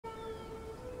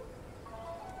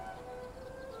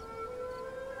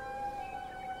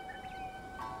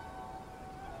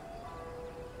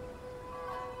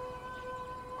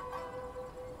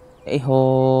Hey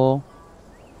ho.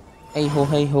 Hey ho,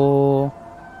 hey ho.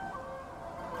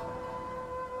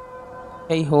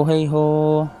 Hey ho, hey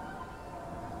ho.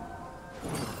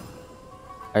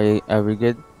 Are we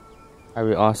good? Are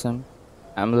we awesome?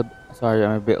 Sorry,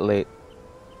 I'm a bit late.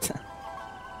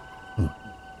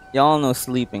 Y'all know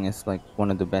sleeping is like one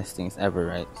of the best things ever,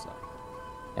 right? So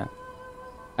yeah,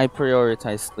 I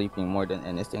prioritize sleeping more than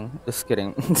anything. Just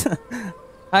kidding.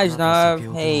 Hi, Jnav.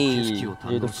 Hey,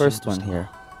 you're the first one here.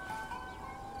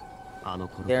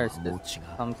 There's this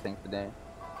something today.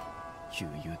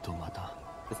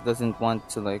 This doesn't want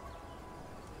to like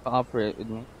cooperate with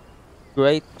me.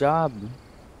 Great job.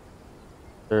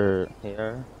 Her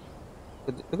hair.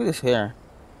 Look at this hair.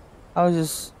 How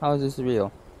is this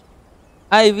real?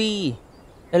 Ivy.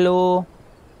 Hello.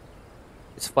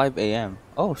 It's 5 a.m.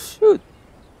 Oh shoot.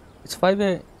 It's 5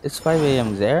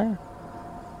 a.m. there.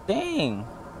 Dang.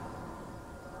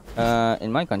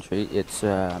 In my country, it's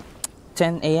 10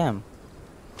 a.m.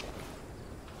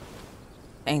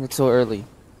 Dang, it's so early.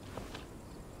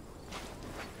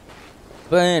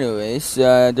 But anyways,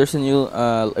 there's a new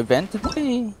event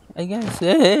today, I guess.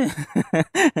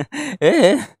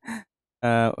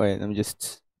 Wait, let me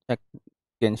just check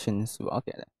Genshin's.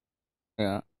 Okay,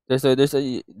 yeah. There's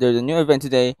a new event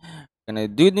today. Gonna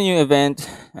do the new event,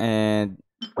 and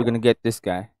we're gonna get this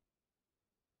guy.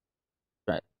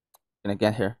 Right, gonna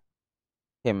get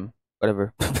him,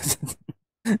 whatever.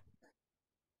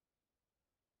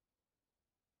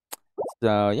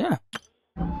 So yeah.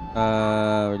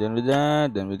 We're done with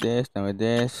that, done with this, done with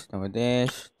this, done with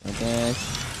this, done with this.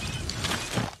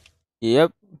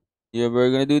 Yep. Yeah,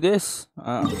 we're gonna do this.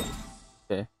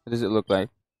 Okay. What does it look like?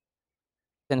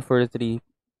 10:43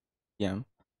 p.m.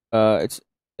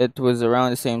 It was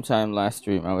around the same time last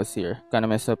stream I was here. Kinda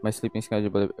messed up my sleeping schedule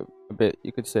but a bit,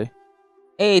 you could say.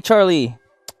 Hey Charlie!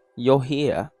 You're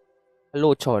here.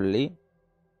 Hello Charlie.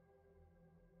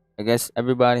 I guess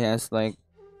everybody has like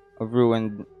a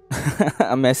ruined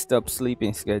a messed up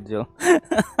sleeping schedule.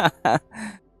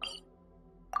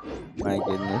 My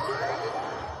goodness.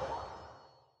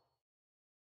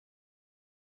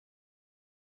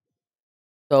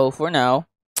 So for now,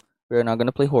 we're not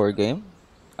gonna play horror game.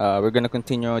 We're gonna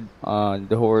continue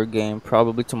the horror game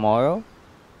probably tomorrow,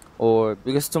 or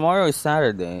because tomorrow is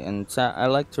Saturday, and I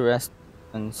like to rest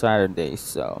on Saturdays.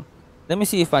 So let me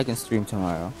see if I can stream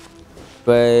tomorrow.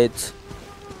 But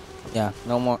yeah,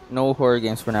 no horror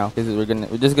games for now because we're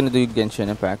just gonna do Genshin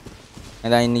Impact,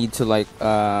 and I need to like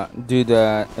do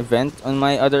the event on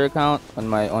my other account, on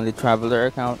my Only Traveler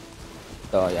account.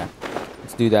 So yeah,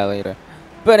 let's do that later.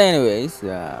 But anyways,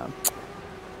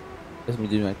 let me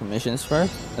do my commissions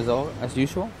first, as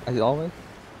usual, as always.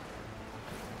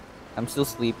 I'm still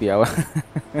sleepy.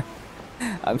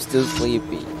 I'm still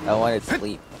sleepy. I wanted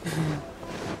sleep,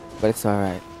 but it's all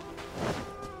right.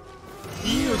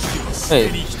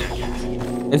 Wait,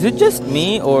 is it just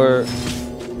me or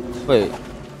wait?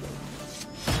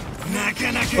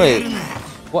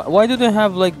 Why do they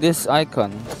have like this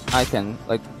icon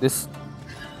like this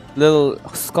little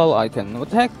skull icon? What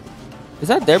the heck? Is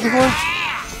that there before?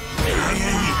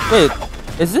 Wait,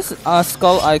 is this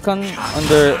skull icon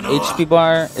under HP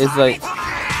bar is it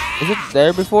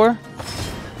there before?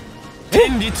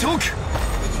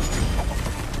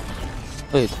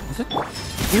 Wait, is it?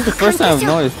 This is the first time I've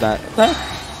noticed that. What?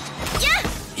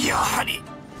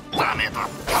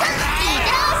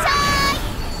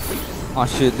 Oh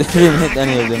shoot, they didn't hit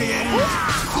any of them.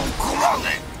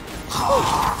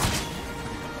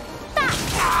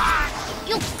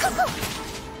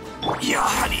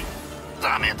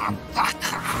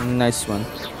 Nice one.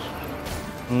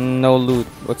 No loot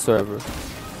whatsoever.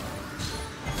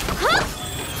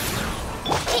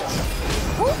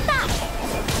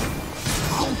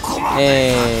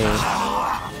 Hey.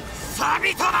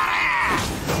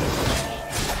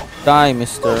 Die,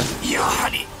 mister.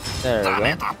 There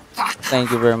we go.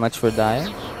 Thank you very much for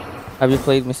dying. Have you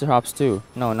played Mr. Hops 2?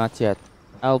 No, not yet.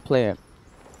 I'll play it.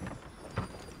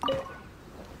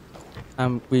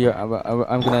 I'm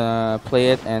gonna play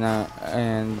it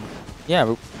and yeah,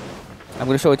 I'm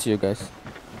gonna show it to you guys.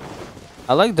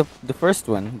 I like the first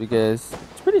one because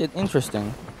it's pretty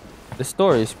interesting. The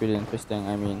story is pretty interesting.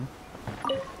 I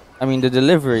mean the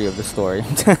delivery of the story.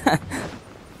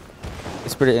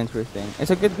 It's pretty interesting. It's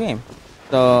a good game.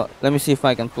 So let me see if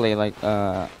I can play like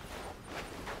the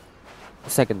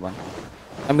second one.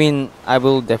 I mean I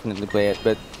will definitely play it,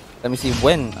 but let me see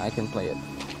when I can play it.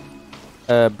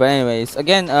 But anyways,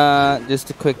 again, just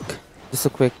a quick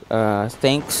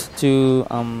thanks to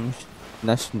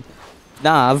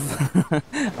Nav.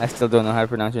 I still don't know how to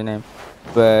pronounce your name,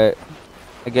 but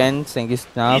again, thank you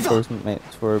Nav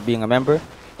for being a member.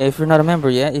 If you're not a member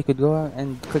yet, you could go out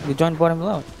and click the join button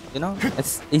below. You know,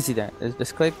 it's easy there.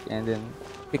 Just click and then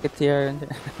pick a tier. And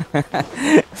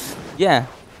yeah,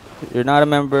 you're not a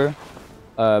member.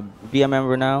 Be a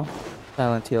member now.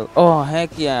 Silent Hill. Oh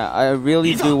heck yeah! I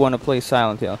really do want to play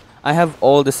Silent Hill. I have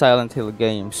all the Silent Hill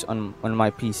games on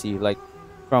my PC. Like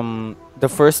from the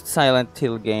first Silent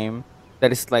Hill game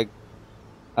that is like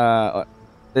that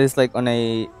is like on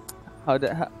a what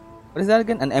is that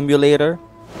again? An emulator.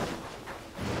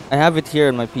 I have it here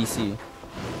on my PC,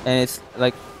 and it's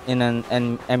like in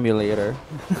an emulator.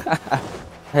 I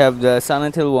have the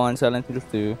Silent Hill 1, Silent Hill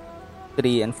 2,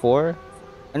 3, and 4.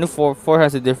 And 4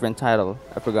 has a different title.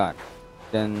 I forgot.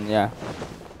 Then yeah,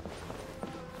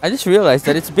 I just realized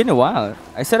that it's been a while.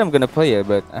 I said I'm gonna play it,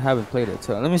 but I haven't played it.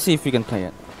 So let me see if we can play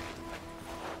it.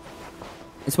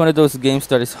 It's one of those games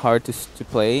that is hard to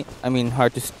play. I mean,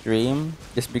 hard to stream,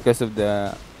 just because of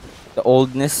the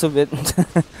oldness of it.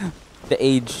 The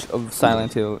age of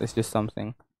Silent Hill is just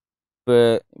something.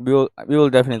 But we will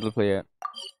definitely play it.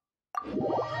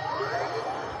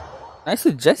 Nice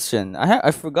suggestion.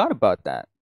 I forgot about that.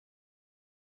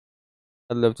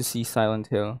 I'd love to see Silent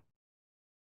Hill.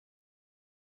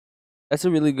 That's a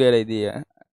really good idea.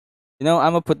 You know,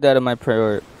 I'm gonna put that on my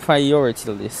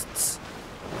priority lists.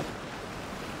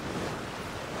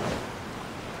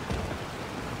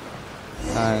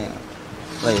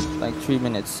 Wait, like 3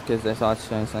 minutes because I thought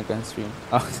I was not gonna stream.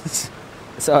 Oh,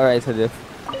 it's alright, Hadif.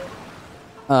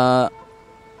 I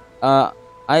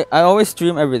always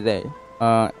stream every day.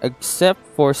 Except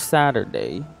for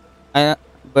Saturday.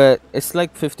 But it's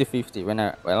like 50-50 when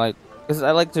I like, because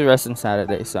I like to rest on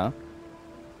Saturday, so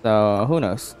who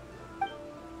knows.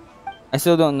 I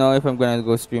still don't know if I'm gonna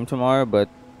go stream tomorrow, but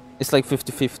it's like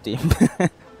 50-50.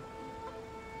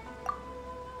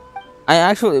 I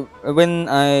actually, when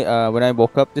I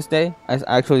woke up this day, I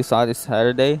actually saw this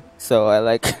Saturday, so I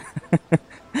like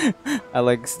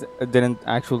didn't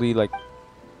actually like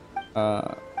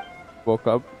woke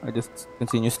up. I just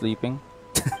continued sleeping.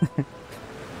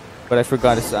 But I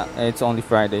forgot it's only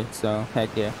Friday, so heck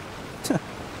yeah. I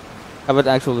haven't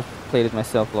actually played it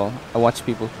myself, lol. I watch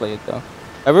people play it though.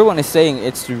 Everyone is saying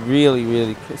it's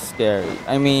really scary.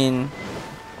 I mean,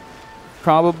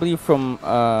 probably from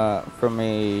the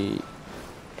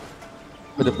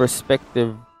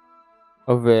perspective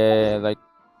of like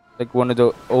one of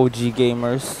the OG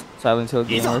gamers, Silent Hill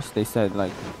gamers, they said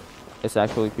like it's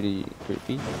actually pretty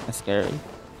creepy and scary.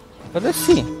 But let's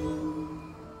see.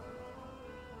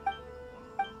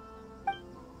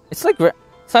 It's like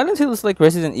Silent Hill is like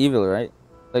Resident Evil, right?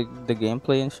 Like the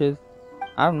gameplay and shit.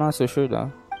 I'm not so sure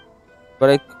though, but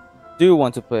I do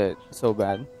want to play it so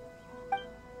bad.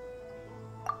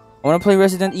 I want to play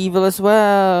Resident Evil as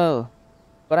well,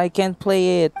 but I can't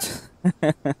play it.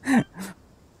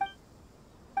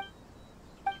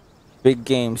 Big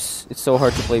games. It's so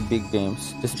hard to play big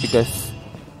games just because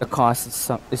the cost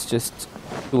is just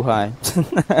too high.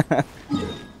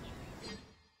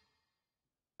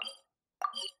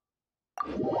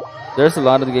 There's a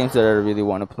lot of games that I really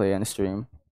want to play on stream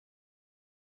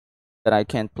that I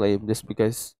can't play just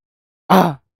because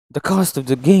the cost of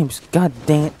the games. God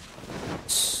dang it,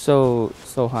 so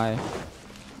high.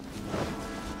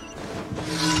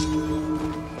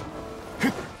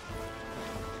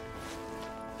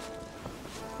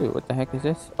 Wait, what the heck is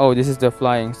this? Oh, this is the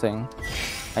flying thing.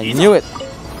 I knew it.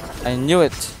 I knew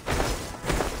it.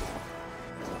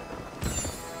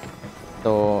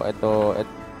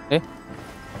 Eh?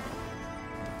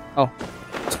 Oh.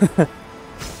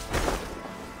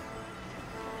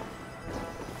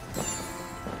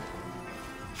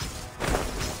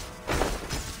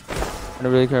 I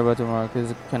don't really care about tomorrow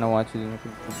because I kind of watch it in the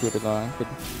computer though. I could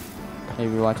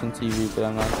maybe watching TV, but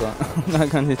I'm not going. I'm not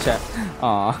going to chat.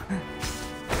 Aw.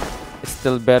 It's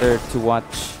still better to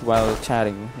watch while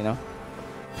chatting, you know.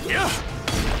 Yeah.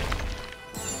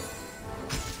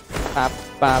 Pop,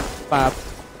 pop, pop.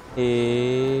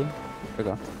 Here we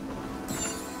go.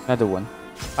 Another one.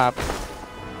 Pop.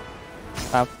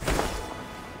 Pop.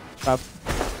 Pop.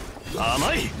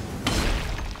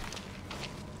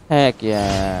 Heck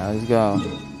yeah, let's go.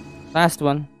 Last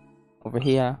one. Over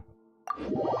here.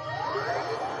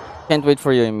 Can't wait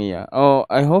for Yoimiya. Oh,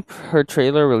 I hope her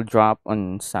trailer will drop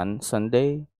on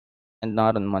Sunday and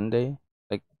not on Monday.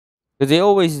 Like, because they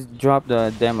always drop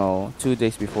the demo 2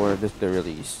 days before the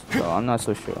release. So I'm not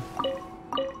so sure.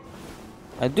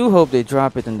 I do hope they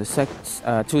drop it in the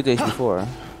 2 days before,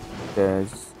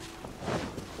 because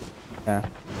yeah.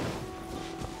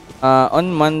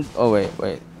 On Monday. Oh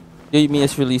wait.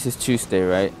 Yoimiya's release is Tuesday,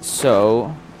 right?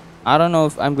 So I don't know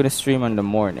if I'm gonna stream on the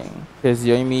morning, because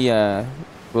Yoimiya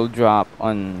will drop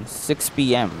on 6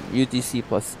 p.m. UTC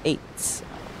plus 8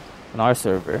 on our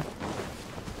server.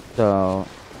 So,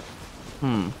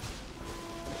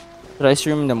 should I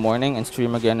stream in the morning and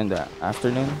stream again in the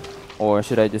afternoon? Or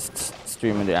should I just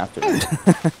stream in the afternoon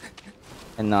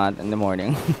and not in the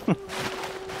morning?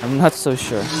 I'm not so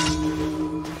sure.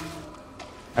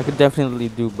 I could definitely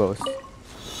do both.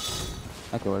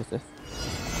 Okay, what is this?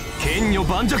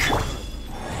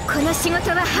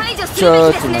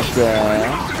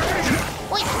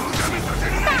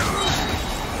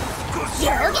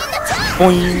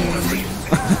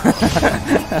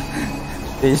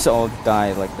 They just all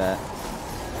die like that.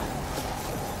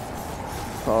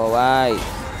 Oh, why?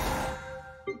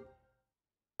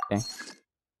 Okay.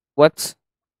 What?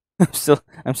 I'm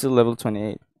still level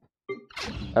 28.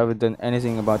 I haven't done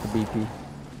anything about the BP.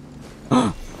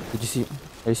 Did you see?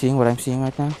 Are you seeing what I'm seeing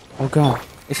right now? Oh god,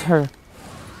 it's her.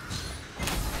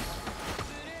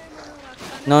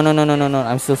 No.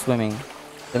 I'm still swimming.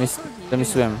 Let me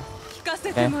swim.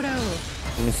 Okay.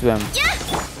 Let me swim.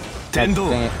 God, dang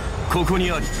it.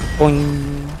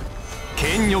 Boing.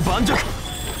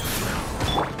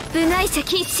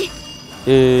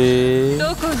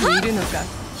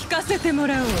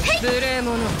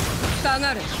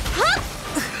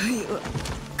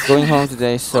 Going home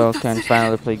today so can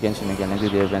finally play Genshin again and do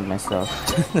the event myself.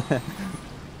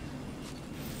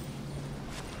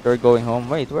 You're going home?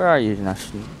 Wait, where are you,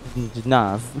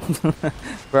 Nav?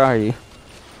 Where are you?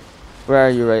 Where are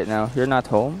you right now? You're not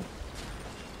home?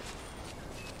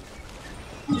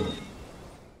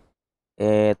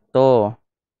 Eto.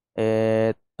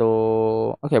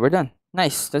 Okay, we're done.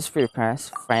 Nice. That's pretty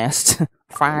fast. Fast.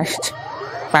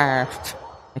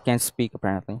 I can't speak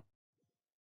apparently.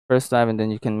 First live and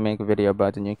then you can make a video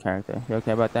about the new character. You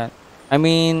okay about that? I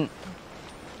mean,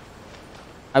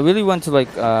 I really want to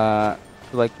like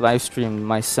live stream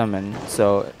my summon,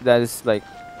 so that is like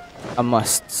a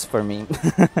must for me.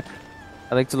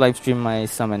 I like to live stream my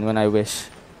summon when I wish.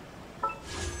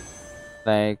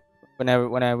 Like when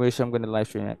I wish, I'm gonna live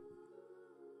stream it.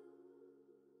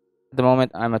 At the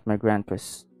moment, I'm at my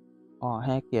grandpa's. Oh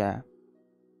heck yeah!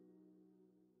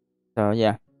 So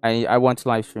yeah, I want to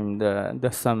live stream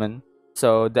the summon.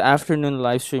 So the afternoon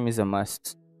live stream is a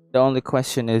must. The only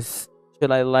question is,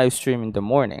 should I live stream in the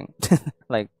morning,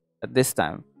 like at this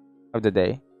time of the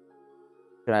day?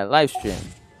 Should I live stream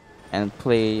and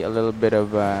play a little bit of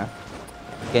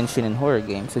Genshin and horror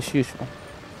games as usual?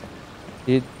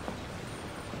 Do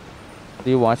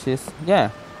you watch this?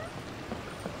 Yeah,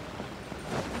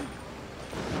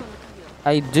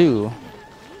 I do.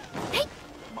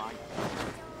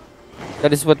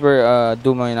 That is what we're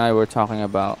Duma and I were talking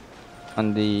about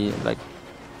on the like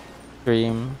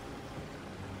stream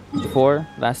before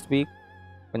last week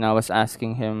when I was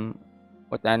asking him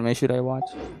what anime should I watch.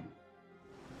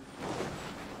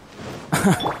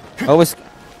 I always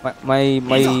my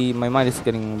mind is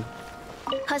getting.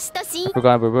 I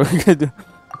forgot what we're gonna do.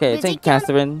 Okay, I think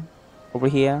Catherine over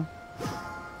here.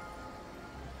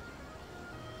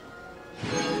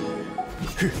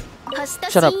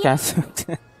 Shut up,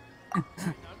 Catherine.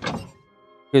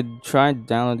 Could try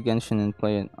download Genshin and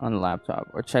play it on laptop,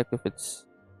 or check if it's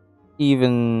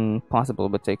even possible,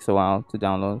 but takes a while to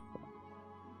download.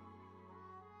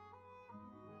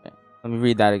 Okay, let me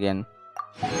read that again.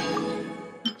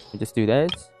 Just do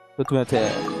that.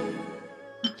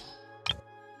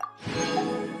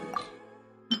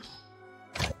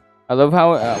 I love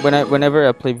how whenever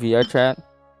I play VR chat,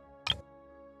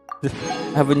 I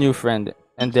have a new friend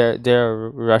and they're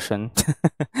Russian.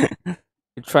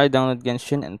 You try download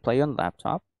Genshin and play on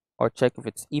laptop, or check if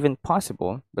it's even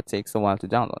possible, but takes a while to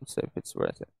download. So if it's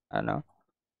worth it, I don't know.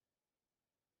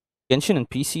 Genshin on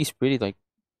PC is pretty like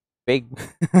big.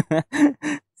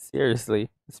 Seriously,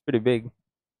 it's pretty big,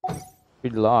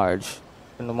 pretty large.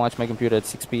 I'm gonna watch my computer at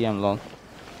 6 p.m. long.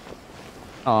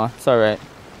 Oh, it's alright.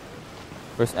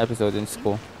 First episode in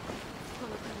school.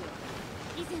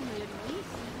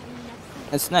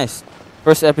 It's nice.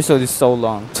 First episode is so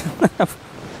long.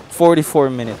 44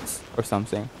 minutes or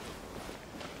something.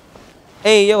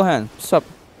 Hey, Johan. What's up?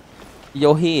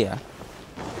 Yo here.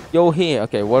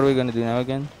 Okay, what are we gonna do now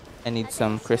again? I need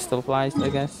some crystal flies, I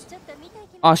guess.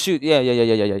 Oh, shoot. Yeah.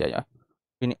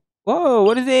 We need... Whoa,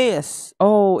 what is this?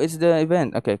 Oh, it's the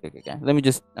event. Okay. Let me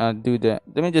just let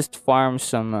me just farm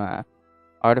some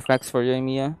artifacts for you,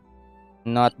 Mia.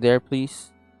 Not there,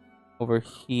 please. Over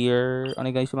here.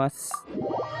 Onegaishimasu.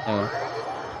 Oh.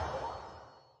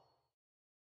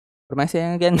 What am I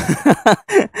saying again?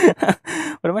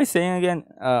 What am I saying again?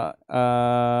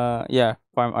 Yeah,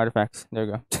 farm artifacts. There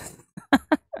you go.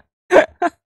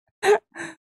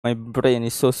 My brain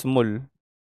is so small.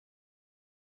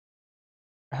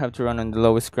 I have to run on the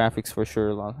lowest graphics for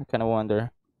sure. Lol. I kind of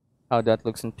wonder how that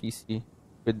looks in PC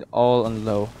with all on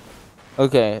low.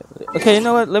 Okay, okay. You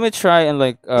know what? Let me try and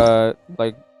like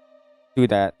do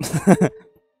that.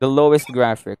 The lowest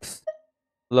graphics,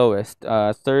 lowest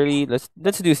 30. Let's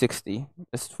do 60.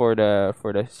 Just for the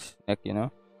neck, you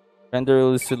know.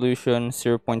 Render resolution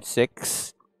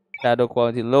 0.6. Shadow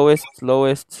quality lowest.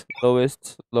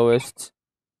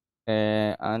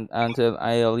 And until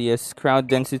alias crowd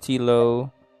density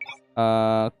low.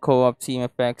 Co-op team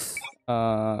effects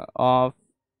off.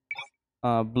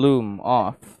 Bloom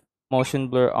off. Motion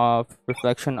blur off.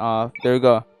 Reflection off. There we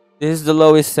go. This is the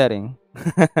lowest setting.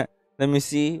 Let me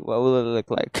see what will it look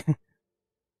like.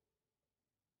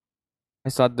 I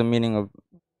thought the meaning of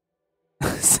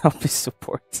selfie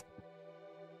support.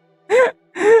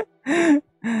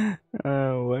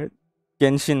 What?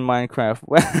 Genshin Minecraft.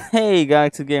 Well, hey,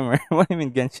 Galaxy Gamer. What do you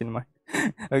mean Genshin Mine?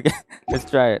 Okay, let's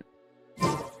try it.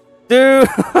 Dude,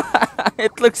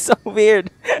 it looks so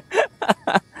weird.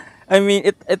 I mean,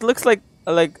 it looks like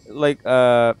what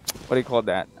do you call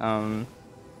that?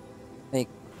 Like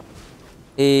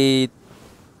a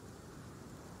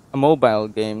a mobile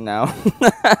game now.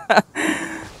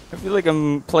 I feel like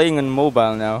I'm playing on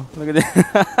mobile now. Look at it.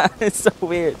 It's so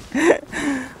weird.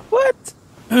 What?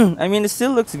 I mean, it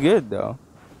still looks good though.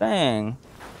 Dang.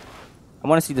 I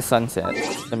want to see the sunset.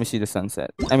 Let me see the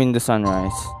sunset. I mean the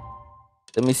sunrise.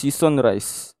 Let me see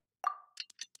sunrise.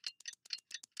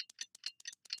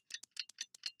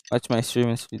 Watch my stream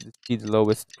and see the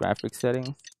lowest graphic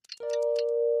settings.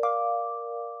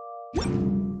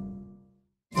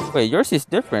 Wait, yours is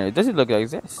different. It doesn't look like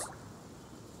this.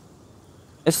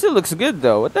 It still looks good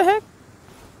though. What the heck?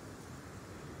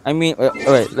 I mean,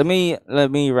 wait. Let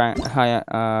me rank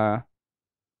high.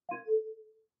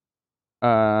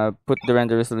 Put the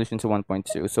render resolution to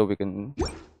 1.2 so we can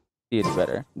see it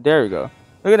better. There we go.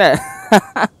 Look at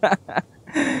that.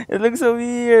 It looks so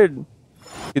weird.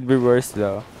 Could be worse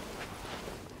though.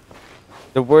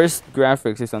 The worst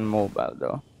graphics is on mobile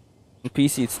though. On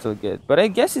PC it's still good, but I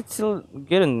guess it's still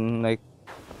good on like.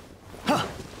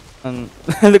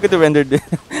 Look at the rendered. Look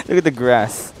at the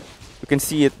grass. You can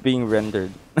see it being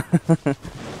rendered.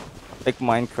 Like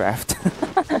Minecraft.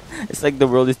 It's like the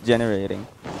world is generating.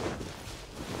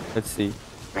 Let's see.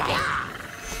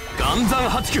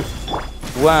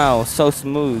 Wow, so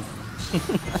smooth.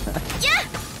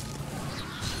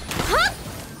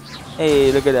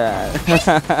 Hey, look at that.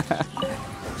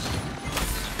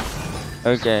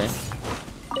 Okay.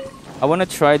 I want to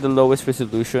try the lowest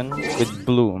resolution with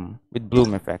bloom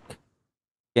effect.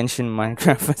 Genshin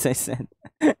Minecraft, as I said.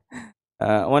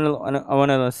 I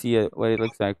wanna see what it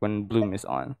looks like when bloom is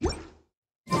on.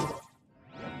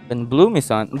 When bloom is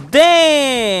on,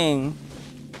 dang!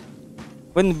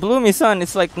 When bloom is on,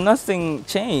 it's like nothing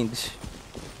changed.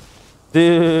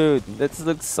 Dude, that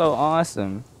looks so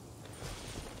awesome.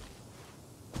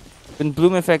 When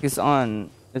bloom effect is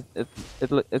on, it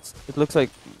looks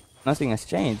like nothing has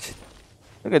changed.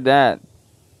 Look at that.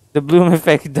 The bloom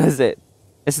effect does it.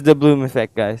 It's the bloom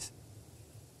effect, guys.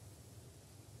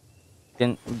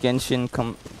 Genshin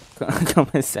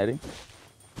comment setting.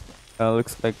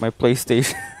 Looks like my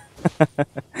PlayStation.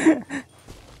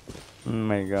 Oh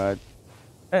my god.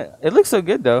 It looks so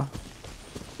good though.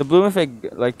 The bloom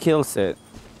effect like kills it.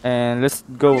 And let's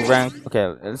go rank. Okay,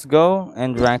 let's go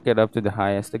and rank it up to the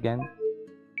highest again.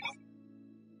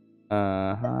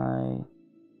 High.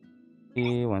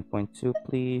 1.2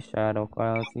 please. Shadow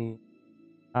quality.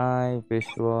 High.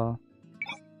 Visual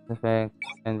effect.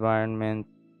 Environment.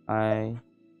 High.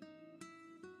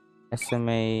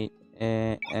 Estimate.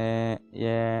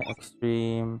 Yeah.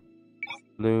 Extreme.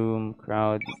 Bloom.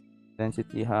 Crowd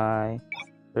density high.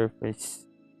 Surface.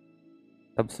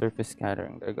 Subsurface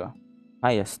scattering. There you go.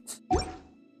 Highest.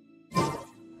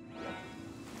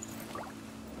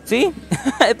 See?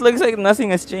 It looks like nothing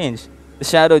has changed. The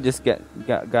shadow just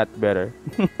got better.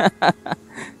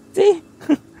 See?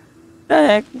 The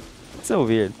heck? It's so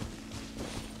weird.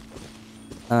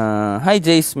 Hi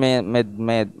Jace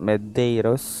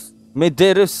Medeiros.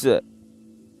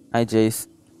 Hi Jace.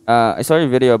 I saw your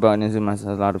video about Inazuma has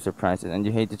a lot of surprises and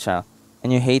you hate the child.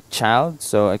 And you hate child,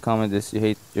 so I comment this, you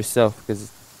hate yourself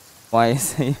because why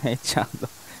is it you hate child?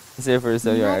 Say for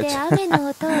yourself you're a child.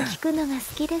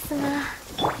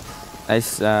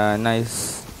 Nice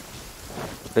nice.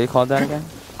 What do you call that again?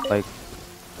 Like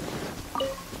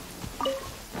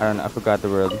I don't know, I forgot the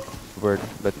word,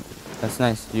 but that's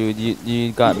nice.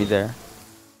 You got me there.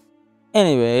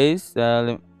 Anyways,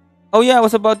 oh yeah, I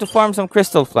was about to farm some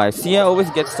crystal flies. See, I always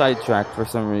get sidetracked for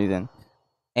some reason.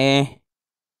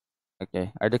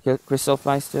 Okay, are the crystal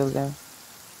flies still there?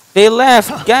 They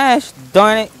left. Gosh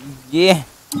darn it. Yeah.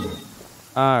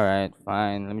 Alright,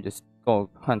 fine. Let me just go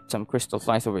hunt some crystal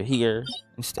flies over here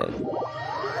instead.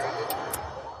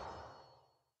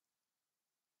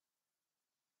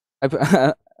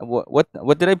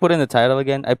 What did I put in the title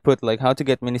again? I put like how to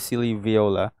get mini seelie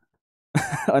Viola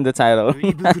on the title.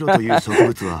 Got him.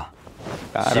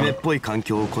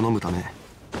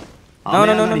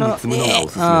 No.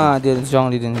 Ah, didn't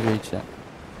Zhongli didn't reach that.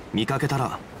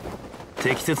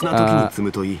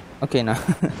 Okay, now.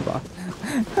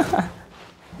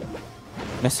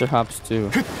 Mr. Hops too.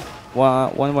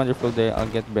 One wonderful day I'll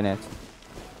get Bennett.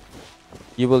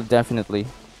 You will definitely.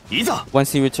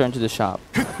 Once you return to the shop.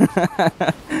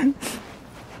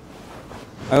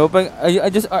 I hope I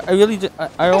really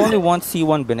I only want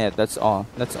C1 Bennett. That's all.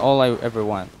 That's all I ever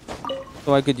want.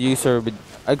 So I could use her with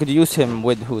him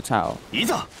with Hu Tao.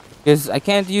 Because I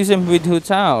can't use him with Hu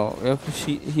Tao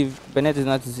if Bennett is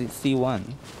not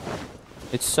C1.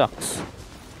 It sucks.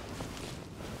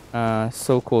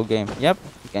 So cool game. Yep,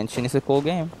 Genshin is a cool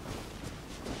game.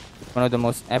 One of the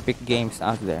most epic games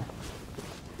out there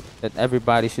that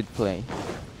everybody should play.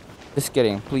 Just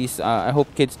kidding. Please, I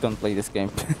hope kids don't play this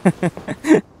game.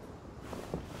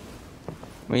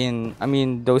 I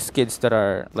mean those kids that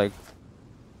are like,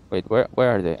 wait, where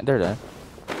are they? They're there.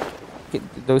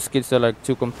 Those kids that are like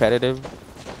too competitive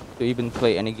to even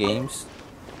play any games.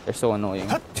 They're so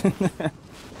annoying.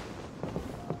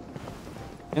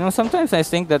 You know, sometimes I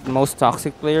think that most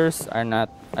toxic players are not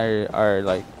are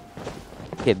like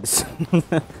kids,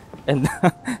 and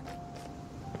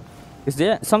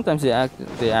because sometimes they act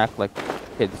like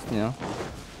kids, you know.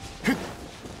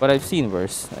 But I've seen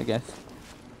worse, I guess.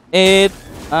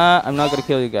 I'm not gonna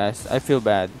kill you guys. I feel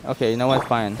bad. Okay, you know what?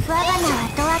 Fine.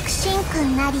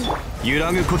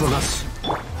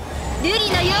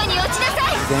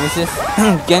 Genesis,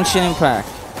 Genshin Impact,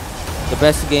 the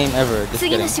best game ever. Just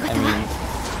kidding.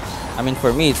 I mean,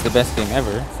 for me, it's the best game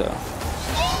ever. So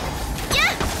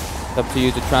it's up to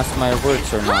you to trust my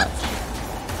words or not.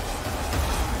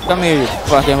 Come here, you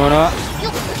Pokemon.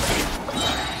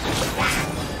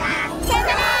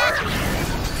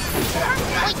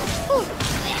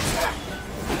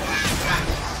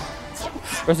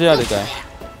 Where's the other guy?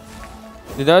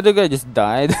 Did the other guy just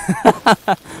died?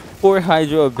 Poor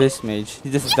Hydro Abyss Mage.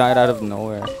 He just died out of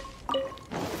nowhere.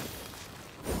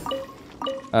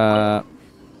 I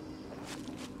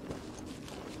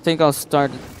think I'll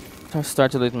start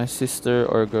to let my sister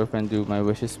or girlfriend do my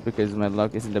wishes because my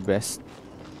luck isn't the best.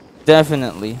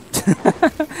 Definitely.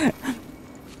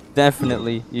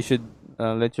 Definitely. You should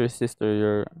let your sister or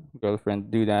your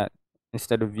girlfriend do that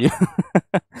instead of you.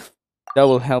 That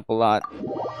will help a lot.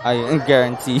 I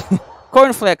guarantee.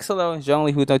 Cornflakes, hello.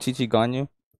 Zhongli Huto Chichi Ganyu.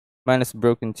 Minus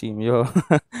broken team, yo.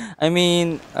 I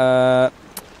mean,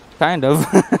 kind of.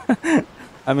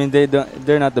 I mean,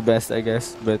 they're not the best, I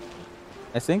guess, but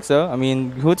I think so. I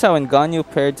mean, Hu Tao and Ganyu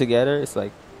paired together is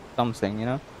like something, you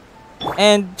know.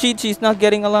 And Chi-Chi's not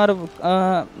getting a lot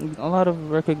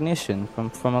of recognition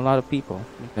from a lot of people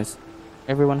because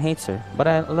everyone hates her, but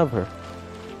I love her.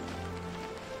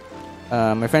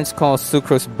 My friends call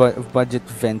Sucrose budget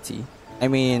venti. I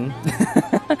mean,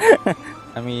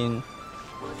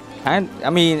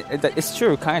 it's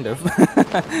true, kind of.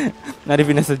 Not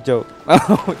even as a joke.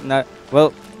 Oh, not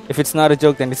well. If it's not a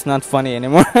joke, then it's not funny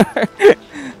anymore.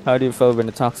 How do you feel when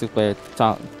a toxic player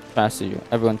talk fast to you?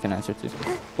 Everyone can answer to.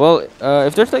 Well,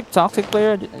 if there's like toxic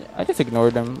player, I just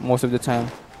ignore them most of the time.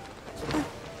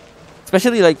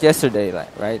 Especially like yesterday, like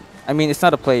right. I mean, it's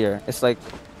not a player. It's like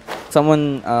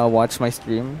someone watched my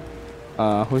stream.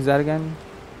 Who's that again?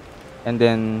 And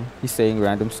then he's saying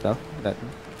random stuff that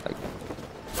like.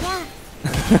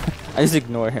 I just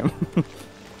ignore him.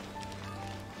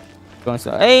 Going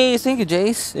sub. Hey, thank you,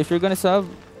 Jace. If you're gonna sub,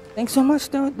 thanks so much,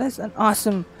 dude. That's an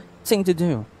awesome thing to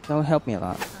do. That'll help me a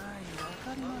lot.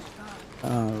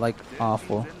 Like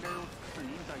awful.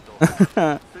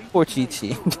 Poor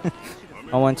Chi-Chi.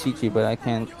 I want Chi-Chi, but I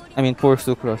can't. I mean, poor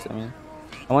Sucrose. I mean,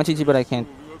 I want Chi-Chi, but I can't.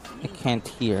 I can't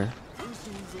hear.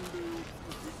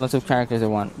 Lots of characters I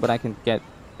want, but I can get.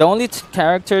 The only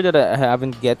character that I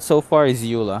haven't get so far is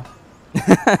Eula.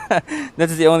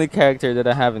 That's the only character that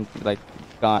I haven't like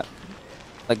got.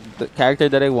 Like the character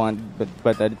that I want,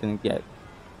 but I didn't get.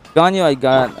 Ganyu I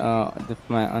got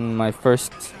on my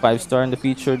first 5-star in the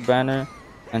featured banner,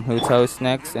 and Hu Tao is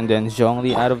next, and then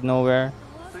Zhongli out of nowhere,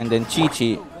 and then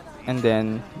Chi-Chi, and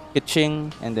then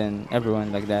Kiching, and then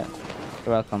everyone like that.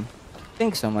 You're welcome.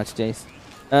 Thanks so much, Jace.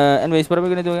 Anyways, what are we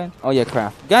gonna do again? Oh yeah,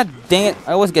 craft. God dang it!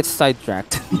 I always get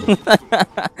sidetracked.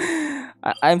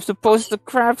 I'm supposed to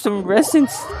craft some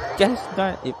resins. Guess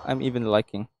darn, I'm even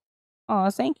liking. Oh,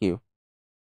 thank you.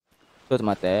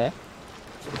 Totomate.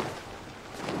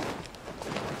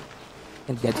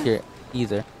 Can't get here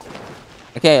either.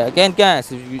 Okay, again,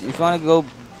 guys, if you want to go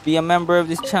be a member of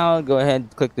this channel, go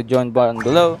ahead, click the join button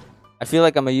below. I feel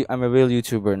like I'm a real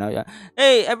YouTuber now. Yeah.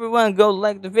 Hey, everyone, go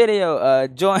like the video.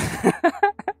 Join.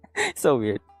 So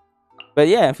weird. But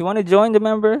yeah, if you want to join the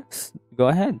members, go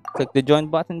ahead, click the join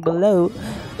button below.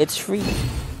 It's free.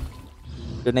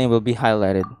 Your name will be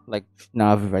highlighted like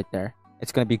Nav right there.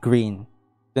 It's gonna be green.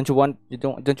 Don't you want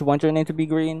your name to be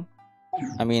green?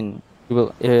 I mean, you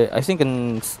will. I think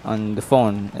on the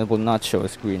phone it will not show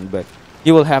as green, but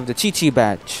you will have the Chi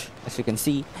badge. As you can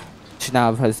see,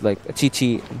 Shnav has like a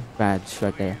Chi badge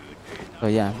right there. So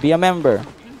yeah, be a member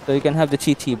so you can have the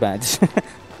Chi badge.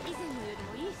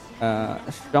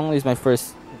 Strongly is my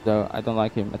first, though I don't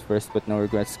like him at first, but no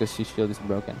regrets because his shield is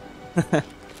broken.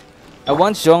 I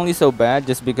want Zhongli so bad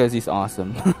just because he's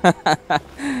awesome.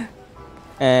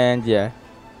 And yeah,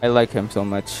 I like him so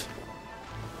much.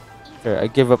 Sure, I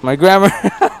give up my grammar.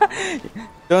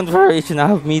 Don't worry,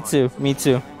 Shinav. Me too. Me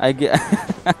too. I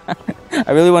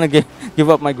really want to give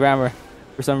up my grammar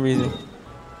for some reason.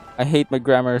 I hate my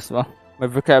grammar as well. My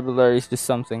vocabulary is just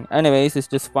something. Anyways, let's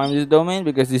just farm this domain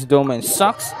because this domain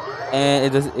sucks,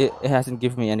 and it hasn't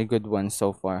given me any good ones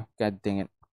so far. God dang it.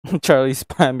 Charlie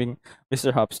spamming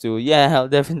Mr. Hops too. Yeah, I'll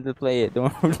definitely play it.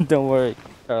 Don't worry,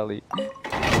 Charlie. Oh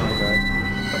my god.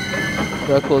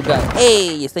 You're a cool guy.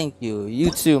 Hey, thank you. You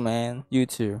too, man. You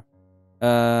too.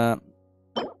 Yeah,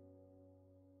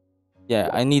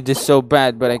 I need this so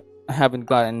bad, but I haven't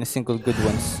gotten a single good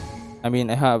ones. I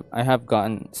mean, I have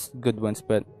gotten good ones,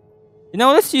 but you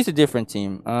know, let's use a different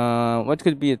team. What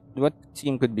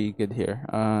team could be good here?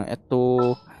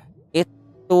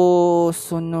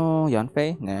 Sono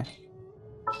Yanfei? Nah.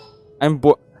 I'm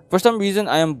bored. For some reason,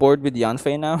 I am bored with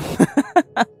Yanfei now.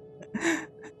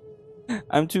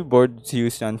 I'm too bored to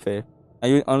use Yanfei.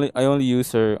 I only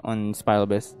use her on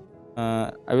Spiralbus.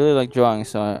 I really like drawing,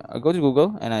 so I go to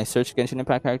Google and I search Genshin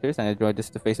Impact characters and I draw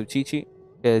just the face of Chi-Chi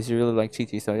because you really like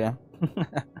Chi-Chi. So yeah,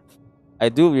 I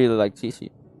do really like Chi-Chi.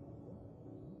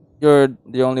 You're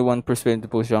the only one persuaded to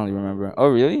push Zhongli, remember? Oh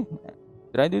really?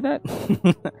 Did I do that?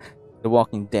 The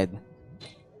Walking Dead.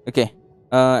 Okay.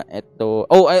 Oh,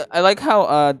 I like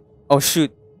how oh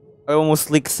shoot, I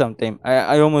almost leaked something.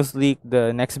 I almost leaked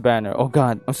the next banner. Oh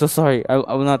god, I'm so sorry. I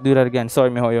will not do that again. Sorry,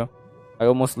 Mihoyo. I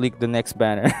almost leaked the next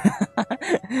banner.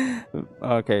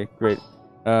 Okay, great.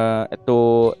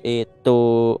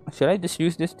 Should I just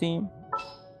use this team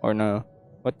or no?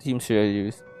 What team should I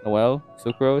use? Noelle,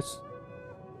 Sucrose,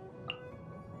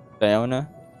 Diona,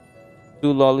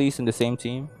 2 lollies in the same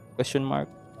team? Question mark.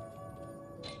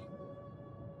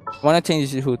 I wanna change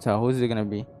to Huta. Who's it gonna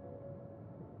be?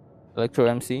 Electro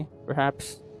MC,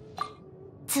 perhaps?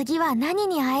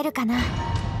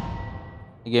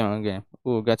 Game.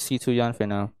 Ooh, got C2 Yanfei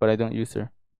now, but I don't use her.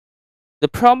 The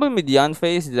problem with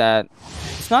Yanfei is that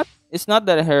it's not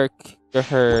that her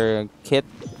kit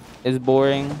is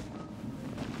boring.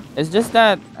 It's just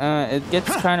that it gets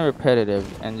kind of repetitive,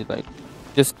 and you like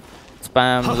just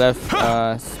spam left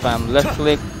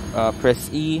click, press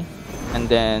E, and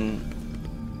then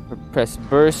press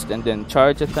burst, and then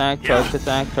charge attack,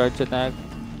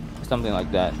 something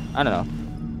like that. I don't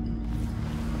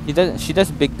know. She does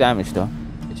big damage though,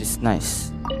 which is nice.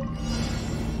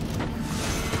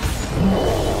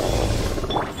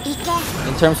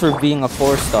 In terms of being a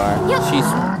 4-star, she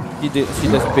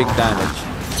does big damage.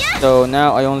 So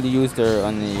now I only used her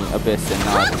on the Abyss and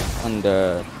not on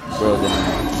the world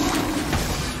anymore.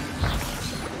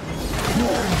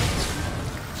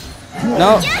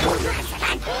 No.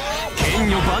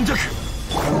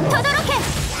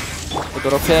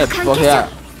 Todoroke,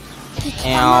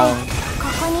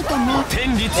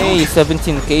 hey,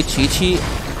 17k Chi-Chi.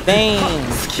 Dang.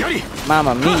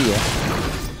 Mamma mia.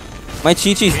 My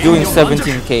Chi-Chi is doing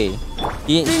 17k.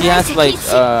 She has like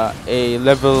a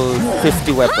level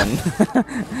 50 weapon.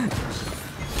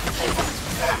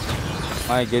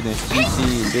 My goodness, Chi-Chi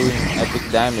is doing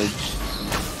epic damage.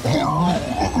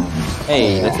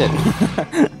 Hey, that's it.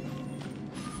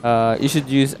 You should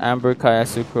use Amber, Kaya,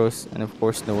 Sucrose, and of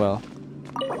course Noelle.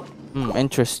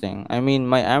 Interesting. I mean,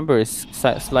 my Amber is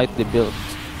slightly built.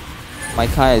 My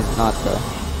Kaya is not though.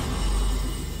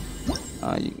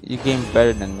 You game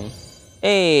better than me.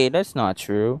 Hey, that's not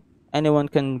true. Anyone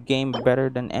can game better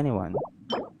than anyone.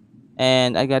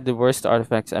 And I got the worst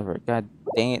artifacts ever. God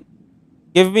dang it.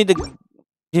 Give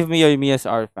me your Mia's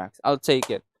artifacts. I'll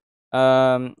take it.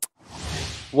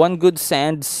 One good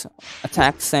sands,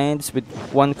 attack sands with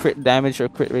 1 crit damage or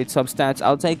crit rate substats.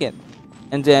 I'll take it.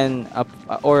 And then a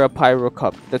pyro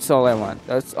cup. That's all I want.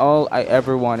 That's all I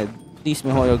ever wanted Please,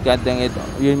 Mihoyo. God dang it.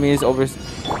 Yumi is over.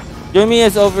 Yumi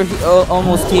is over.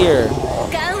 Almost here.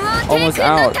 Almost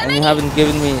out, and you haven't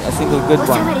given me a single good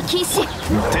one.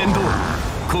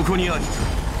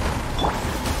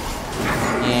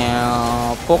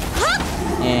 And poke.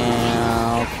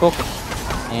 And poke.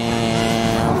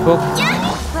 And poke.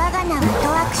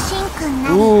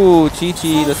 Ooh,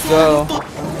 Chi-Chi, let's go.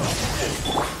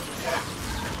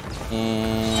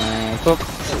 And poke.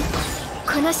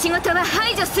 And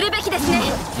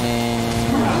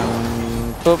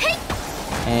poke.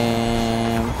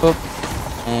 And poke.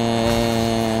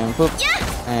 And poop.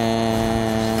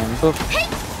 And poop.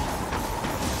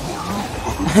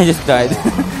 I just died.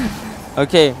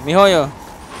 Okay, Mihoyo,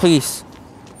 please.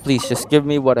 Please, just give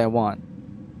me what I want.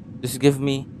 Just give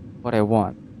me what I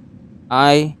want.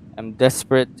 I am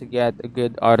desperate to get a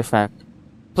good artifact.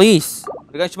 Please.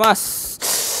 Onegaishimasu.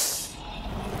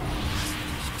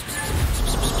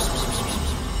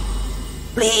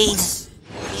 Please.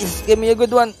 Please, give me a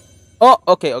good one. Oh,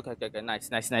 okay. Nice.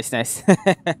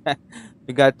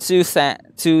 We got two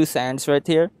sands right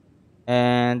here,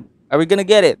 and are we gonna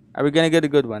get it? Are we gonna get a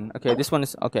good one? Okay, this one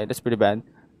is okay. That's pretty bad.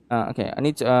 Okay, I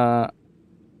need to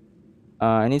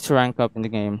rank up in the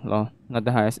game. Lol, not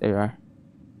the highest AR.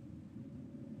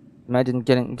 Imagine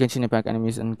getting Genshin Impact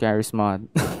enemies on Gary's mod.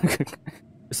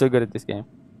 We're so good at this game.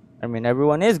 I mean,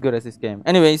 everyone is good at this game.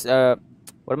 Anyways,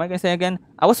 what am I gonna say again?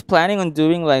 I was planning on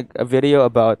doing like a video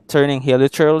about turning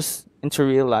hilichurls into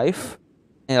real life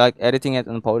and like editing it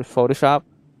on Photoshop.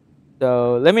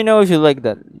 So let me know if you like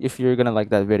that, if you're gonna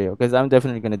like that video, because I'm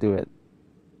definitely gonna do it.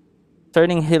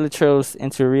 Turning hilichurls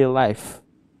into real life.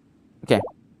 Okay,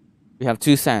 we have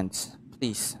 2 sands.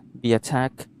 Please be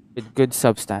attacked with good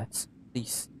substats.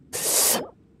 Please.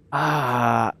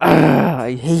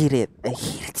 I hate it. I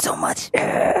hate it so much.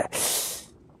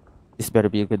 This better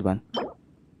be a good one.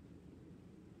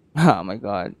 Oh my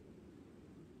god.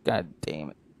 God damn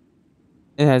it.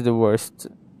 It has the worst.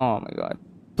 Oh my god.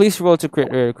 Please roll to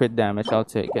crit damage. I'll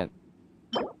take it.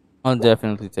 I'll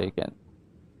definitely take it.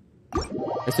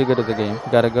 It's too good at the game.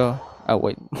 Gotta go. Oh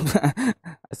wait.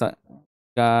 It's not.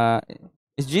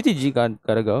 Is GTG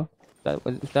gotta go?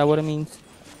 Is that what it means?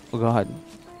 Oh god.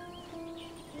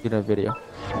 Do that video.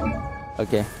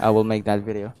 Okay, I will make that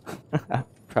video.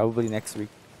 Probably next week.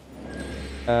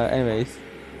 Anyways,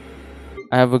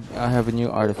 I have a new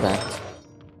artifact.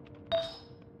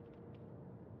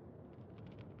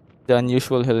 The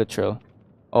unusual hilichurl.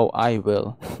 Oh, I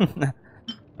will.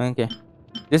 Okay.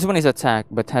 This one is attack,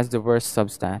 but has the worst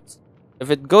substats.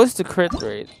 If it goes to crit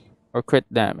rate or crit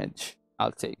damage,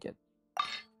 I'll take it.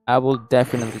 I will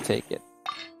definitely take it.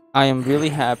 I am really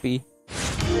happy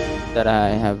that I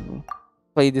have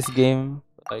played this game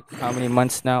for like how many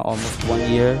months now? Almost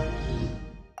 1 year.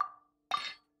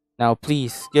 Now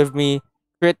please give me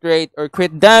crit rate or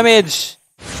crit damage.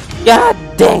 God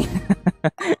dang.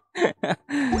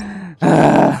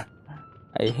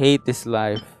 I hate this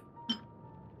life.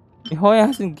 Mihoyo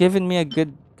hasn't given me a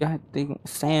good goddamn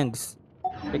sands.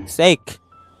 For fuck's sake.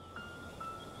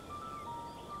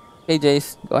 Okay,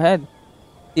 Jace, go ahead.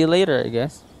 See you later, I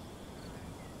guess.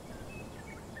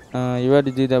 You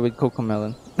ready to do that with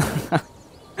Cocomelon?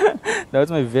 That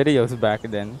was my videos back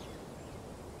then.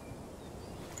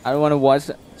 I don't want to watch.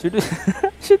 Should we?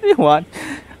 Should we watch?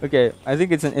 Okay, I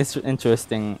think it's an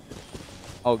interesting.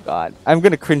 Oh God, I'm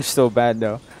gonna cringe so bad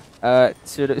though.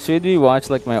 Should we watch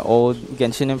like my old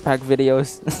Genshin Impact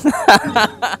videos?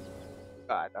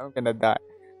 God, I'm gonna die.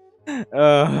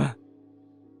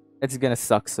 It's gonna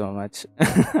suck so much.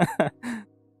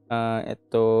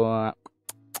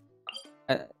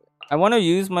 I want to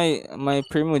use my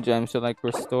Primo Gem to like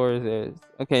restore this.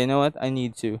 Okay, you know what? I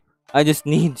need to. I just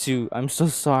need to. I'm so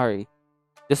sorry.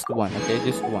 Just one, okay?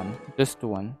 Just one. Just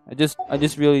one. I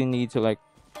just really need to like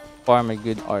farm a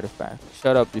good artifact.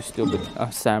 Shut up, you stupid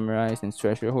samurais and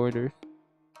treasure hoarders.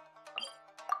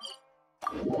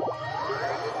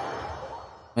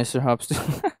 Mr. Hops.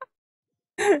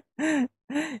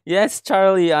 Yes,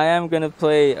 Charlie, I am gonna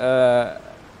play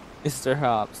Mr.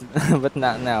 Hops, but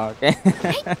not now, okay?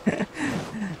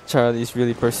 Charlie is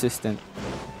really persistent.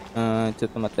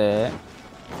 Chotomate.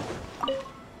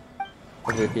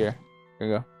 Over here. Here we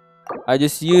go. I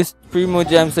just used Primo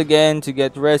Gems again to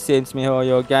get resins,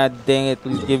 Mihoyo. God dang it,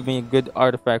 please give me a good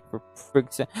artifact for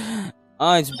frick's sake.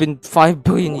 It's been 5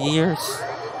 billion years.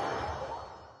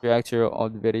 React to your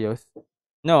old videos.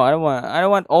 No, I don't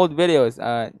want old videos.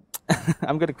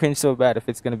 I'm gonna cringe so bad if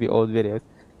it's gonna be old videos.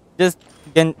 Just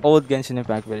old Genshin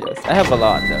Impact videos. I have a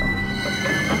lot though.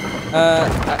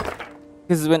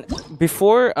 Because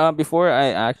before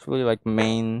I actually like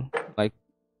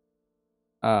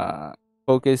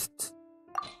focused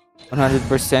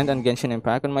 100% on Genshin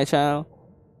Impact on my channel.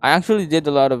 I actually did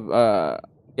a lot of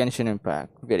Genshin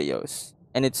Impact videos,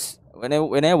 and it's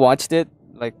when I watched it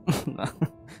like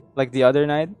like the other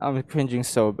night, I'm cringing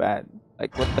so bad.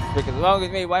 Like, what the frick is wrong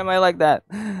with me? Why am I like that?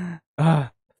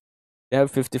 They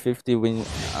have 50-50 win.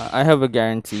 I have a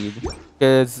guaranteed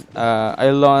because I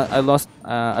lost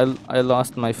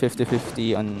my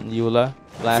 50-50 on Eula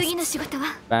last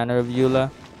banner of Eula.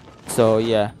 So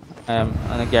yeah, I'm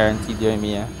on a guaranteed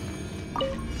Yoimiya.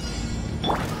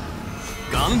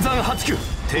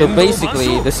 So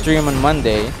basically, the stream on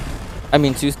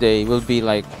Tuesday, will be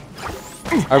like,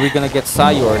 are we gonna get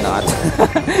Sayu or not?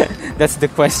 That's the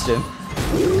question.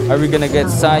 Are we gonna get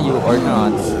Sayu or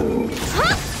not?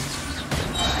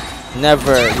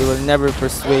 Never. You will never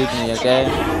persuade me, okay?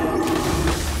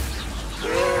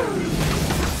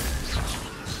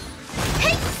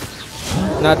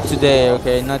 Not today,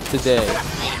 okay? Not today.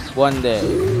 One day.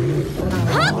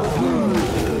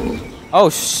 Oh,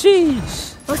 sheesh!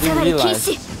 Didn't realize.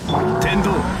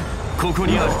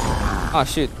 Oh,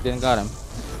 shoot. Didn't got him.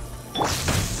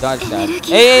 Dodge that.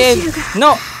 Hey!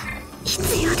 No!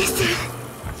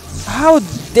 How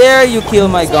dare you kill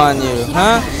my Ganyu,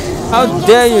 huh? How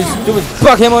dare you stupid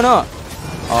Pokemon!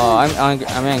 Oh,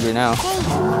 I'm angry now.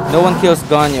 No one kills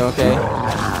Ganyu, okay?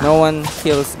 No one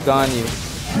kills Ganyu.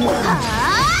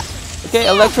 Okay,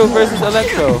 Electro versus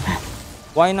Electro.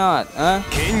 Why not, huh?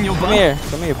 Come here,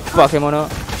 Pokemon. I'm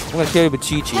gonna kill you with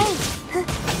Chi-Chi.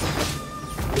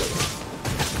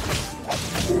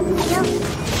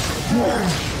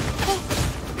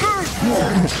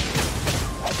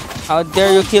 How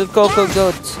dare you kill Coco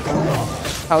Goat?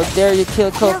 How dare you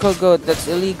kill Coco Goat? That's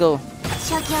illegal.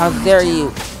 How dare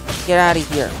you? Get out of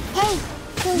here.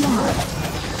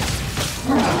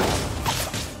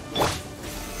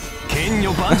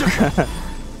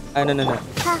 No.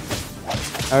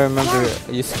 I remember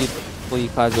you skipped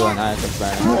Fuikazu and Ayaka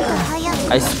banner.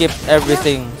 I skipped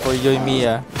everything for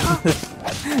Yoimiya.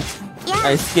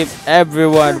 I skipped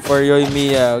everyone for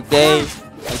Yoimiya, okay?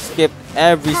 I skipped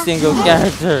every single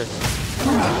character.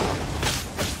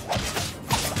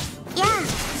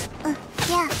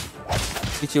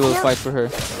 Chi-Chi will fight for her.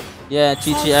 Yeah,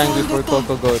 Chi-Chi angry for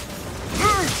Coco Goat.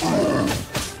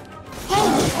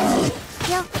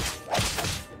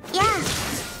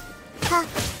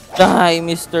 Die,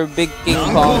 Mr. Big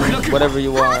King Kong, whatever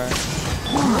you are.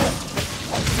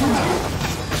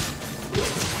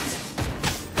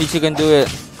 Chi-Chi can do it.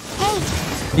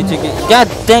 Chi-Chi can. God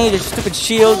dang it, stupid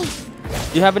shield.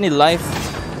 Do you have any life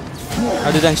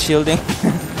other than shielding?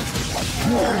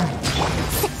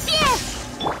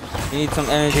 You need some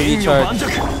energy recharge.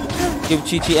 Give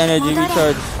Chi-Chi energy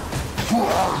recharge.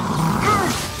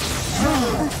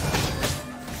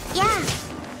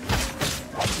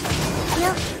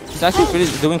 She's actually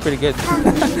doing pretty good.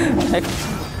 Heck.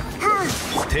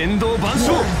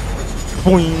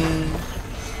 Boing.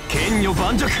 Here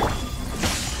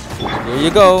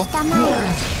you go.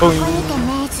 Boing.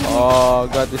 Oh,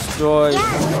 got destroyed.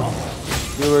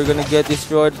 You were gonna get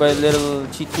destroyed by little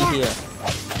Chi-Chi here.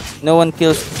 No one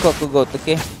kills Coco Goat,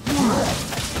 okay?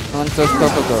 No one kills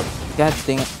Coco Goat. God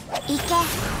dang it.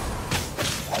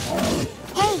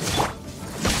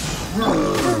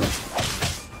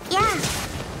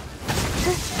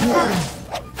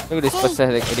 Look at this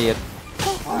pathetic idiot.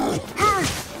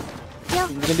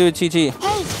 You can do it, Chi-Chi.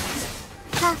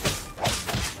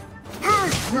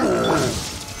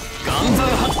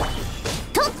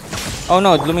 Oh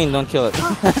no, Lumine, don't kill it.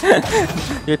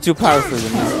 You're too powerful,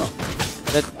 Lumine.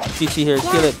 Let Chi-Chi here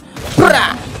kill it.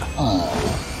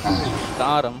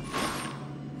 Got him.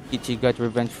 Chi-Chi got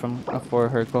revenge for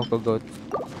her Coco Goat.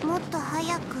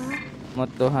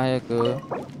 Motto Hayaku.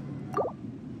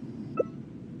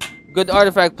 Good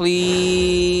artifact,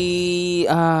 please.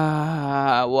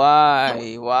 Why,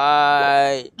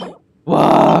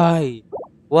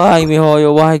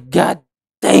 Mihoyo? Why? God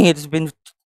dang it! It's been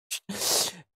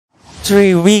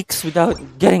 3 weeks without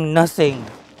getting nothing.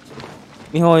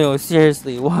 Mihoyo,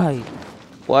 seriously, why?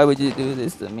 Why would you do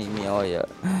this to me, Mihoyo?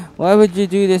 Why would you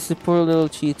do this to poor little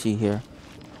Chi-Chi here?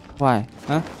 Why?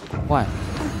 Huh? Why?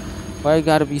 Why you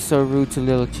gotta be so rude to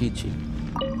little Chi-Chi?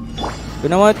 You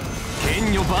know what?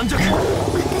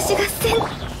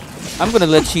 I'm gonna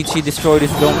let Chi-Chi destroy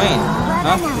this domain.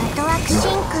 Huh?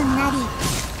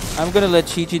 I'm gonna let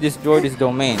Chi-Chi destroy this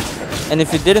domain. And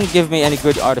if you didn't give me any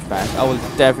good artifact, I will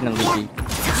definitely be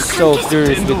so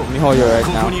furious with Mihoyo right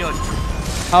now.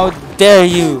 How dare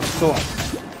you?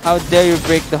 How dare you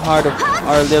break the heart of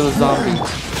our little zombie?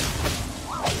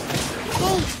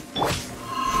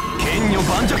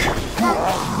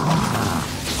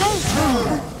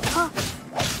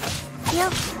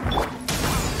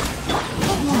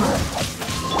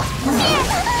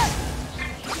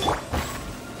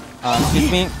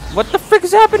 me. What the frick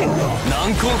is happening?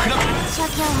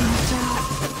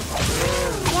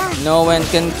 No one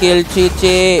can kill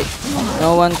Chi-Chi.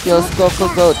 No one kills Coco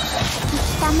Goat.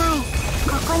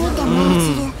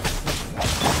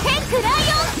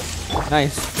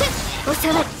 Nice.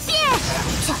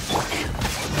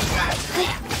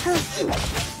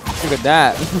 Look at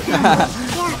that.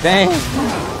 Dang.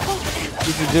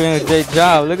 Chi-Chi's doing a great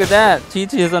job. Look at that.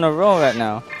 Chi-Chi is on a roll right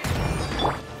now.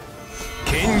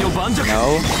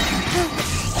 No.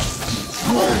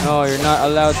 No, you're not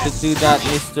allowed to do that,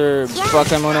 Mr.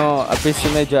 Bakemono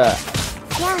Abisumeja.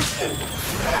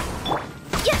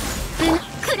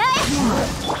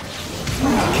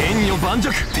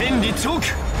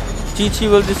 Chi-Chi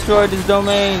will destroy this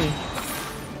domain.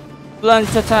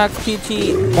 Blunt attack,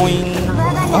 Chi-Chi. Boing.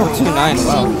 Oh, 2-9.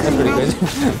 Wow, that's pretty good.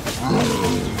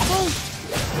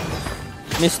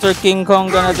 Mr. King Kong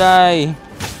gonna die.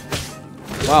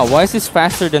 Wow, why is this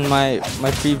faster than my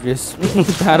previous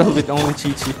battle with only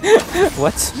Chi-Chi?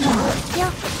 What?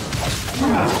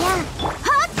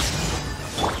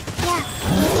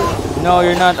 No,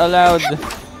 you're not allowed.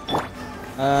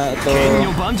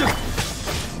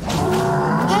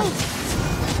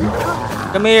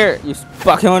 Come here, you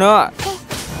Pokemon.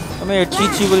 Come here,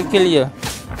 Chi-Chi will kill you.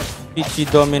 Chi-Chi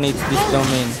dominates this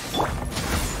domain.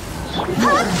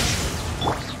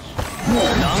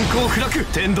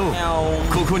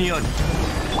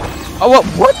 Oh,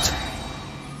 what?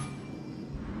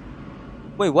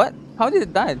 Wait, what? How did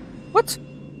it die? What?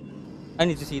 I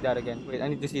need to see that again. Wait, I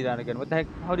need to see that again. What the heck?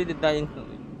 How did it die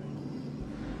instantly?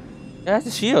 It has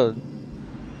a shield.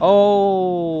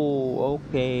 Oh,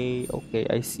 okay. Okay,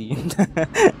 I see.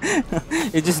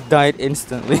 It just died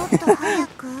instantly.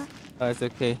 Oh, it's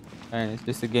okay. Alright, it's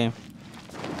just a game.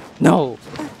 No!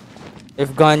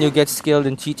 If Ganyu gets killed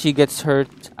and Chi-Chi gets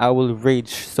hurt, I will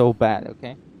rage so bad,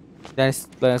 okay? That's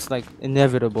like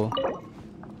inevitable.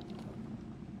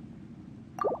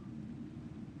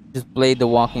 Just play the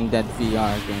Walking Dead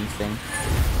VR game thing.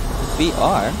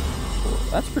 VR?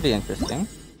 That's pretty interesting.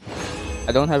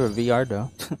 I don't have a VR though.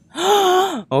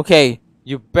 Okay,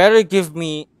 you better give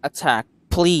me attack,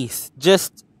 please.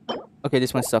 Just okay.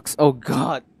 This one sucks. Oh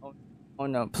god. Oh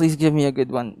no. Please give me a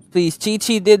good one. Please.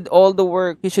 Chi-Chi did all the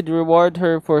work. You should reward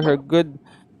her for her good.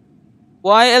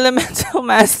 Why Elemental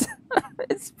Master?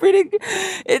 It's pretty good.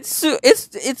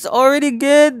 It's already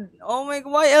good. Oh my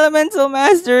god. Why Elemental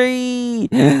Mastery?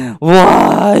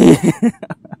 Why?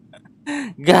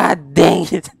 God dang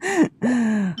it.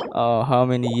 Oh, how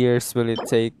many years will it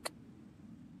take?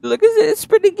 Look at it, it's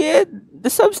pretty good. The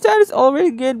substat is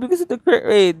already good because of the crit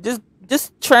rate.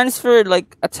 Just transfer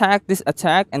like attack, this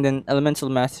attack, and then elemental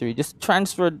mastery. Just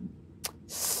transfer,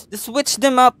 just switch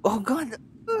them up. Oh god.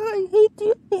 I hate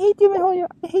you. I hate you, Mihoyo.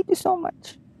 I hate you so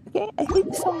much. Okay? I hate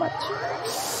you so much.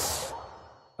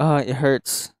 Oh, it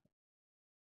hurts.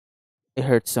 It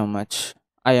hurts so much.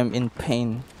 I am in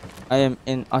pain. I am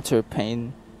in utter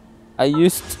pain. I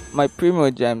used my Primo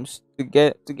gems to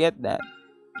get that.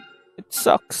 It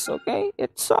sucks, okay?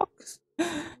 It sucks.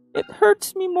 It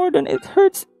hurts me more than it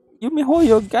hurts you,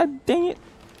 Mihoyo. God dang it.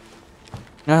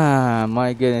 Ah,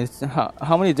 my goodness.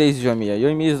 How many days is Yoimiya?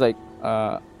 Yoimiya is like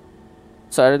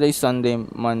Saturday, Sunday,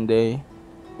 Monday.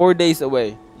 4 days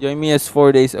away. Yoimiya is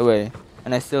 4 days away.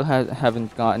 And I still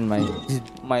haven't gotten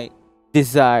my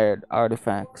desired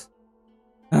artifacts.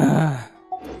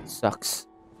 Sucks.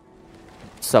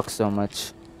 Sucks so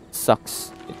much.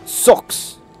 Sucks. It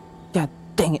sucks. God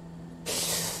dang it.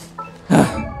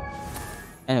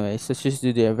 Anyways, let's just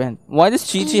do the event. Why does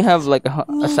Chi-Chi have like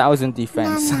 1,000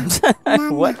 defense?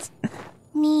 What?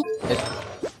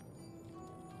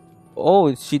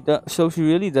 Oh, she does. So she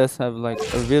really does have like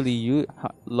a really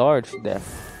large def.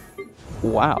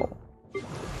 Wow.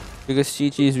 Because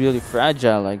Chi-Chi is really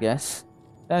fragile, I guess.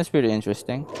 That's pretty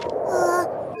interesting.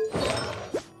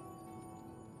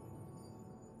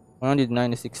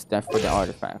 196 def for the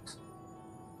artifacts.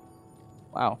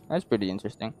 Wow, that's pretty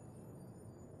interesting.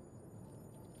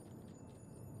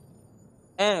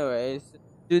 Anyways,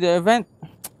 do the event.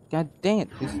 God dang it,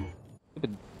 this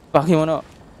stupid Pokemon.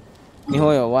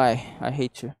 Mihoyo, why? I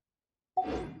hate you.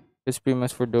 This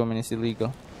Primus for Domain is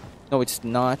illegal. No, it's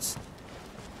not.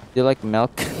 Do you like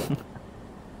milk?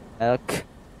 Milk? Do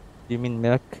you mean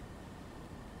milk?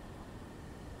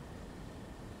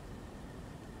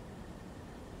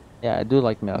 Yeah, I do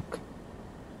like milk.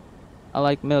 I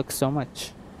like milk so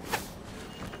much.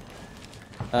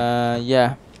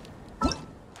 Yeah.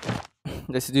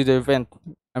 Let's do the event.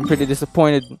 I'm pretty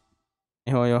disappointed.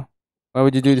 Mihoyo, why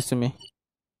would you do this to me?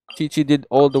 Chi-Chi did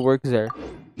all the work there.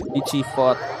 Chi-Chi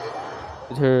fought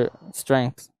with her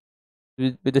strength.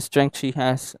 With the strength she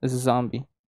has as a zombie.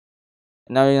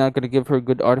 Now you're not gonna give her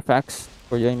good artifacts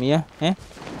for Yoimiya, eh?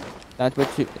 That's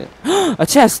what you... A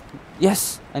chest!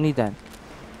 Yes! I need that.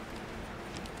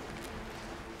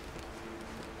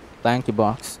 Blanky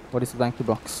box. What is a blanky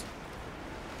box?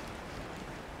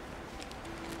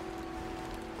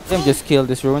 Let me just kill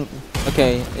this ruin.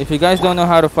 Okay, if you guys don't know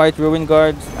how to fight ruin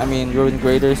guards, I mean ruin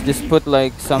graders, just put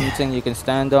like something you can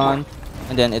stand on,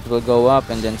 and then it will go up,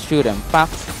 and then shoot him. Pop!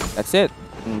 That's it.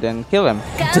 And then kill him.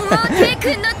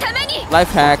 Life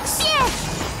hacks.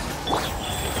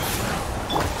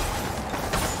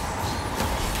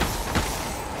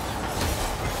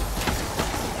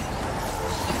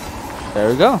 There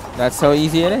we go. That's how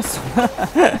easy it is.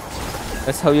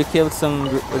 That's how you kill some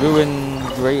ruin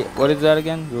great. What is that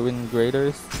again? Ruin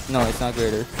graders? No, it's not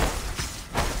graders.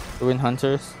 Ruin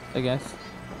hunters, I guess.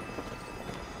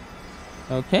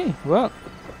 Okay, well,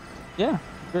 yeah.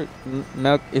 Great.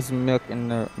 Milk is milk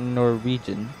in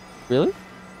Norwegian. Really?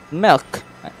 Milk.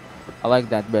 I like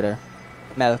that better.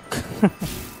 Milk.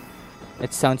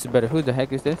 It sounds better. Who the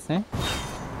heck is this? Eh?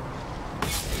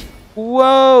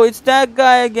 Whoa! It's that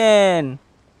guy again.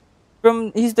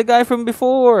 He's the guy from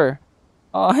before.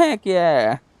 Oh heck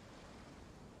yeah!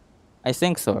 I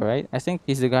think so, right? I think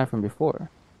he's the guy from before.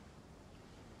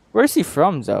 Where's he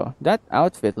from, though? That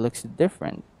outfit looks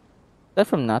different. Is that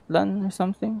from Natlan or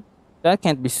something? That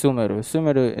can't be Sumeru.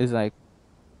 Sumeru is like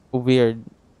a weird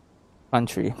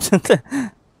country.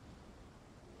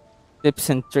 Tips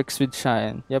and tricks with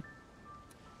Cheyenne. Yep.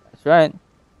 That's right.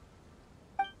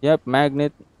 Yep,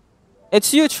 Magnet.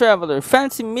 It's you, Traveler.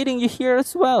 Fancy meeting you here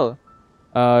as well.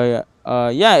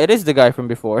 Yeah, it is the guy from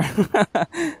before.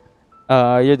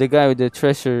 You're the guy with the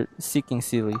treasure-seeking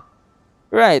seelie.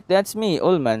 Right, that's me,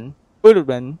 Ulman.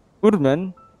 Urban.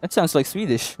 That sounds like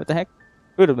Swedish. What the heck?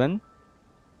 Urban.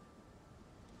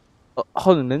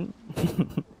 Holman.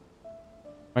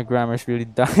 My grammar's really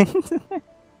dying.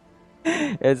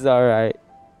 It's alright.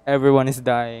 Everyone is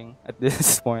dying at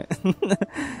this point.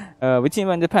 We team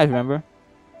on the path, remember?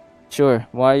 Sure.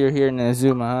 Why you're here in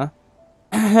Inazuma,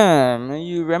 huh?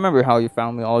 You remember how you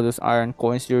found me all those iron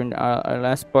coins during our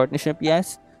last partnership?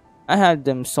 Yes. I had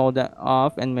them sold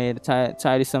off and made a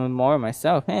tidy sum more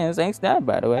myself. Hey, thanks that,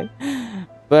 by the way.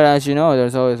 But as you know,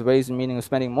 there's always ways and meaning of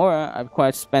spending more. I've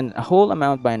quite spent a whole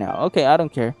amount by now. Okay, I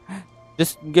don't care.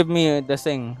 Just give me the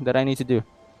thing that I need to do.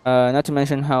 Not to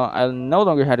mention how I no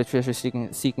longer had a treasure-seeking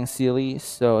seelie,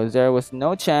 so there was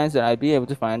no chance that I'd be able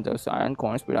to find those iron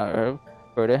coins without her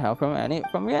further help from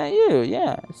you.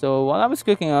 Yeah. So while I was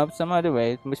cooking up some other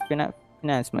way to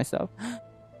finance myself,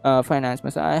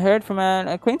 I heard from an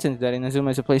acquaintance that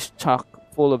Inazuma is a place chock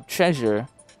full of treasure.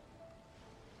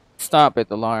 Stop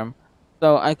it, alarm.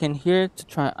 So I came here to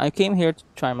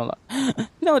try my luck. You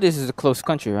know this is a close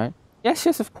country, right? Yes,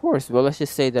 of course. Well, let's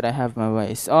just say that I have my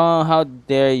ways. Oh, how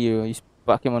dare you! You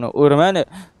Pokemon Urumane.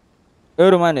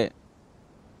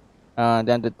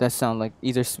 Then that sound like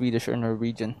either Swedish or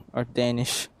Norwegian or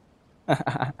Danish.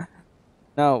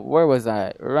 Now, where was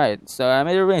I? Right, so I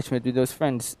made an arrangement with those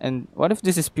friends. And what if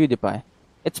this is PewDiePie?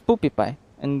 It's Poopy Pie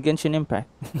and Genshin Impact.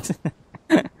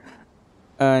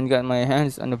 And got my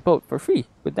hands on the boat for free.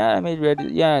 With that, I made ready.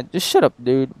 Yeah, just shut up,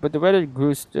 dude. But the weather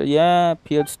grew.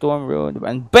 Peeled storm road,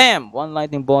 and bam! One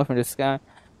lightning bolt from the sky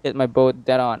hit my boat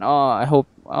dead on.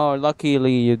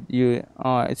 Luckily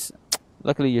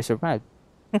luckily you survived.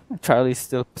 Charlie's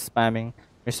still spamming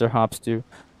Mr. Hops too.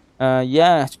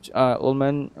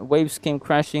 Ullman. Waves came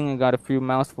crashing and got a few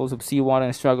mouthfuls of seawater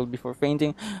and struggled before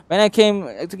fainting. When I came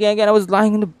again, I was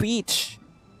lying on the beach.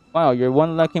 Wow, you're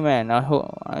one lucky man.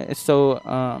 It's so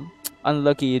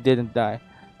unlucky you didn't die.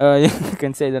 You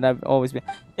can say that I've always been.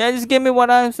 Yeah, just give me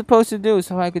what I'm supposed to do,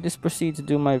 so I could just proceed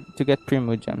to get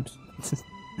Primo gems.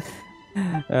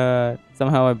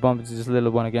 Somehow I bumped into this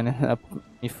little one again and helped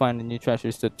me find the new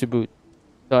treasures to boot.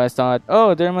 So I thought,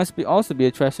 oh, there must also be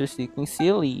a treasure-seeking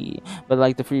seelie. But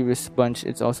like the previous bunch,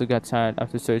 it's also got tired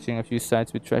after searching a few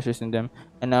sites with treasures in them,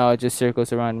 and now it just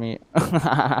circles around me.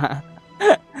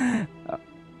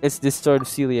 It's this sort of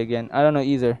seelie again. I don't know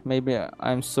either. Maybe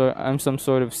I'm some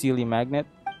sort of seelie magnet,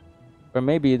 or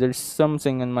maybe there's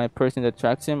something in my person that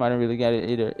attracts him. I don't really get it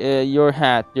either. Your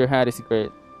hat is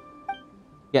great.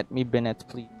 Get me Bennett,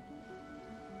 please.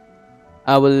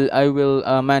 I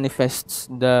will manifest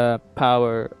the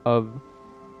power of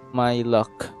my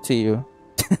luck to you.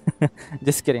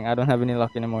 Just kidding. I don't have any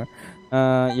luck anymore.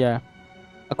 Yeah.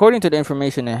 According to the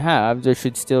information I have, there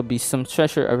should still be some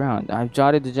treasure around. I've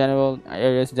jotted the general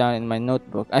areas down in my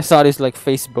notebook. I saw this like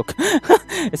Facebook.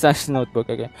 It's actually notebook,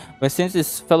 okay. But since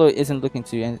this fellow isn't looking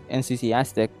too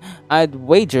enthusiastic, I'd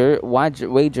wager,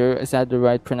 is that the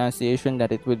right pronunciation,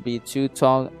 that it would be too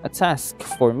tall a task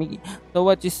for me. So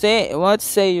what you say? What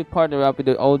say you partner up with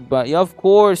the old but? Yeah, of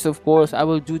course, I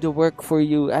will do the work for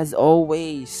you as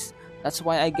always. That's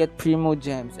why I get primo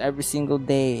gems every single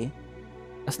day.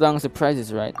 As long as the price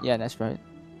is right. Yeah, that's right.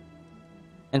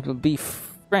 And we'll be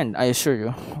friend, I assure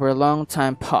you. We're a long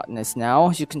time partners now.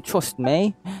 You can trust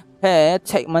me. Hey,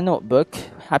 take my notebook.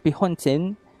 Happy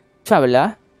hunting,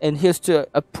 traveler. And here's to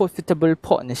a profitable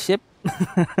partnership.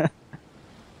 My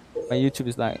YouTube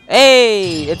is like,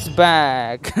 hey, it's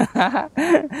back.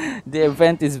 The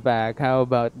event is back. How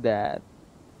about that?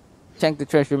 Check the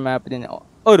treasure map in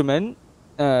Ottoman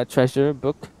treasure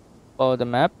book. Follow the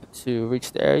map to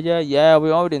reach the area. Yeah,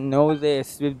 we already know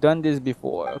this. We've done this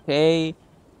before, okay?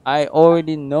 I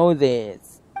already know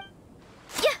this.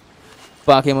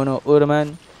 Bakemono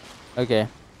Uraman. Okay.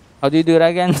 How do you do it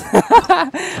again?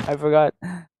 I forgot.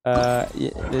 Yeah,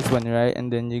 this one, right?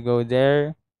 And then you go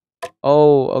there.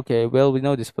 Oh, okay. Well, we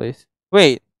know this place.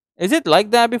 Wait, is it like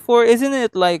that before? Isn't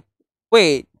it like...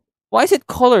 Wait, why is it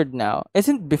colored now?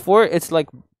 Isn't before it's like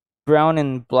brown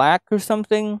and black or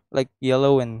something? Like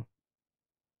yellow and...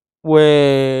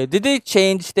 Wait, did they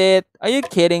change it? Are you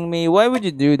kidding me? Why would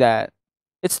you do that?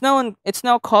 It's now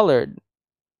colored.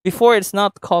 Before it's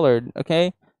not colored,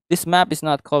 okay? This map is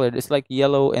not colored. It's like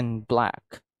yellow and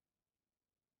black.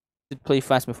 Should play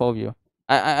Phasmophobia.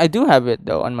 I do have it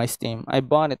though on my Steam. I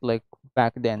bought it like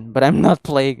back then, but I'm not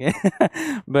playing it.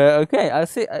 But okay, I'll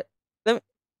see.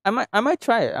 I might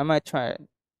try it. I might try it.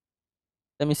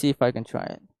 Let me see if I can try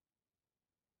it.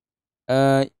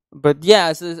 But yeah,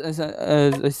 as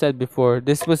I said before,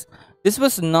 this was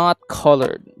not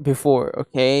colored before,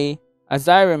 okay? As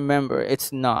I remember,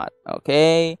 it's not,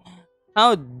 okay?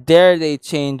 How dare they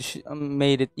change,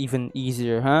 made it even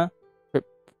easier, huh?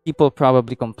 People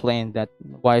probably complained that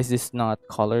why is this not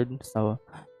colored? So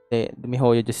the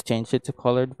MiHoYo just changed it to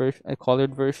colored version, a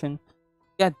colored version.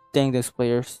 God dang those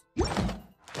players.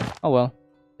 Oh well,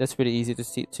 that's pretty easy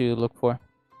to look for.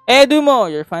 Hey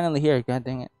Dumo, you're finally here. God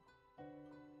dang it.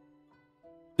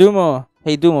 Dumo,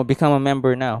 hey Dumo, become a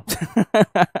member now.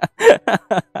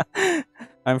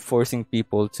 I'm forcing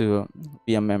people to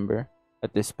be a member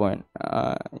at this point.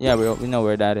 Yeah, we know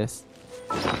where that is.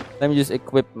 Let me just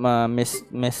equip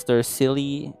Mr.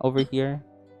 Seelie over here.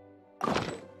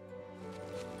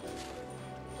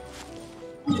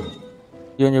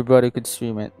 You and your brother could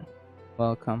stream it.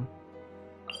 Welcome.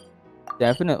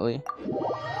 Definitely.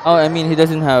 Oh, I mean he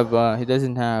doesn't have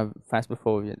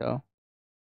Phasmophobia though.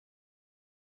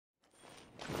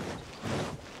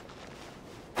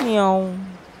 Meow.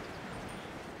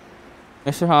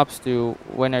 Mr. Hops,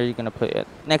 when are you gonna play it?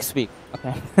 Next week,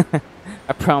 okay?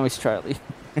 I promise, Charlie.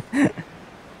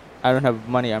 I don't have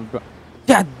money.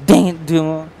 God dang it,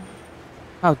 Dumo!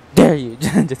 How dare you?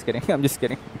 Just kidding. I'm just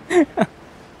kidding.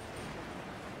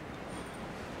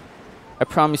 I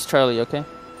promise, Charlie. Okay,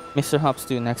 Mr. Hops,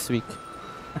 next week.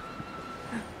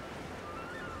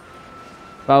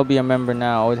 If I'll be a member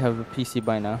now, I would have a PC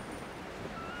by now.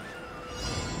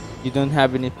 You don't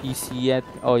have any PC yet?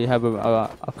 Oh, you have a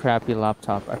crappy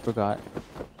laptop. I forgot.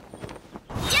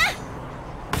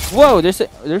 Whoa, there's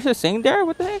a thing there?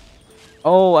 What the heck?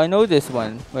 Oh, I know this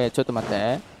one. Wait, chotomate.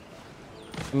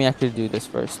 Let me actually do this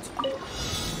first.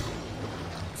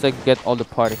 It's like get all the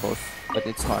particles, but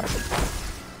it's hard.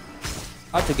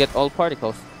 How to get all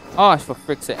particles? Oh, for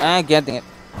frick's sake. Ah, getting it.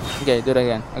 Okay, do it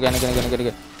again. Again.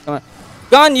 Come on.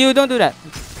 Gone, you! Don't do that!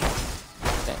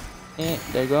 Okay,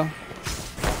 there you go.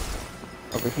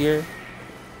 Over here.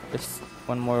 There's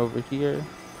one more over here.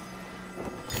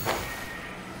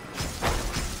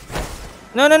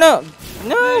 No!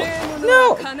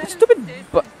 Stupid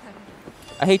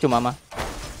I hate you, mama.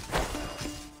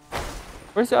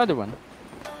 Where's the other one?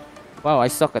 Wow, I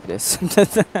suck at this.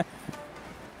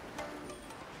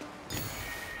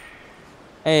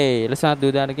 Hey, let's not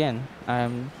do that again.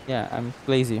 I'm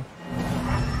lazy.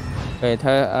 Wait,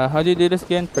 how do you do this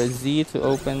again? Press Z to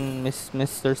open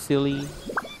Mr. Seelie.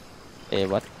 Hey,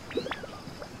 what?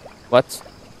 What?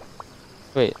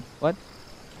 Wait, what?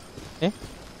 Eh?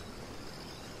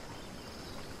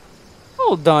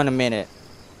 Hold on a minute.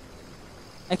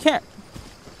 I can't.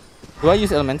 Do I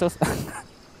use elementals?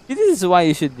 This is why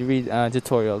you should read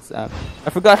tutorials. I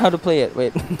forgot how to play it.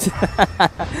 Wait.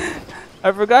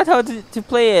 I forgot how to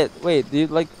play it. Wait, do you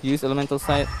like use elemental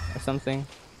sight or something?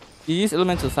 You use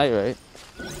elemental sight, right?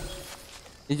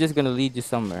 It's just gonna lead you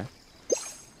somewhere.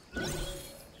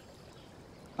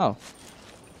 Oh.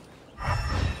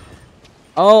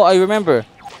 Oh, I remember.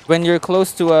 When you're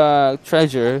close to a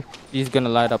treasure, he's gonna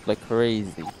light up like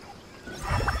crazy.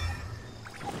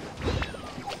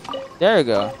 There you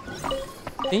go.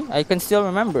 See, I can still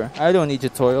remember. I don't need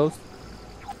tutorials.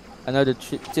 Another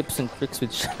tips and tricks with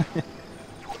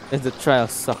is the trial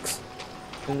sucks.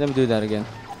 Let me do that again.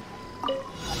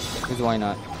 Because why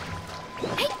not?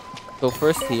 So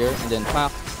first here, and then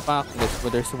pak, pak.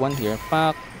 There's one here.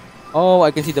 Pak. Oh,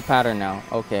 I can see the pattern now.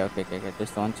 Okay.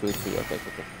 There's 1, 2, 3. Okay.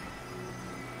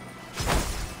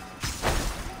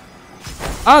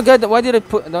 Oh god, why did I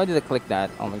click that?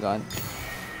 Oh my god.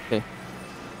 Okay.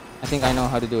 I think I know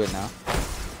how to do it now.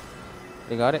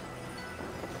 They got it?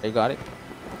 They got it?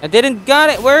 I didn't got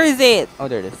it! Where is it? Oh,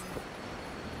 there it is.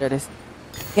 There it is.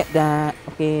 Get that.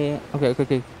 Okay.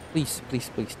 Okay. Please.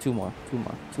 2 more. 2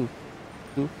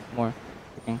 more.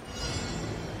 Okay.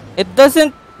 It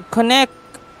doesn't connect.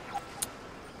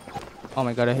 Oh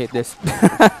my god, I hate this.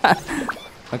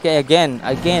 Okay, again.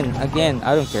 I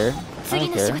don't care.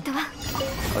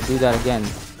 I'll do that again.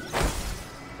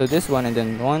 So this one, and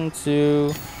then 1,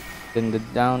 2, then the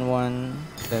down one,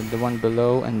 then the one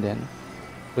below, and then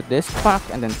put this pack,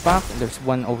 and then pack. And there's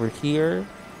one over here,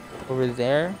 over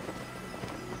there,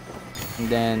 and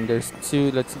then there's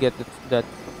 2. Let's get that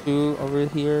 2 over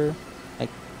here, like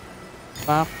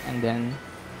pack, and then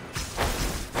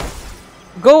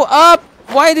go up.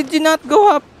 Why did you not go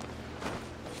up?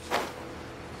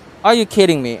 Are you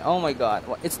kidding me? Oh my god,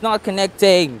 it's not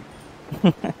connecting.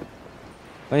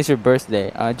 When is your birthday?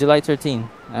 July 13.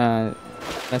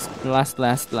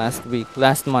 Last week,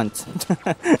 last month.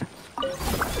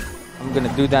 I'm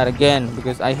gonna do that again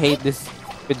because I hate this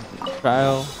stupid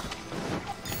trial.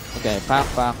 Okay, pack,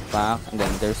 and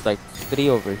then there's like 3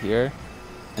 over here,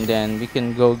 and then we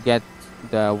can go get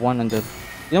the one on the.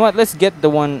 You know what? Let's get the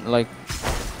one like.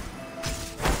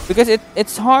 Because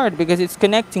it's hard because it's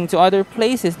connecting to other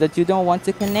places that you don't want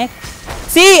to connect.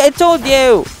 See, I told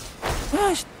you.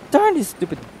 Gosh, darn these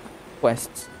stupid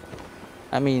quests.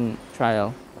 I mean,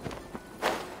 trial.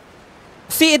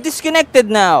 See, it disconnected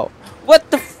now. What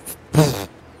the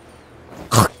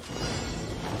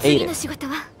hate it.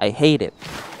 I hate it.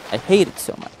 I hate it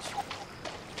so much.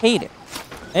 Hate it.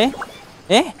 Eh?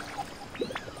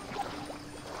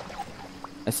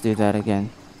 Let's do that again.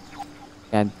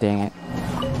 God dang it.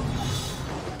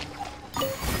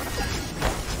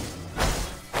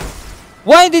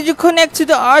 Why did you connect to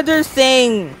the other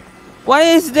thing? Why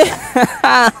is this?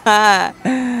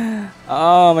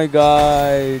 Oh my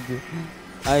god.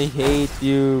 I hate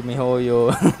you, Mihoyo.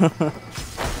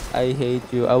 I hate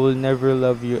you. I will never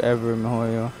love you ever,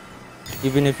 Mihoyo.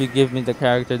 Even if you give me the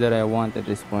character that I want at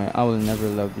this point, I will never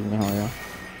love you, Mihoyo.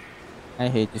 I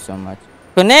hate you so much.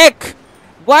 Connect!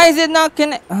 Why is it not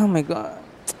connect? Oh my god.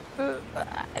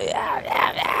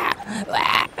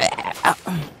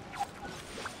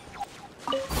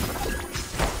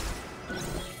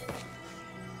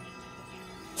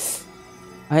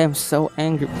 I am so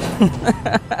angry.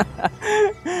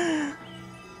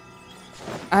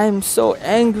 I am so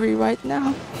angry right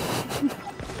now.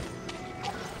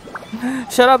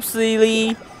 Shut up,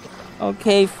 seelie.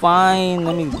 Okay, fine.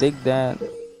 Let me dig that.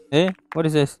 What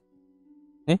is this?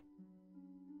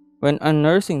 When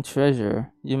unearthing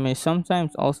treasure, you may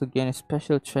sometimes also gain a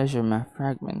special treasure map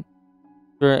fragment.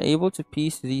 If you are able to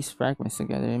piece these fragments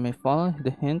together, you may follow the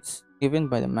hints given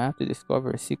by the map to discover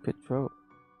a secret trove.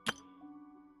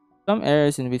 Some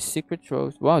areas in which secret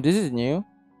troves, wow, this is new,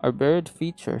 are buried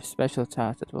feature special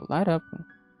tiles that will light up.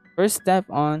 First step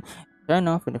on, turn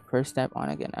off when you first step on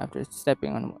again. After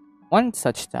stepping on one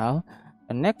such tile,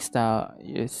 the next tile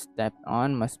you step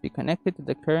on must be connected to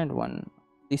the current one,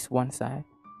 at least one side.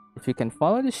 If you can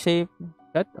follow the shape,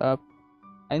 shut up.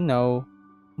 I know.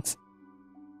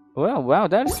 Well, wow,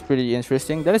 that is pretty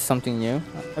interesting. That is something new.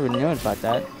 I never knew about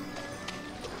that.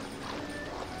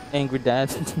 Angry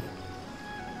dad.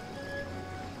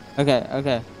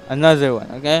 Okay. Another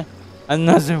one, okay?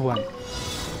 Another one.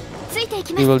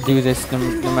 We will do this no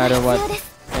matter what.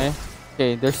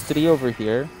 Okay, there's 3 over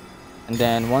here. And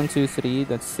then 1, 2, 3,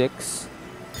 that's 6.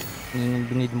 And then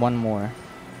we need 1 more.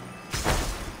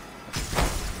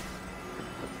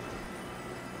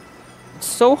 It's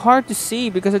so hard to see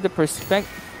because of the perspective.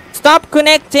 Stop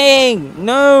connecting!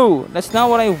 No! That's not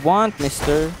what I want,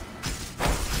 mister.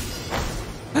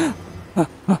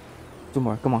 2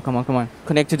 more. Come on.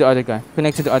 Connect to the other guy.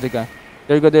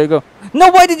 There you go. No,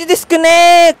 why did you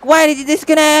disconnect?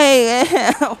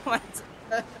 Oh my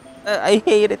god. I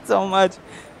hate it so much.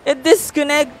 It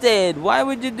disconnected. Why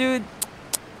would you do it?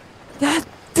 God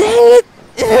dang it.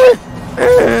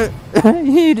 I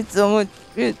hate it so much.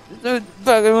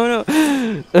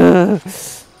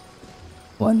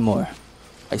 One more.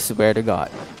 I swear to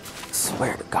God.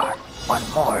 Swear to God. One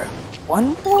more.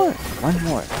 One more. One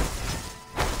more.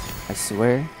 I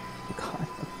swear to God.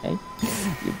 Okay?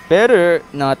 You better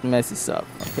not mess this up.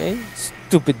 Okay?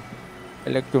 Stupid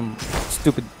Electrum.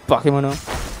 Stupid Pokemon.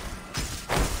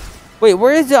 Wait,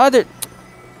 where is the other?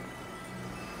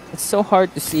 It's so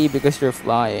hard to see because you're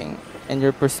flying and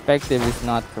your perspective is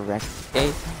not correct.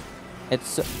 Okay?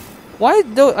 It's why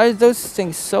are those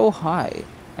things so high?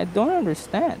 I don't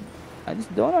understand. I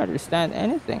just don't understand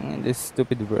anything in this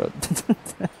stupid world.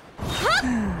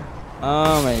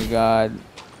 Oh my God.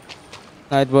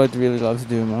 Nightbot really loves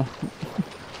Dumo.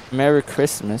 Merry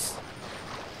Christmas.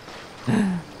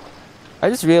 I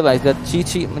just realized that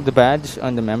Chi-Chi, the badge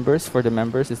on the members, for the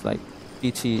members, is like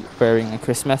Chi-Chi wearing a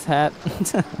Christmas hat.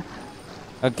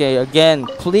 Okay, again,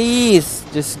 please,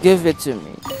 just give it to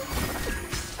me.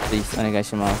 Please,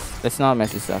 onegaishimasu. Let's not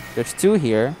mess this up. There's 2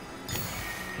 here.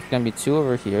 There's gonna be 2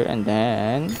 over here, and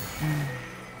then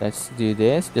let's do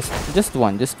this. Just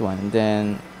one, and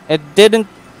then it didn't.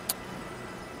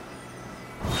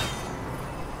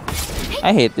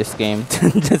 I hate this game.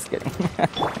 Just kidding.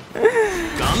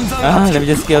 Let me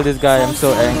just kill this guy. I'm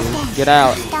so angry. Get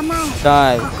out.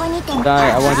 Die. Die.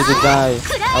 I want you to die.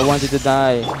 I want you to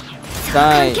die.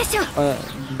 Die.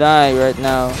 Die right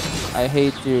now. I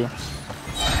hate you.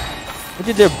 Would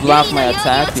you dare block my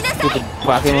attack, you stupid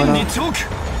Pokemon?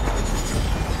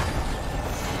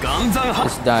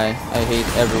 Just die. I hate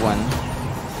everyone.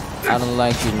 I don't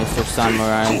like you, Mr.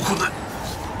 Samurai.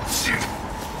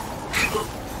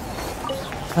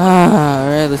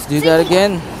 Alright, let's do that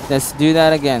again. Let's do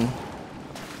that again.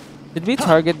 Did we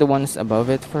target the ones above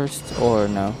it first, or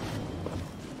no?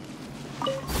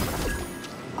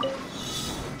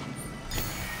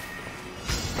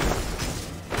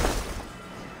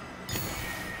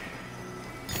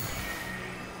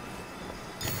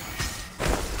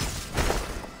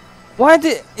 Why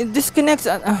did it disconnects?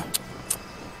 Stop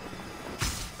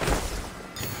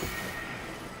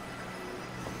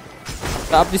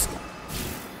this.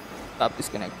 Stop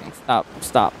disconnecting. Stop.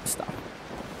 Stop. Stop.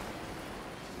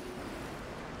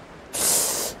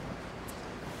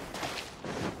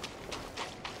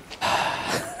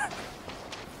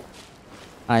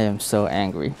 I am so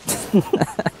angry.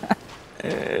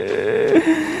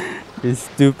 This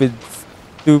stupid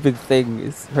thing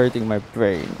is hurting my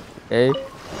brain. Okay.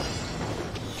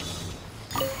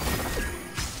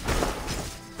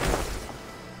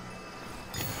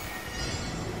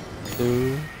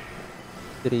 2,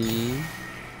 3.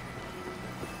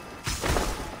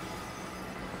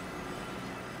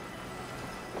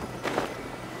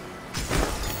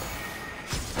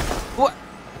 What?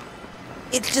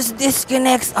 It just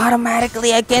disconnects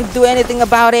automatically. I can't do anything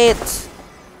about it.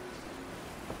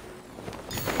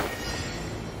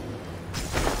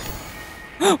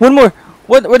 One more.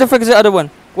 What? Where the frick is the other one?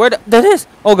 That is?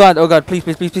 Oh God! Oh God! Please!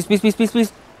 Please! Please! Please! Please! Please! Please!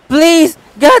 Please! Please!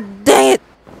 God dang it!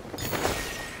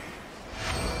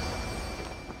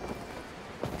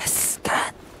 Yes!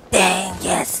 God dang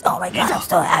yes! Oh my God! I'm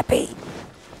so happy.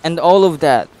 And all of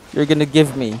that, you're gonna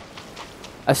give me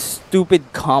a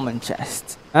stupid common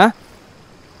chest, huh?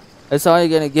 That's all you're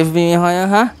gonna give me, Hoya,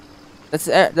 huh?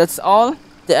 That's all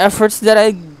the efforts that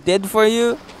I did for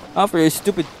you, for your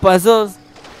stupid puzzles.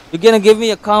 You're gonna give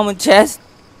me a common chest?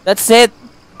 That's it?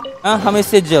 Huh? How many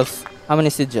sigils? How many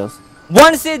sigils?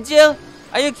 1 sigil?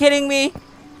 Are you kidding me?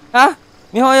 Huh?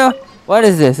 Mihoyo? What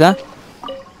is this, huh?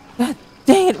 God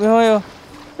dang it, Mihoyo.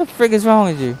 What the frick is wrong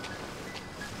with you?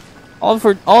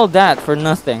 All that for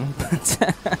nothing.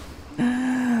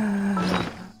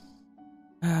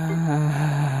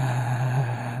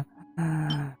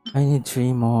 I need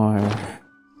 3 more.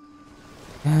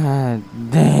 God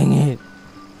dang it.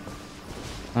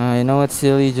 You know what,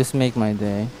 seelie? Just make my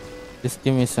day. Just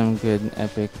give me some good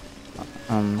epic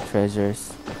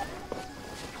treasures.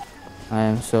 I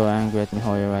am so angry at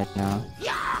Mihoyo right now.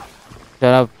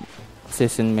 Shut up,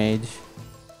 Season Mage.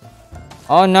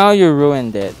 Oh, now you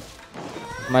ruined it.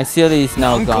 My seelie is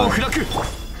now gone.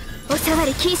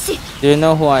 Do you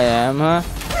know who I am, huh?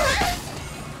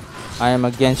 I am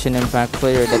a Genshin Impact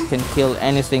player that can kill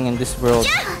anything in this world.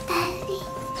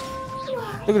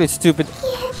 Look at this stupid,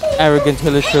 arrogant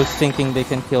villagers thinking they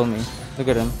can kill me. Look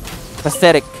at them.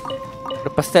 Pathetic. The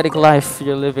pathetic life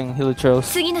you're living,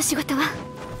 Hilichos.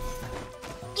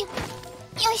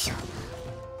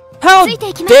 How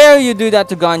dare you do that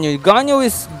to Ganyu? Ganyu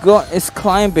is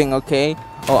climbing, okay?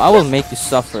 Oh, I will make you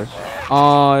suffer.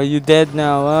 Oh, you dead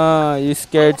now. You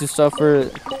scared to suffer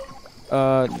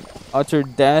utter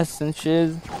death and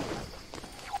shit.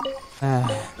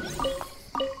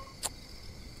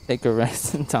 take a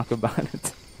rest and talk about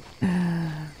it.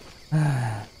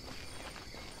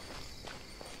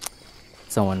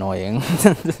 So annoying.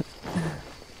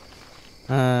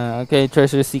 Okay,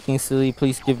 treasure seeking silly,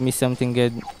 please give me something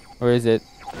good. Where is it?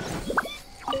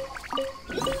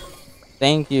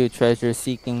 Thank you, treasure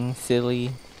seeking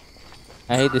silly.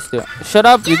 I hate this too. Shut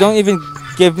up! You don't even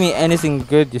give me anything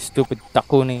good, you stupid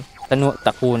takuni.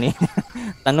 Takuni.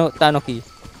 Tanuki.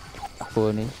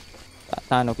 Takuni.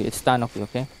 Tanuki. It's Tanuki,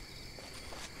 okay?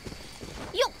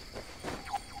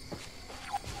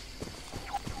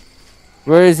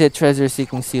 Where is it, treasure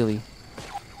seeking silly?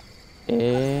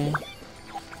 Eh.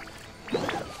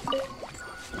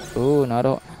 Oh, not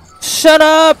all. Shut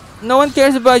up! No one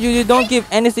cares about you. You don't give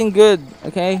anything good,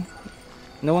 okay?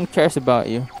 No one cares about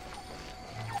you.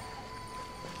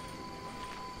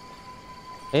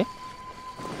 Eh?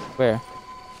 Where?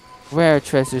 Where,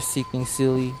 treasure seeking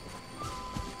silly?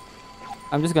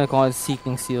 I'm just gonna call it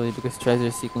seeking silly because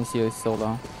treasure seeking silly is so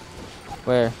long.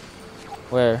 Where?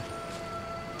 Where?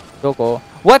 Doko.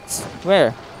 What?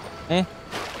 Where? Eh?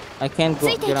 I can't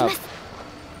go get up.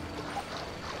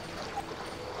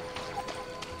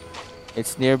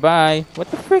 It's nearby.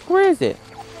 What the frick? Where is it?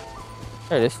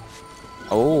 There it is.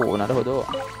 Oh, naruhodo.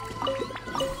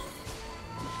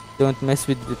 Don't mess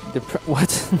with the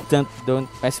what? don't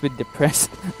mess with the press.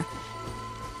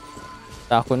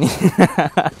 Takuni.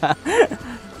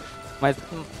 My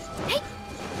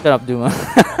shut up, Duma.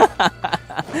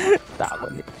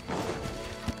 Takuni.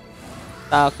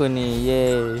 Takuni,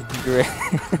 yay, great.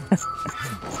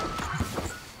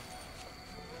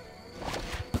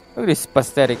 Look at this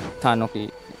pathetic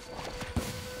Tanuki.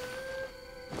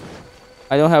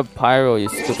 I don't have pyro, you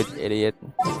stupid idiot.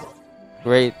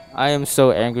 Great. I am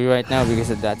so angry right now because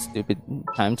of that stupid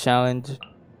time challenge.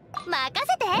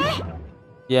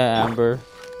 Yeah, Amber.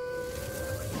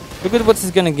 Look at what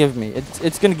it's gonna give me.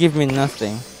 It's gonna give me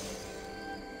nothing.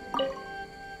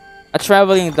 A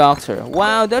traveling doctor.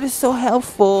 Wow, that is so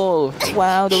helpful.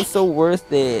 Wow, that was so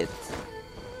worth it.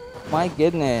 My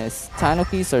goodness.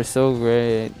 Tanukis are so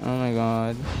great. Oh my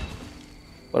god.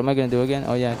 What am I gonna do again?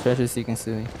 Oh yeah, treasure seeking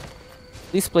silly.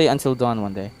 Please play until dawn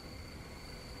one day.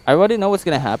 I already know what's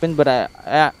gonna happen, but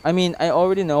I mean I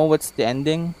already know what's the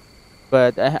ending,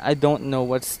 but I don't know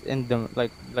what's in the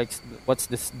like what's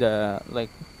this the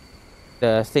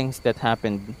the things that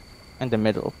happened in the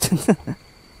middle.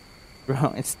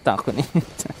 Bro, it's Takuni.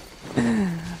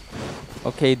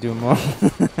 Okay, Dumo.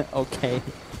 Okay.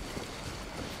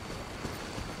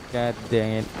 God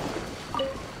dang it.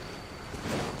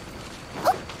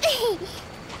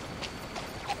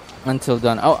 Until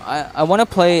dawn. Oh, I wanna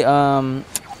play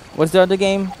what's the other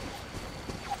game?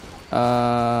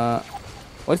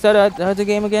 What's that other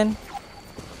game again?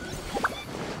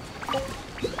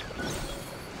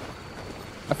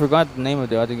 I forgot the name of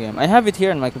the other game. I have it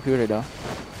here on my computer though,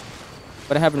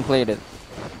 but I haven't played it.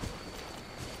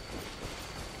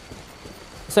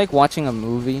 It's like watching a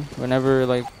movie whenever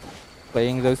like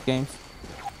playing those games.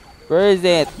 Where is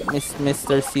it,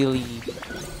 Mr. Seelie?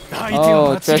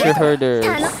 Oh, treasure herders.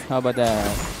 How about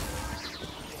that?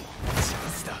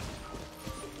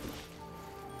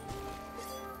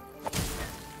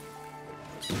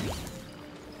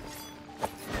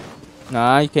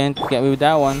 Nah, you can't get me with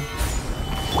that one.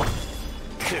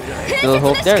 Little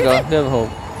hope. There you go. Little hope.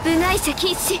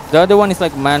 The other one is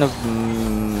like Man of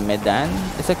Medan.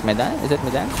 It's like Medan. Is it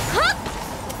Medan?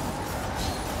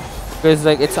 Because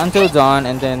like it's until dawn,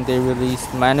 and then they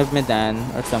released Man of Medan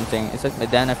or something. It's like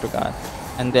Medan, I forgot.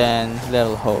 And then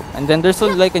Little Hope. And then there's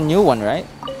like a new one, right?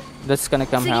 That's gonna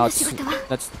come out.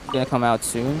 That's gonna come out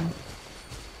soon.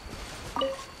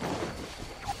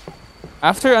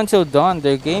 After Until Dawn,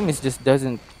 their game is just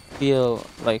doesn't feel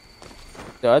like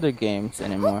the other games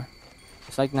anymore.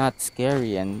 It's like not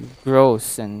scary and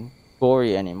gross and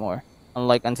gory anymore.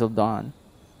 Unlike Until Dawn.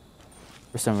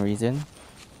 For some reason.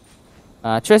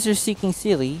 Treasure seeking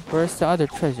silly. Where's the other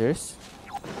treasures?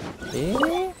 Eh?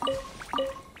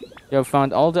 You have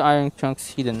found all the iron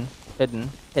chunks hidden. Eh?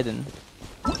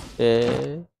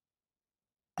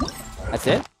 That's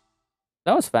it?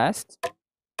 That was fast.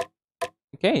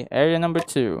 Okay, area number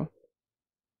 2.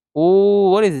 Ooh,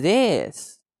 what is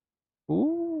this?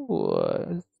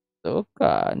 Ooh,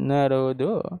 Soka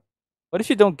Naruto. What if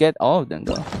you don't get all of them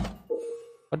though?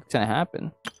 What's gonna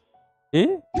happen?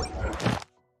 Eh?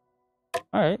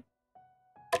 Alright.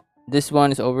 This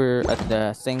one is over at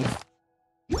the thing.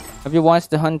 Have you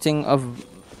watched The Hunting of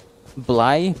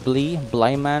Bly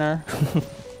Manor?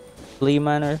 Bly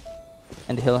Manor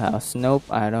and Hill House? Nope,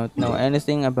 I don't know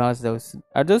anything about those.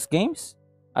 Are those games?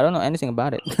 I don't know anything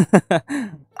about it.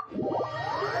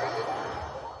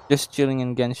 Just chilling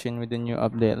in Genshin with the new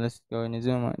update. Let's go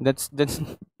Inazuma. That's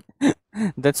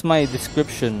that's my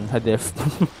description, Hadif.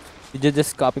 Did you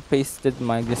just copy pasted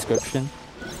my description?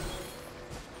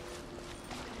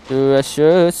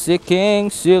 Treasure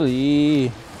seeking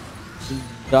seelie.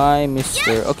 Die,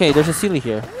 mister. Okay, there's a seelie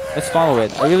here. Let's follow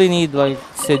it. I really need like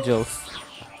sigils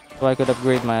so I could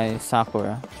upgrade my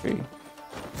Sakura tree.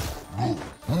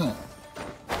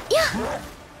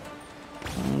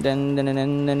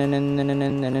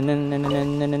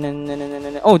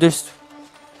 Oh, there's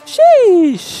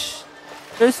sheesh.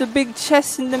 There's a big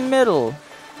chest in the middle.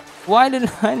 Why did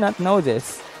I not know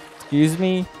this? Excuse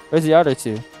me. Where's the other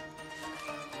two?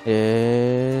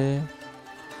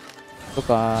 Look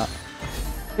at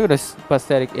this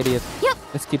pathetic idiot.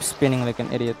 Let's keep spinning like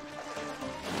an idiot.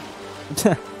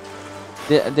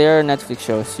 They are Netflix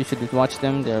shows. You should watch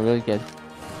them. They're really good.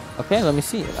 Okay, let me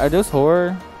see. Are those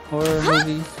horror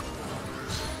movies?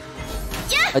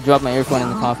 I dropped my earphone in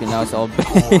the coffee. Now it's all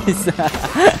bass.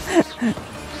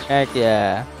 Heck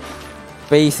yeah,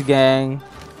 bass gang.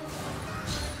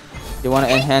 You want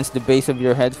to enhance the bass of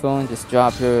your headphone? Just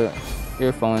drop your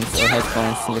earphones or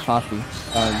headphones in the coffee.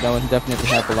 That would definitely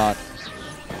help a lot.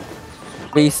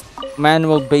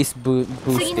 Manual bass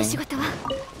boosting.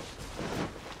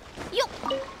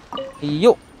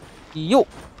 Yo, yo,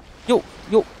 yo,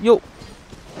 yo, yo.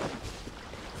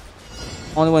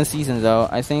 Only one season though.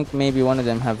 I think maybe one of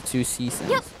them have 2 seasons.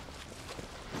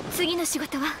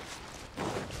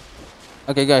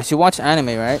 Okay, guys, you watch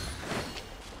anime, right?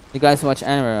 You guys watch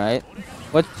anime, right?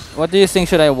 What do you think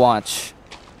should I watch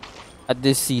at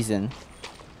this season?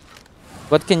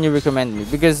 What can you recommend me?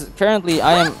 Because currently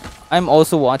I'm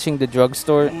also watching the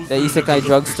isekai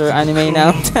drugstore anime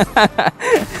now.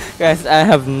 Guys, I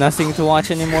have nothing to watch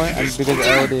anymore because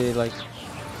I already like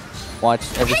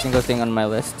watched every single thing on my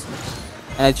list.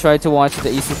 And I tried to watch the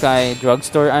isekai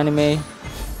drugstore anime.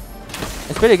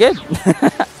 It's pretty good.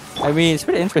 I mean, it's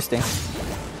pretty interesting.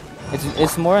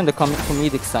 It's more on the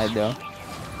comedic side though,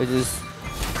 which is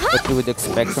what you would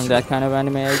expect from that kind of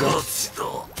anime, I guess.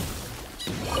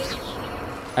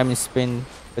 I'm in Spain,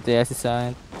 but the S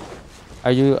side.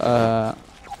 Are you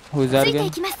who's that again?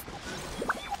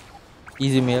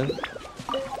 Easy meal.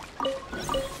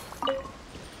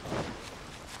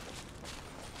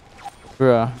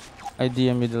 Bruh, I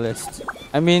DM you the list.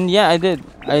 I mean, yeah, I did.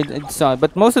 I saw it,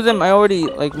 but most of them I already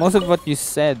like. Most of what you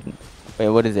said. Wait,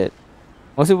 what is it?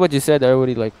 Most of what you said I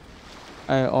already like.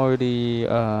 I already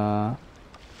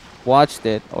watched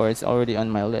it, or it's already on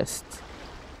my list.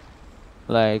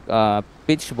 Like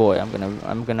Peach Boy, I'm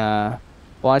gonna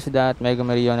watch that. Mega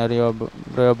Mario no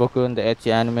Ryobokun, the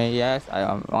ecchi anime. Yes, I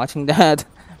am watching that.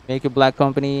 Make a Black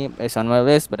Company is on my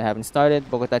list, but I haven't started.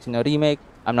 Bokotachi no remake.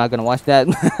 I'm not gonna watch that.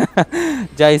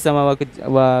 Jai-sama wa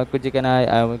Kujikanai.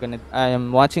 I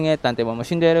am watching it. Tante wa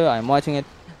Moshinderu. I'm watching it.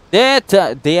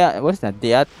 What is that?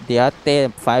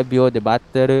 Deate 5 Bio de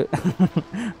Batteru.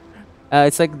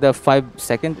 It's like the 5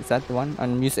 second. Is that the one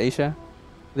on Muse Asia?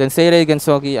 Then Seirei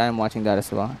Gensoki. I'm watching that as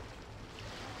well.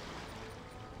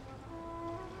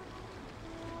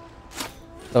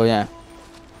 So yeah.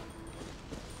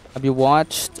 Have you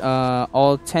watched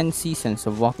all 10 seasons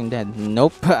of Walking Dead?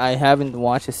 Nope, I haven't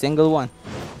watched a single one.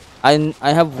 I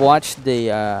have watched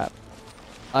the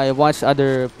I watched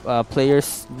other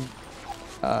players.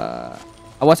 I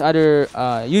watched other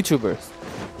YouTubers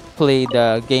play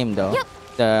the game though,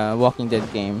 the Walking Dead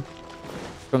game,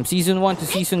 from season 1 to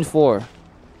season 4.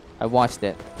 I watched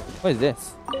it. What is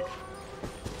this?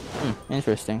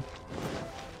 Interesting.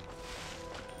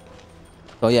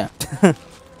 So yeah.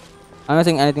 I'm not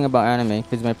saying anything about anime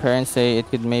because my parents say it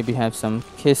could maybe have some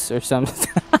kiss or something.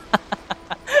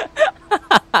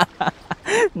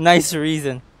 Nice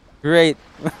reason. Great.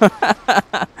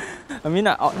 I mean,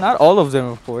 not all of them,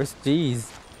 of course. Jeez.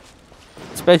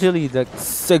 Especially the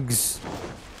SIGs.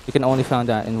 You can only find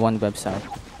that in one website.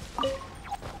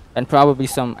 And probably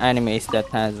some animes that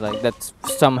has like that's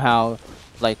somehow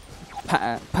like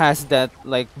past that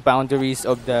like boundaries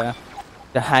of the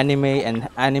anime and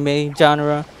anime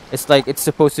genre. It's like it's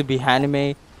supposed to be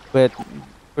anime, but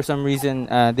for some reason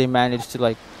they managed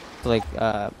to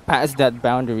pass that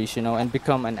boundaries, you know, and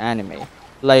become an anime.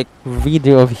 Like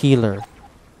Reader of Healer.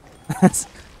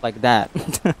 Like that.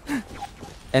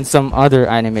 And some other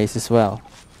animes as well.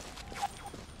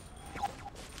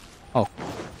 Oh.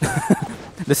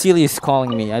 The seelie is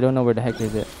calling me. I don't know where the heck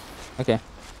is it. Okay.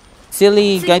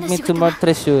 Seelie, guide me to more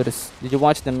treasures. Did you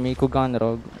watch the Mikugan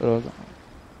Rog?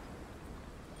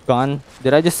 Gone?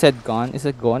 Did I just said gone? Is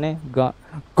it Gone? Gone!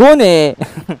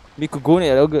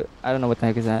 Mikugone Rog. I don't know what the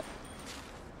heck is that.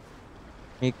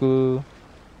 Miku.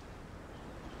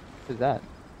 What is that?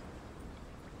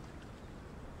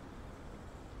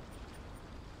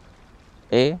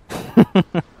 Eh?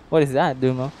 What is that,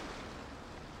 Dumo?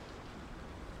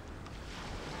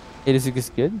 86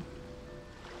 is good?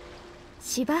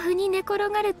 芝生に寝転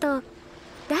がると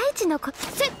大地のこ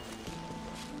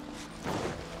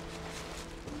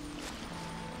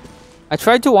I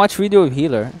tried to watch Video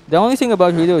Healer. The only thing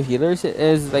about Video Healers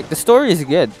is like the story is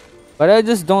good, but I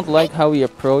just don't like how he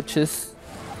approaches,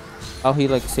 how he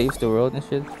like saves the world and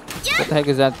shit. What the heck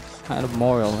is that kind of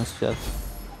moral and shit?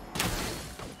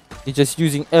 He's just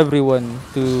using everyone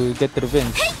to get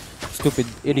revenge. Stupid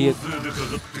idiot.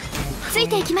 つい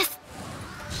ていきます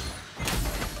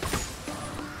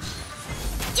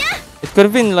It could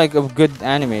have been like a good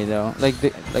anime though, like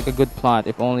a good plot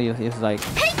if only he's like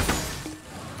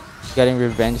getting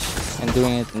revenge and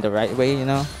doing it in the right way, you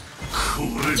know.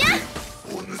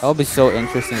 That'll be so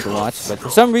interesting to watch, but for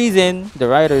some reason the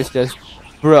writers just,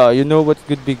 bruh, you know what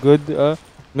could be good?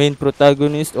 Main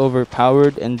protagonist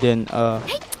overpowered, and then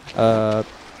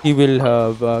he will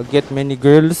have get many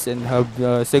girls and have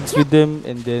sex with them,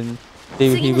 and then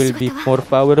he will be more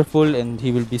powerful, and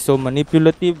he will be so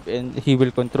manipulative, and he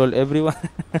will control everyone.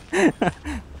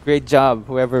 Great job,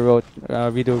 whoever wrote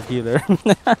Video Healer.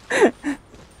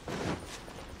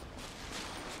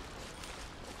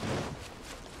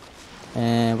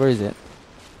 And where is it?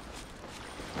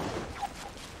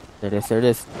 There it is, there it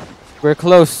is. We're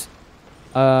close.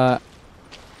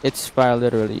 It's fire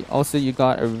literally. Also, you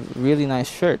got a really nice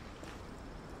shirt.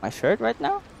 My shirt right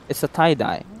now? It's a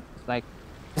tie-dye. It's like,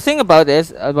 the thing about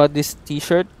this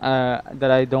t-shirt,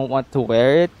 that I don't want to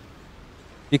wear it,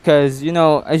 because, you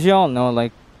know, as you all know,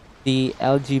 like, the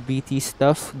LGBT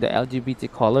stuff, the LGBT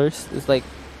colors, is like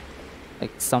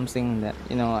something that,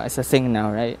 you know, it's a thing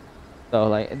now, right? So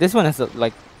like this one is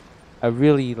like a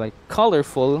really like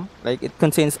colorful, like it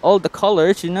contains all the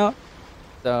colors, you know.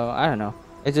 So I don't know.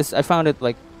 It's just I found it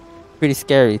like pretty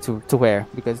scary to wear,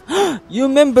 because you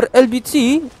remember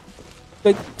LBT,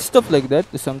 like stuff like that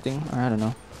or something. I don't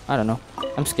know.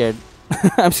 I'm scared.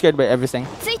 I'm scared by everything.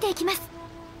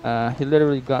 He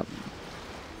literally got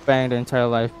banged their entire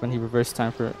life when he reversed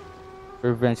time for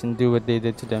revenge and do what they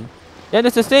did to them. Yeah,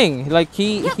 that's the thing. Like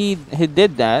he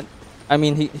did that. I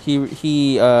mean,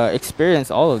 he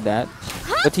experienced all of that,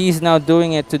 but he's now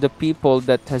doing it to the people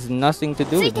that has nothing to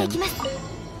do with him.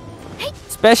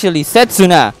 Especially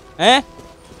Setsuna, eh?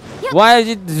 Why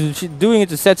is she doing it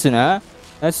to Setsuna?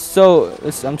 That's so.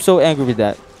 I'm so angry with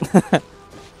that.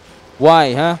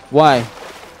 Why, huh? Why,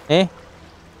 eh?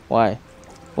 Why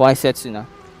Setsuna?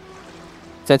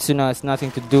 Setsuna has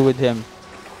nothing to do with him.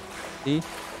 See,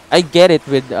 I get it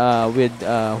with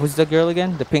who's the girl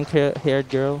again? The pink-haired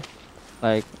girl.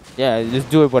 Like, yeah,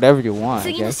 just do it whatever you want,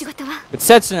 I guess. But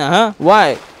Setsuna, huh?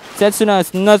 Why? Setsuna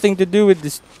has nothing to do with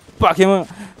this Pokemon.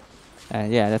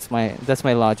 Yeah, that's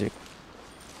my logic.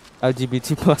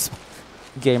 LGBT plus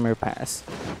gamer pass.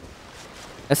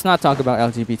 Let's not talk about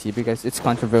LGBT because it's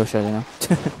controversial, you know.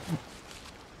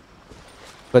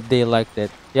 But they liked it.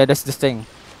 Yeah, that's the thing.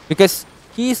 Because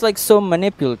he's like so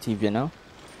manipulative, you know.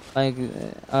 Like,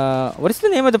 what is the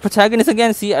name of the protagonist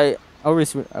again? See, I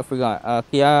forgot.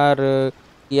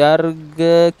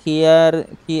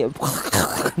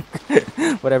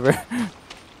 Whatever.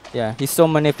 Yeah, he's so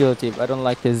manipulative. I don't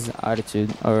like his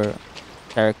attitude or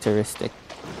characteristic.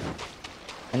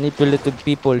 Manipulative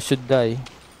people should die.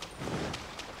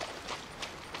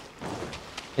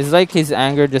 It's like his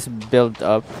anger just built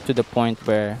up to the point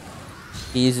where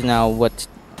he's now what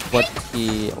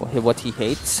he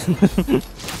hates.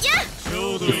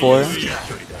 Before,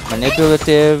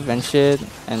 manipulative and shit,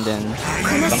 and then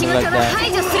something like that.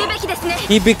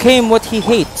 He became what he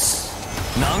hates.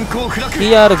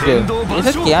 Kiargu. Is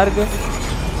it Kiargu?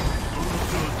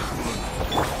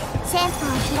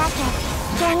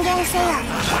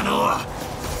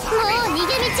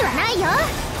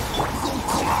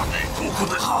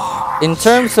 In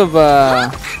terms of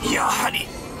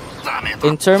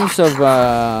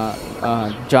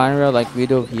genre like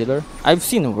Video Healer, I've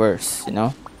seen worse, you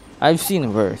know. I've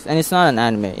seen worse, and it's not an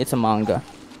anime; it's a manga.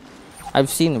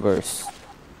 I've seen worse.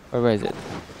 Or where is it?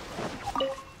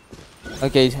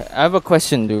 Okay, I have a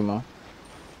question, Dumo.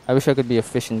 I wish I could be a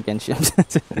fish in Genshin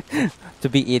to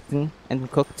be eaten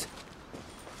and cooked.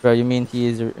 Bro, you mean he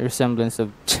is a resemblance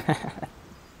of?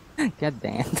 God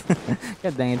dang it!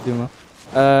 God dang it, Dumo.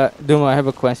 Dumo, I have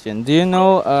a question. Do you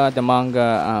know the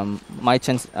manga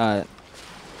Mai-chan's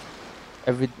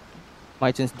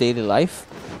Mai-chan's Daily Life?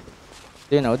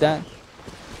 Do you know that?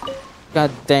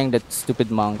 God dang that stupid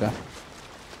manga.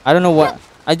 I don't know what.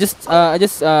 I just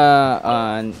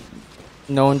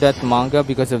known that manga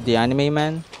because of the anime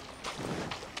man.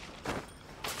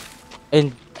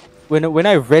 And when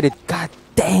I read it, god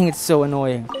dang, it's so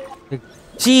annoying. Like,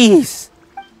 Jeez!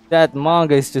 That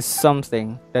manga is just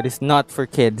something that is not for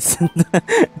kids.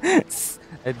 it's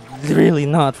really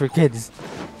not for kids.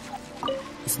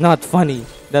 It's not funny.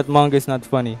 That manga is not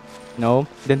funny. No?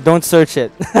 Then don't search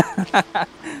it.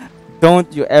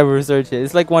 Don't you ever search it.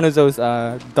 It's like one of those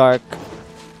dark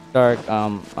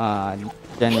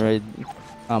genre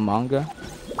manga.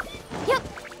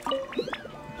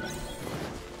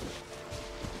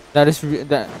 That is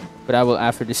that, but I will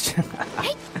after this.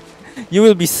 You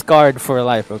will be scarred for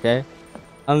life, okay?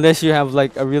 Unless you have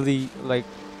like a really like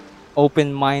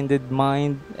open-minded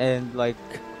mind and like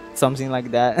something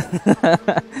like that.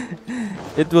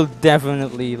 It will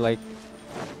definitely like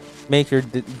make your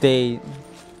day.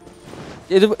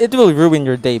 It will ruin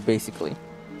your day basically.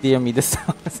 Dear me, the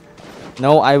sounds.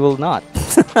 No, I will not.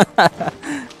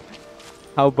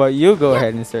 How about you go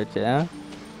ahead and search it, huh?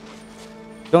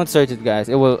 Don't search it, guys.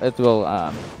 It will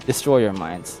destroy your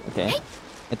minds. Okay,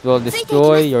 it will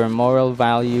destroy your moral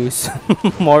values.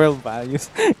 Moral values.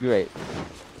 Great.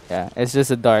 Yeah, it's just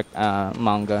a dark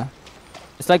manga.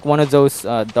 It's like one of those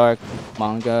dark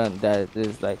manga that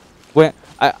is like when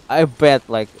I bet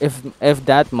like if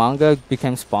that manga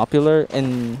becomes popular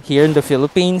in here in the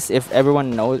Philippines, if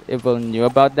everyone knew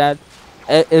about that,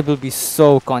 it will be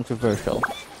so controversial.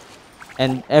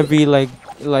 And every like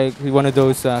one of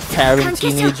those Karen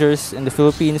teenagers in the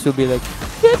Philippines will be like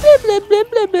blah blah blah blah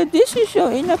blah blah. This is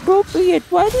so inappropriate.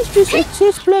 Why does this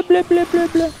exist? Blah blah blah blah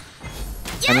blah.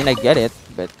 I mean, I get it,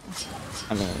 but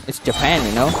I mean, it's Japan,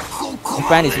 you know.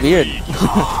 Japan is weird.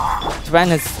 Japan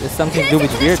has something to do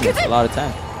with weirdness a lot of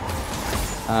time.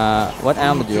 What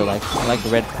animal do you like? I like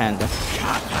red panda.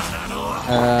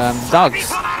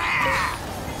 Dogs.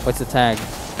 What's the tag?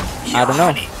 I don't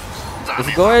know.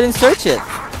 Just go ahead and search it.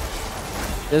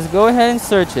 Just go ahead and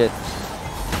search it.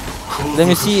 Let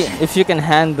me see if you can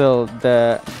handle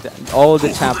all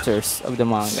the chapters of the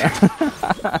manga.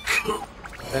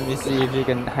 Let me see if you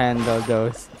can handle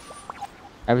those.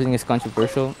 Everything is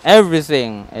controversial.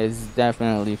 Everything is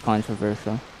definitely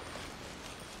controversial.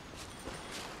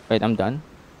 Wait, I'm done.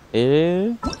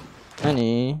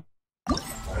 Honey.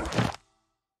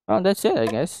 Oh, that's it, I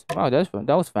guess. Wow,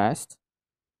 that was fast.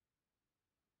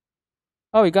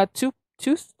 Oh, we got two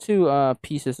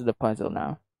pieces of the puzzle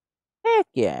now. Heck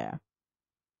yeah.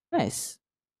 Nice.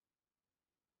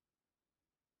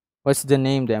 What's the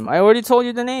name then? I already told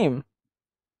you the name.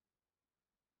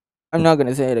 I'm not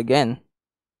gonna say it again.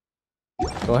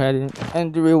 Go ahead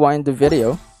and rewind the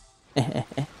video.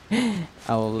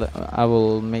 I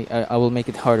will make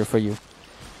it harder for you.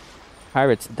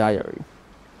 Pirate's Diary.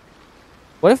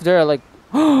 What if there are like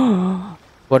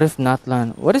what if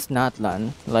Natlan? What is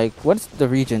Natlan? Like what's the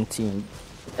region team?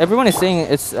 Everyone is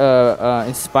saying it's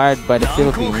inspired by the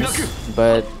Philippines,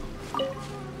 but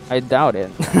I doubt it.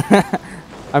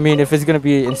 I mean, if it's gonna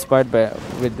be inspired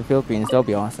with the Philippines, that'll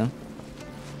be awesome.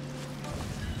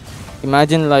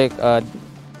 Imagine like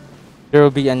there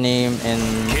will be a name in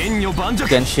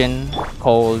Genshin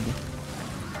called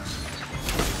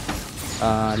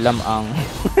Lamang.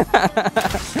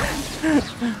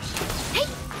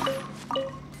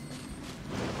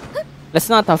 Let's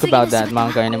not talk about that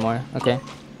manga anymore, okay?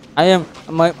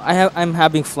 I'm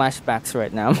having flashbacks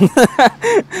right now.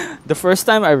 The first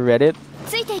time I read it,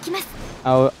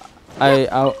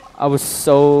 I was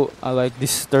so like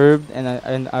disturbed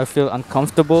and I feel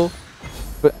uncomfortable.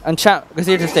 But because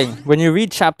here's the thing, when you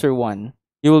read chapter 1,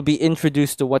 you will be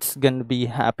introduced to what's gonna be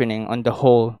happening on the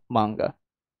whole manga.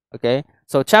 Okay,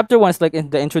 so chapter 1 is like in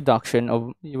the introduction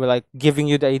of you were like giving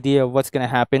you the idea of what's gonna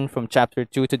happen from chapter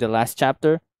 2 to the last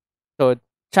chapter. So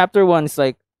chapter 1 is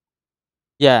like,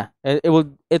 yeah, it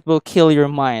will kill your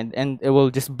mind and it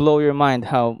will just blow your mind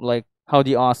how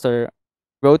the author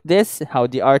wrote this, how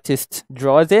the artist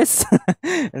draw this,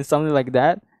 and something like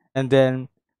that. And then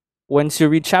once you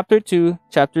read chapter 2,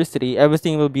 chapter 3,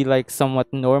 everything will be like somewhat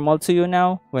normal to you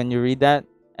now when you read that,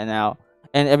 and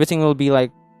everything will be like,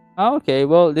 oh, okay,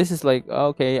 well, this is like,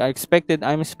 okay,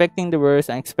 I'm expecting the worst,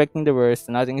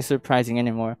 nothing is surprising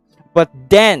anymore. But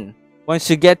then once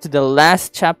you get to the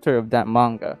last chapter of that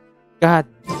manga, god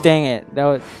dang it,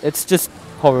 it's just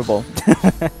horrible.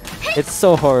 It's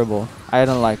so horrible. I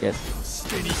don't like it.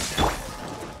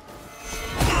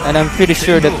 And I'm pretty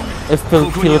sure that if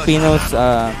Filipinos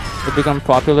would become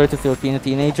popular to Filipino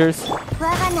teenagers,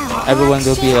 everyone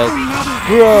will be like,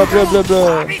 blah blah blah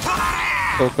blah.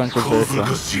 So controversial.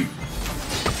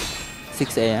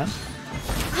 6 a.m.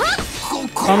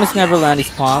 Promised Neverland is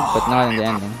pop, but not in the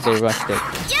ending. They rushed it.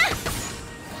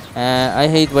 I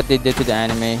hate what they did to the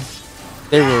anime.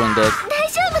 They ruined it.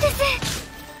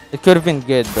 It could have been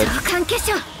good, but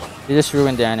they just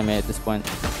ruined the anime at this point,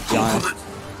 to be honest.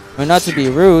 I mean, not to be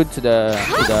rude to the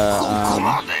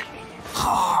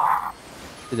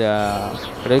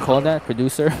what do you call that,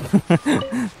 producer,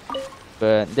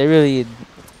 but they really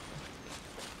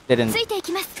didn't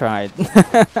try.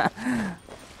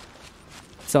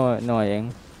 So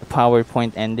annoying. The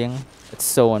PowerPoint ending. It's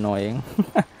so annoying.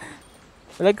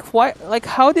 Like why? Like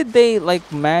how did they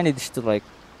like manage to like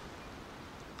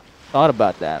thought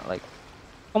about that? Like,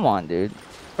 come on, dude.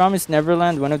 Promise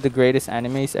Neverland, one of the greatest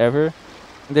animes ever.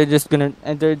 They're just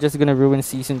gonna ruin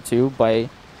season 2 by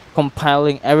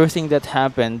compiling everything that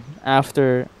happened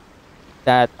after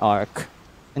that arc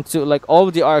into like all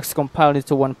of the arcs compiled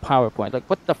into one PowerPoint. Like,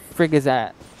 what the frig is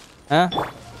that? Huh?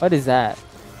 What is that?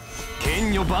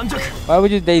 Why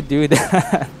would they do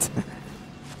that?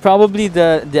 Probably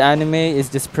the anime is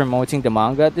just promoting the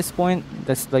manga at this point.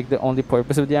 That's like the only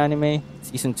purpose of the anime,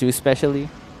 season 2 especially.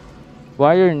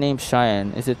 Why are your name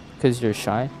Cheyenne? Is it because you're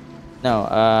shy? No,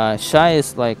 Shy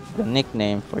is like the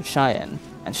nickname for Cheyenne,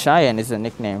 and Cheyenne is a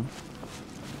nickname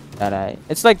that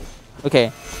it's like, okay,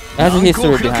 it has a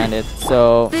history behind it,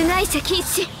 so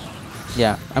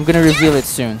yeah, I'm gonna reveal it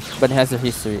soon, but it has a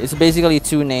history. It's basically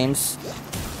two names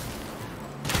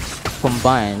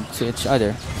combined to each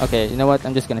other. Okay, you know what?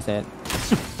 I'm just gonna say it.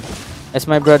 It's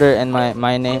my brother and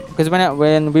my name, because when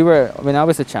I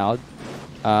was a child,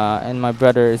 and my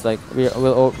brother is like we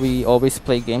always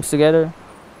play games together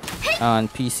on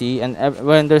PC, and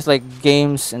when there's like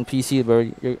games in PC where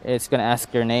it's gonna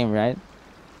ask your name, right?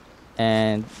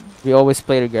 And we always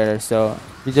play together, so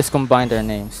we just combined our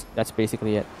names. That's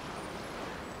basically it.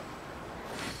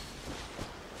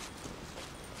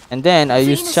 And then I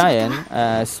used Cheyenne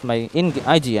as my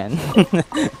IGN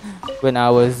when I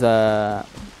was at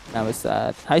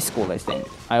high school, I think.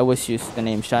 I always used the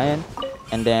name Cheyenne,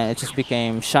 and then it just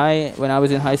became Shy. When I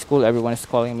was in high school, everyone is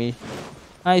calling me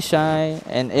Hi Shy,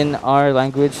 and in our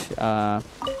language,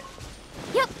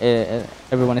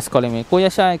 everyone is calling me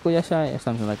Kuya Shy, or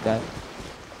something like that.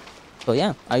 So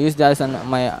yeah, I used that as on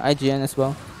my IGN as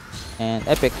well, and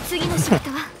Epic.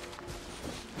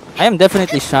 I am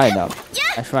definitely shy now.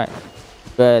 That's right.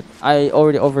 But I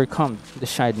already overcome the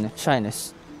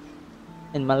shyness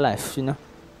in my life, you know.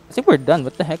 I think we're done.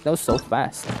 What the heck? That was so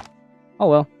fast. Oh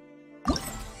well.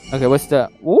 Okay, what's the...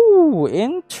 Ooh,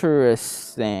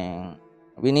 interesting.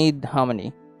 We need how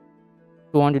many?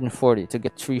 240 to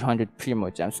get 300 Primo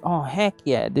Gems. Oh, heck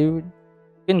yeah, dude.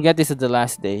 You can get this at the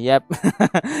last day. Yep.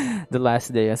 The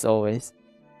last day as always.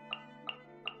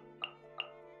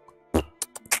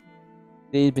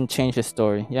 They even changed the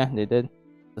story. Yeah, they did.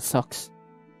 It sucks.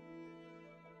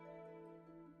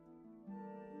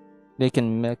 They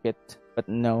can milk it, but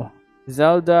no.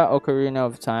 Zelda, Ocarina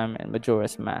of Time, and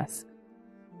Majora's Mask.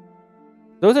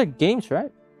 Those are games,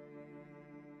 right?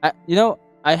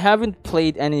 I haven't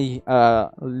played any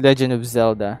Legend of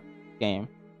Zelda game.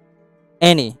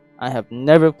 Any. I have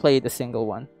never played a single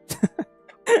one.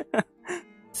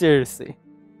 Seriously.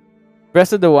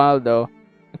 Breath of the Wild, though,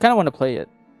 I kind of want to play it.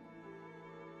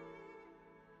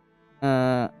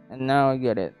 And now I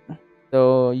get it.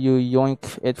 So you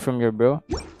yoink it from your bro?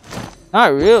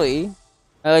 Not really.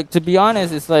 Like, to be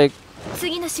honest, it's like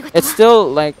it's still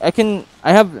like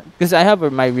because I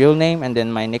have my real name and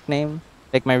then my nickname,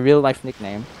 like my real life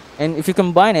nickname. And if you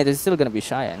combine it, it's still gonna be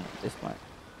Cheyenne at this point.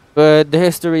 But the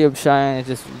history of Cheyenne, it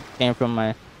just came from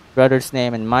my brother's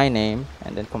name and my name,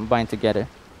 and then combined together.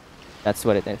 That's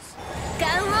what it is.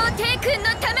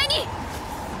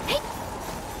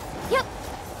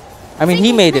 I mean,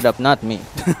 he made it up, not me.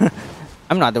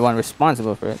 I'm not the one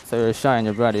responsible for it. So you're shy and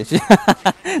your brother.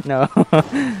 No,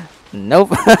 nope.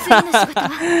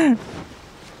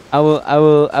 I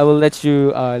will let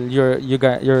you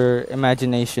your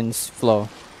imaginations flow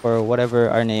for whatever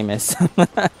our name is.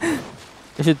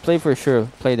 You should play for sure.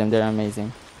 Play them; they're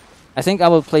amazing. I think I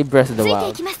will play Breath of the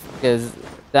Wild because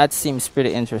that seems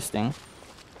pretty interesting.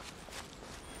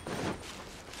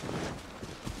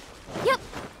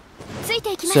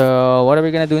 So what are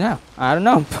we gonna do now? I don't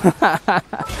know. I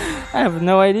have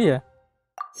no idea.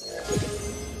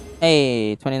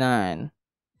 Hey, 29.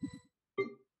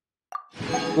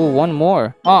 Oh, one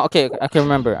more. Oh, okay. I can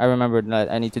remember. I remembered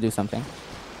that I need to do something.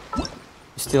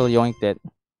 Still yoinked it.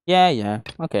 Yeah.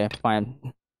 Okay,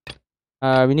 fine.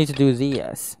 We need to do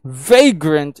this.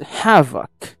 Vagrant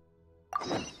Havoc.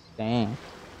 Dang.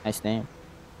 Nice name.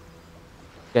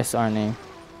 Guess our name.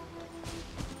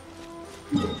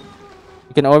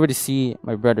 You can already see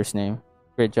my brother's name.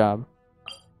 Great job.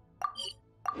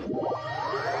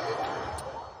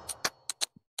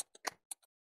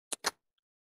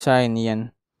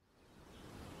 Cheyenne.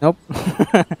 Nope.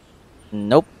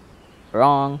 Nope.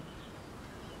 Wrong.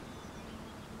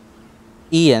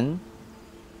 Ian.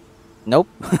 Nope.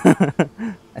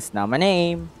 That's not my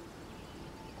name.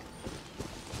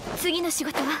 次の仕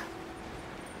事は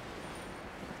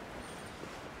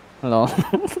Hello.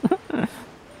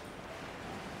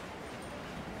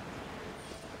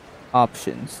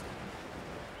 Options.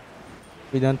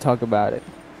 We don't talk about it.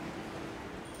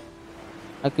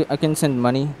 I can send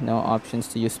money. No options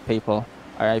to use PayPal.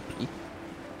 RIP.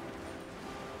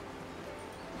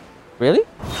 Really?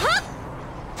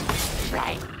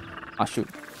 Oh shoot.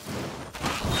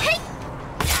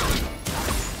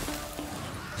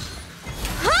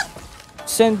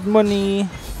 Send money.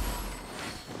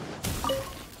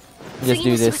 Just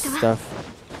do this stuff.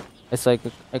 It's like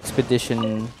an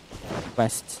expedition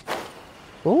quest.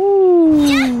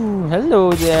 Ooh,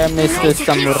 hello there, Mr.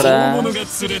 Samurai.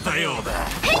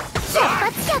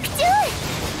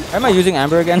 Why am I using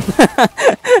Amber again?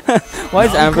 Why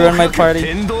is Amber in my party?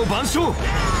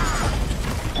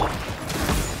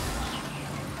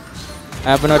 I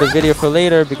have another video for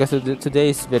later because of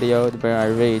today's video where I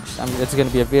raged. It's gonna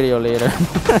be a video later.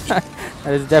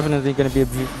 That is definitely gonna be a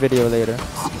video later.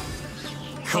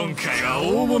 Oh,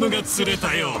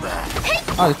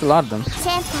 there's a lot of them.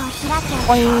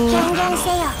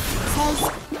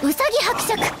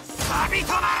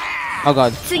 Oh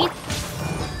god.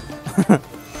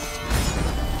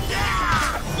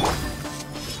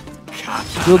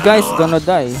 You guys gonna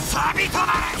die.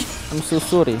 I'm so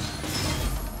sorry.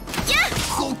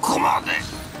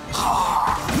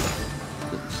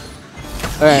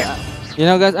 Alright, you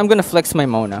know guys, I'm gonna flex my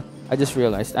Mona. I just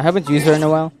realized. I haven't used her in a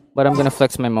while, but I'm gonna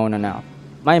flex my Mona now.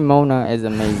 My Mona is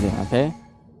amazing, okay?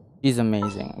 She's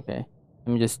amazing, okay?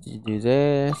 Let me just do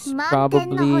this.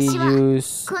 Probably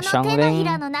use Shangling.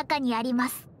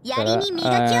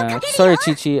 Sorry,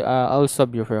 Chichi. I'll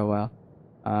sub you for a while.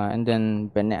 And then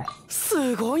Bennett. There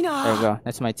you go.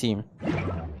 That's my team.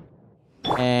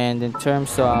 And in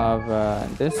terms of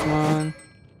this one,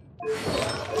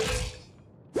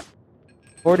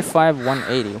 45,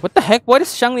 180. What the heck? Why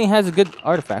does Shangling has good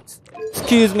artifacts?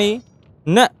 Excuse me.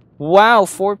 No. Wow,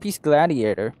 4-piece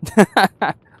gladiator.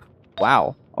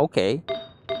 Wow. Okay.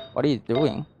 What are you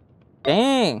doing?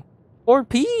 Dang.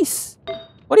 4-piece.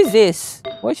 What is this?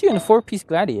 Why is you in a 4-piece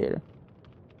gladiator?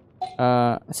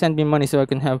 Send me money so I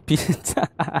can have pizza.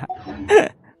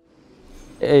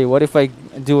 Hey, what if I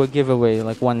do a giveaway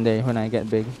like one day when I get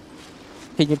big?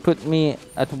 Can you put me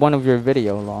at one of your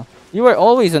video, Law? You are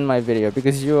always in my video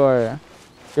because you are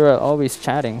always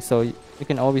chatting, so you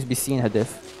can always be seen,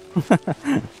 Hadif.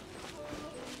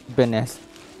 Benes.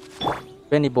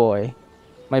 Benny boy.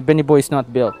 My Benny boy is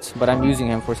not built, but I'm using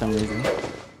him for some reason.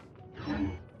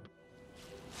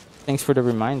 Thanks for the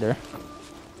reminder.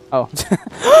 Oh.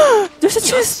 There's a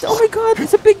chest! Oh my god,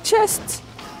 it's a big chest!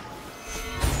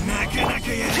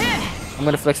 I'm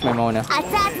gonna flex my Mona.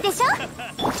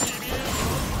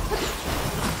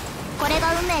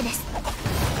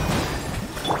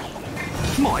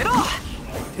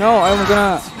 No, I'm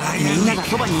gonna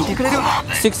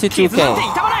 62k.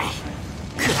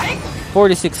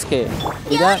 46k.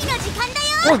 See that?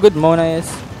 Oh, good Mona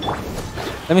is.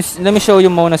 Let me show you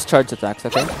Mona's charge attacks,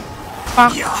 okay?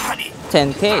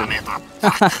 10k.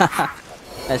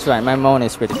 That's right, my Mona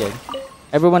is pretty good.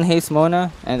 Everyone hates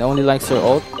Mona and only likes her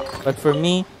ult, but for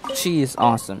me, she is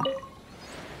awesome.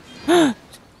 Do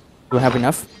I have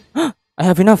enough? I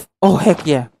have enough. Oh heck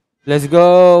yeah! Let's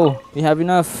go. We have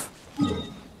enough.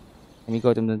 Let me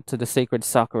go to the sacred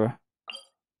Sakura.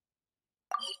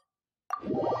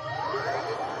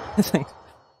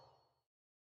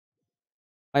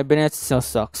 My Bennett still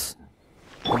sucks.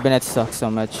 My Bennett sucks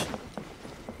so much.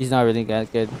 He's not really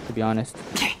that good, to be honest.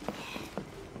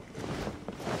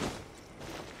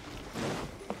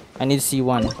 I need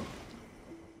C1.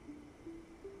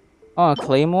 Oh,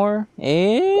 Claymore?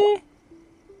 Eh?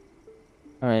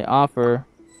 Alright, offer.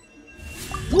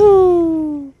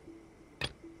 Woo!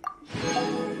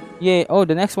 Yay. Oh,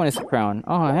 the next one is a crown.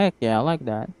 Oh, heck yeah, I like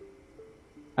that.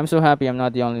 I'm so happy I'm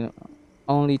not the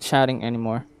only chatting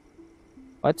anymore.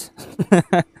 What?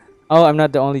 Oh, I'm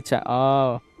not the only chat.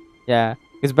 Oh, yeah.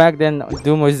 Because back then,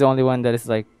 Dumo is the only one that is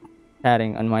like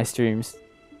chatting on my streams.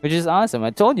 Which is awesome.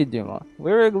 I told you, Dumo.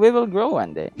 We will grow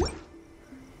one day.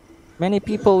 Many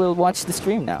people will watch the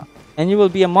stream now. And you will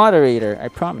be a moderator. I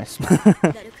promise.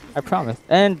 I promise.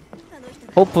 And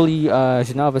hopefully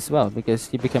Jinav as well, because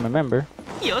he became a member.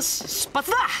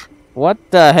 What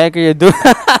the heck are you doing?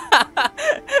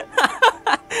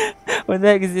 What the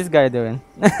heck is this guy doing?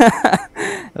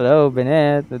 Hello,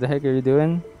 Bennett. What the heck are you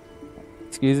doing?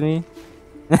 Excuse me?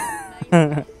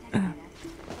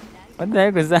 What the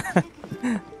heck was that?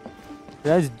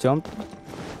 Did I just jump?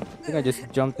 I think I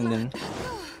just jumped and then...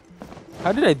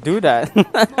 How did I do that?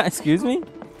 Excuse me?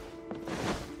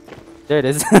 There it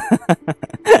is.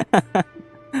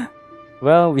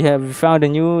 Well, we found a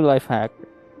new life hack.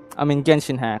 I mean,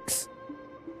 Genshin hacks.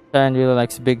 Sharon really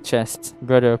likes big chests.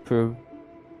 Brother approved.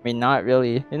 I mean, not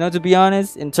really. You know, to be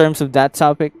honest, in terms of that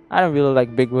topic, I don't really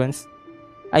like big ones.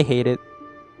 I hate it.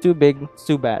 Too big,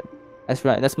 too bad. That's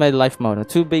right. That's my life motto.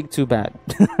 Too big, too bad.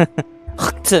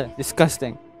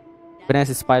 Disgusting.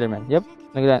 Vanessa Spider-Man. Yep.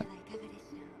 Look at that.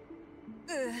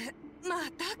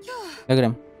 Look at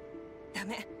him.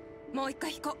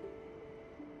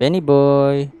 Benny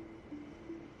boy.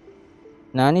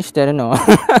 Nani shiteru no?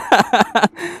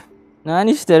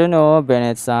 Nani shiteru no,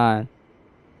 Bennett-san?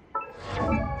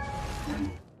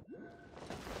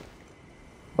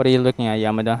 What are you looking at,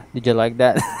 Yamada? Did you like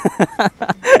that?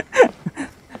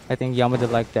 I think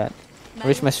Yamada liked that. I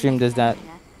wish my stream does that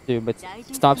too, but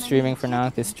stop streaming for now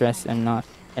because stress and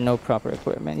no proper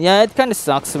equipment. Yeah, it kind of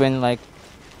sucks when like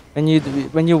when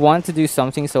you want to do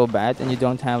something so bad and you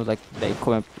don't have like the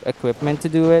equipment to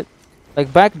do it.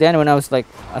 Like back then when I was like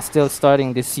still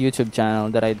starting this YouTube channel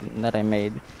that I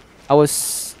made, I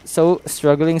was so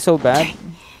struggling so bad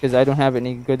because I don't have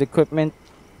any good equipment.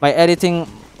 My editing,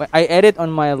 I edit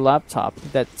on my laptop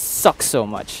that sucks so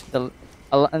much.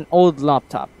 An old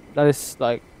laptop that is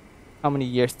like how many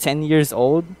years? 10 years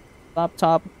old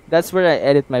laptop. That's where I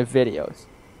edit my videos,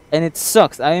 and it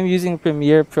sucks. I am using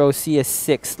Premiere Pro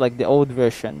CS6, like the old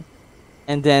version,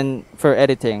 and then for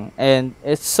editing, and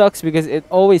it sucks because it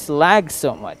always lags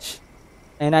so much,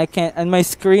 and I can't. And my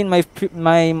screen, my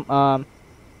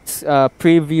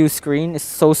preview screen is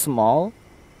so small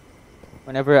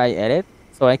whenever I edit,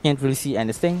 so I can't really see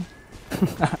anything.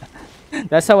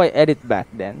 That's how I edit back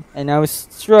then, and I was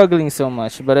struggling so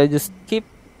much, but I just keep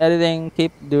editing,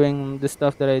 keep doing the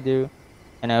stuff that I do,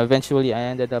 and eventually I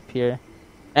ended up here.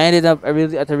 I ended up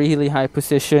at a really high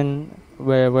position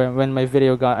where when my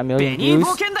video got 1,000,000 views,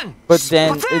 but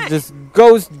then it just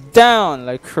goes down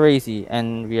like crazy,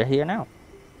 and we are here now.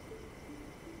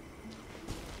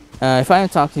 If I'm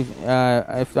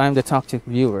the toxic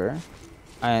viewer,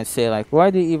 I say like, why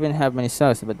do you even have many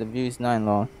subs but the views 9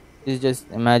 long? It's just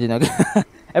imagine. Okay.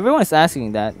 Everyone's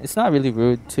asking that. It's not really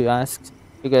rude to ask,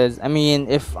 because I mean,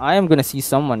 if I am gonna see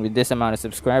someone with this amount of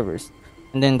subscribers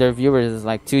and then their viewers is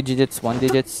like 2 digits, 1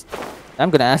 digits,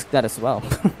 I'm gonna ask that as well.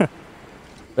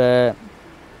 But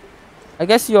I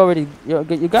guess you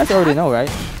guys already know, right?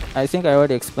 I think I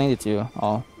already explained it to you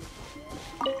all.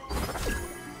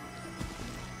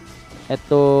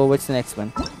 What's the next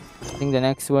one? I think the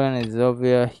next one is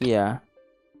over here.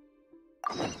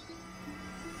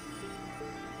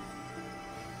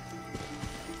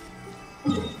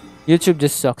 YouTube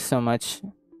just sucks so much,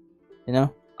 you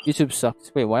know. YouTube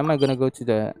sucks. Wait, why am I gonna go to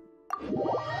the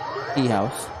tea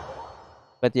house?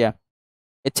 But yeah,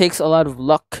 it takes a lot of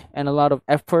luck and a lot of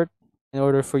effort in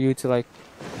order for you to like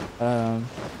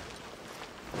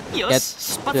get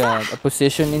a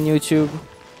position in YouTube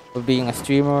of being a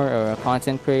streamer or a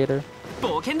content creator.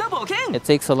 It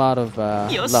takes a lot of luck.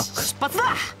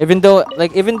 Even though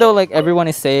like everyone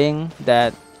is saying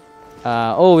that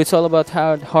oh, it's all about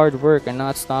hard work and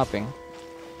not stopping.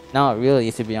 Not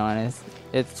really, to be honest.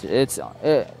 It's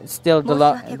still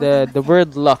the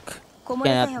word luck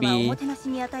cannot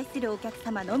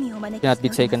be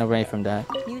taken away from that.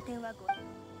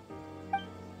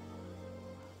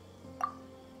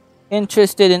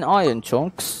 Interested in iron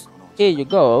chunks? Here you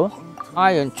go,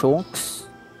 iron chunks.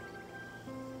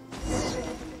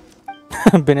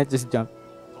 Bennett just jumped.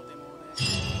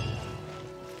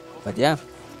 But yeah,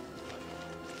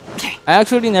 I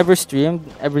actually never streamed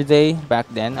every day back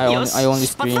then. I only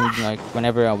streamed like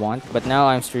whenever I want. But now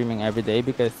I'm streaming every day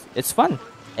because it's fun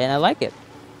and I like it,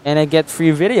 and I get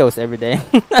free videos every day.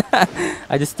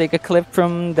 I just take a clip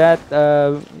from that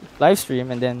live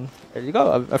stream, and then there you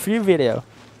go, a free video.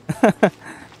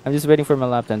 I'm just waiting for my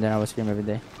laptop, and then I will stream every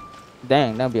day.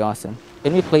 Dang, that'd be awesome.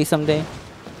 Can we play someday?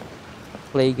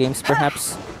 Play games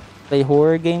perhaps? Play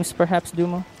horror games perhaps,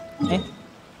 Dumo? Eh?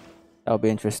 That would be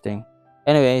interesting.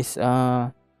 Anyways,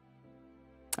 okay,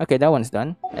 that one's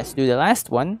done. Let's do the last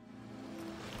one.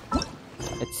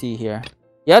 Let's see here.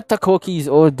 Yatakoki's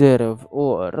order of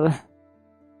ore.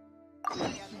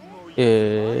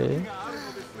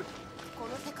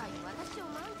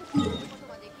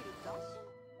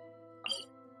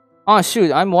 Oh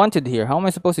shoot, I'm wanted here. How am I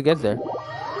supposed to get there?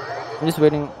 I'm just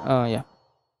waiting. Oh yeah.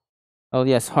 Oh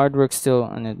yes, hard work still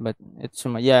on it, but it's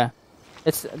from yeah.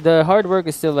 It's the hard work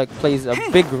is still like plays a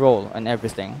big role in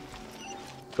everything,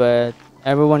 but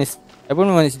everyone is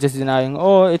just denying.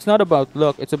 Oh, it's not about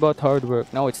luck. It's about hard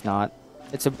work. No, it's not.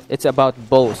 It's about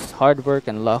both hard work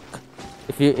and luck,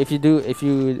 if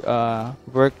you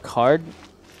work hard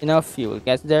enough, you will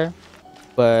get there.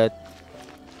 But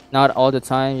not all the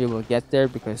time you will get there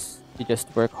because you just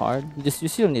work hard. You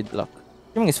still need luck.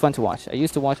 Streaming is fun to watch. I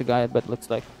used to watch a guy, but looks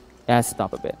like it has to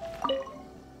stop a bit.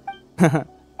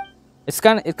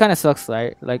 It kind of sucks,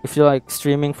 right? Like if you're like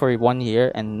streaming for 1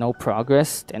 year and no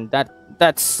progress, and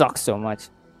that sucks so much.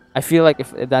 I feel like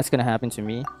if that's gonna happen to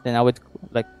me, then I would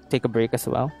like take a break as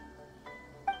well.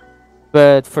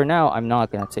 But for now, I'm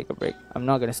not gonna take a break. I'm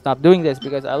not gonna stop doing this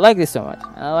because I like this so much.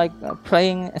 And I like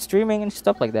playing, streaming, and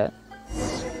stuff like that.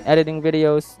 Editing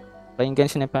videos, playing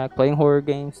Genshin Impact, playing horror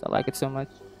games. I like it so much.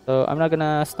 So I'm not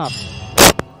gonna stop.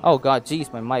 Oh god,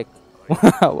 jeez, my mic.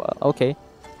 Well, okay.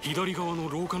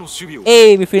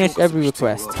 Hey, we finished every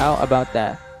request. How about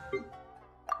that?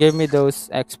 Give me those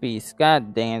XPs.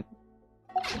 God dang it.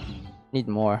 Need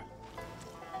more.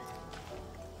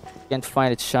 Can't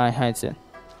find it. Shy hides it.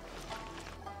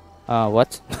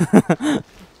 What?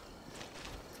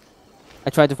 I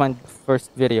tried to find the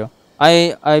first video.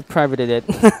 I privated it.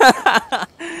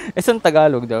 It's in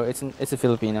Tagalog though. It's a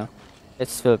Filipino.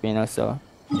 It's Filipino, so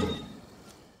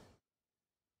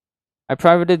I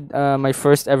privated my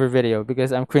first ever video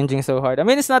because I'm cringing so hard. I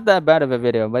mean, it's not that bad of a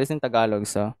video, but it's in Tagalog,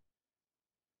 so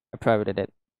I privated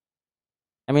it.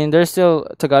 I mean, there's still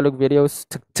Tagalog videos,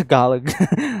 Tagalog,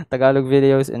 Tagalog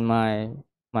videos in my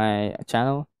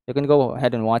channel. You can go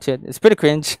ahead and watch it. It's pretty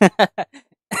cringe.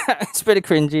 It's pretty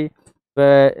cringy,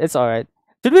 but it's alright.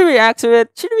 Should we react to it?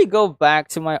 Should we go back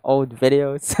to my old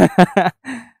videos?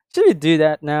 Should we do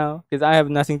that now? Because I have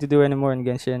nothing to do anymore in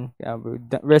Genshin. Yeah,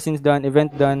 resin's done,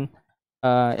 event done,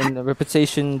 in the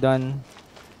reputation done.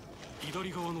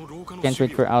 Can't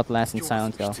wait for Outlast and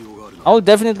Silent Hill. I'll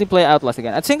definitely play Outlast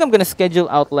again. I think I'm gonna schedule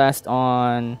Outlast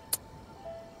on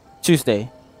Tuesday.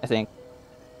 I think.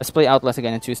 Let's play Outlast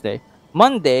again on Tuesday.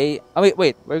 Monday. Oh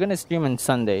wait. We're gonna stream on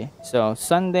Sunday. So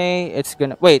Sunday, it's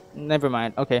gonna wait. Never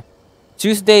mind. Okay.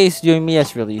 Tuesday is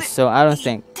Yoimiya's release, so I don't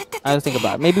think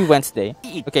about it. Maybe Wednesday.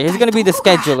 Okay, here's gonna be the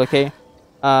schedule. Okay.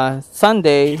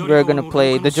 Sunday we're gonna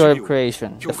play The Joy of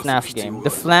Creation, the FNAF game, the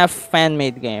FNAF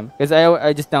fan-made game, because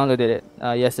I just downloaded it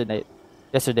yesterday.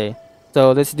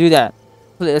 So let's do that.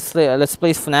 Let's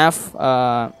play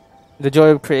FNAF, The Joy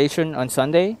of Creation on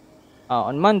Sunday.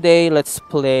 On Monday, let's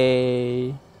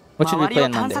play. What should we play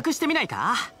on Monday?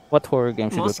 What horror game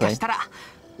should we play?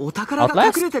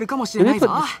 Outlast?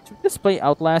 Should we just play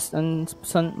Outlast on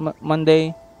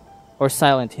Monday, or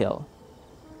Silent Hill?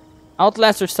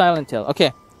 Outlast or Silent Hill?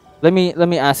 Okay, let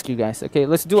me ask you guys. Okay,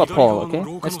 let's do a poll. Okay,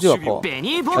 let's do a poll.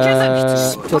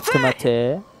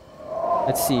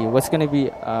 Let's see what's gonna be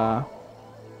a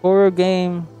horror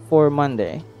game for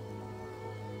Monday.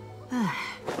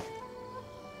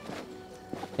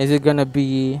 Is it gonna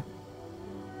be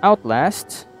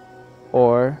Outlast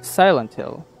or Silent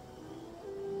Hill?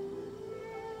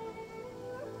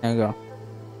 There you go.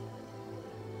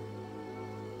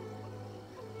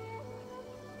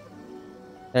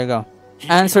 There you go.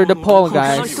 Answer the poll,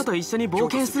 guys. What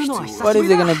is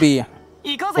it gonna be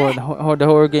for the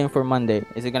horror game for Monday?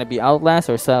 Is it gonna be Outlast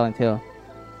or Silent Hill?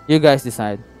 You guys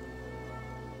decide.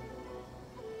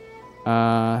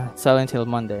 Silent Hill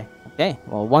Monday. Okay,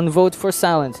 well, one vote for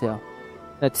Silent Hill.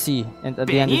 Let's see, and at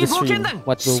the end of the stream,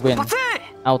 what will win?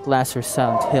 Outlast or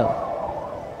Silent Hill?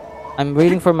 I'm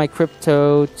waiting for my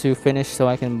crypto to finish so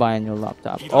I can buy a new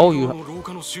laptop. Oh, you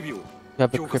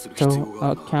have a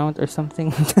crypto account or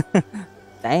something?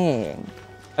 Dang.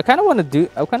 I kind of want to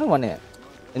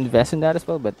invest in that as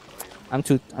well, but I'm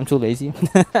too lazy.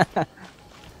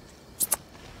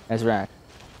 That's right.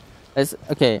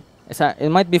 Okay. It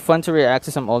might be fun to react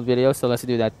to some old videos, so let's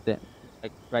do that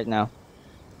like right now.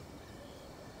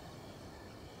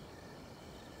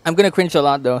 I'm gonna cringe a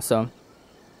lot though, so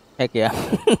heck yeah.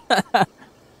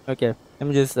 Okay, let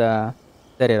me just set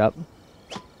it up.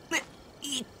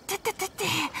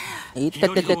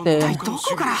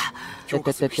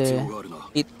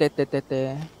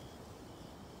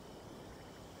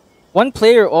 One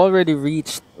player already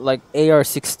reached like AR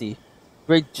 60.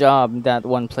 Great job, that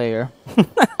one player.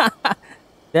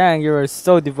 Dang, you are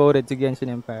so devoted to Genshin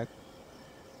Impact.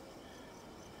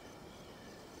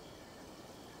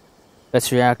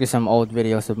 Let's react to some old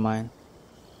videos of mine.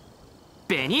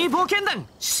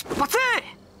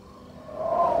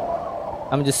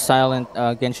 I'm just silent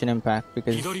Genshin Impact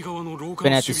because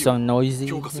Bennett is so noisy,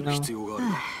 you know?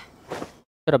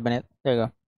 Shut up, Bennett. There you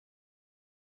go.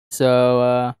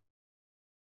 So,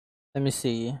 let me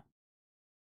see.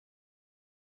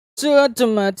 Oh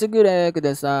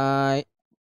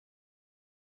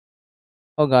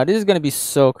god, this is gonna be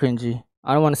so cringy.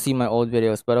 I don't want to see my old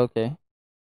videos, but okay.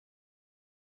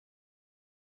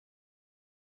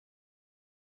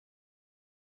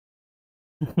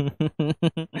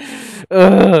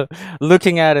 Ugh,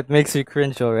 looking at it makes me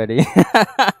cringe already.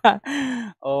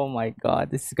 Oh my god,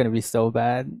 this is gonna be so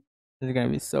bad. This is gonna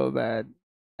be so bad.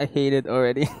 I hate it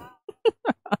already.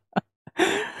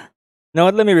 No,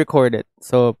 let me record it.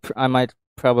 So I might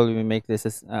probably make this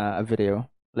as a video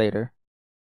later.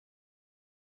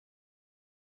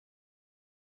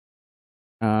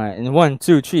 In one,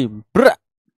 two, three, bruh.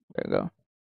 There you go.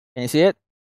 Can you see it?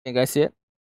 Can you guys see it?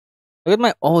 Look at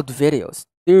my old videos,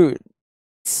 dude.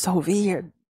 It's so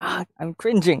weird. Ah, I'm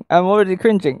cringing. I'm already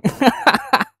cringing.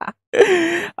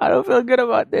 I don't feel good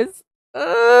about this.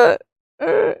 Uh,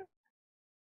 uh.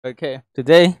 Okay,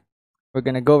 today we're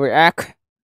gonna go react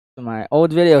to my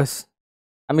old videos.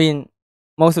 I mean,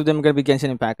 most of them are gonna be Genshin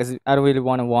Impact because I don't really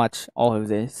want to watch all of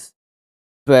this.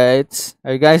 But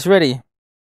are you guys ready?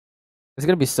 It's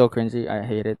gonna be so cringy. I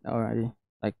hate it already.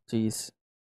 Like, jeez,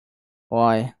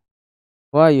 why?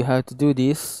 Why you have to do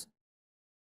this?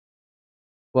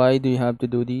 Why do you have to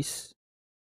do this?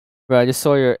 Bro, I just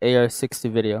saw your AR-60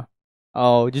 video.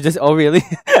 Oh, you just oh really?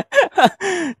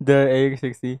 The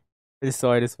AR-60. I just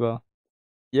saw it as well.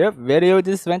 Yep, video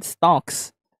just went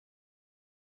stonks.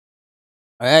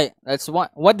 Alright, that's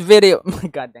what video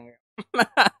god dang it.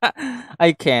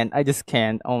 I can't. I just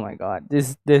can't. Oh my god.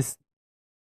 This this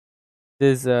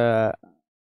is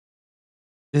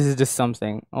just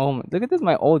something. Oh my, look at this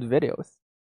my old videos.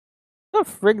 What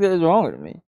the frick is wrong with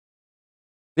me?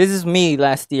 This is me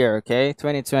last year, okay?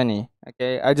 2020.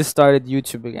 Okay? I just started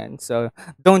YouTube again, so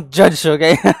don't judge,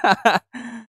 okay?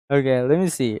 Okay, let me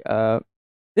see.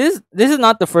 This is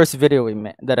not the first video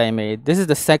that I made. This is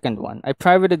the second one. I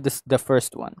privated the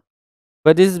first one.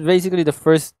 But this is basically the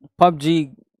first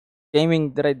PUBG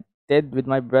gaming that I did with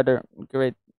my brother.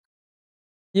 Great.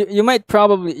 You might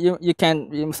probably you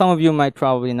can some of you might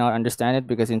probably not understand it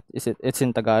because it's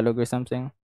in Tagalog or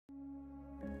something.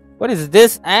 What is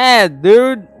this ad,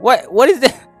 dude? What is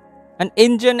this? An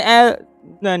Indian ad?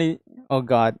 Nani? Oh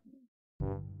god.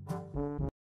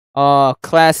 Oh,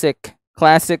 classic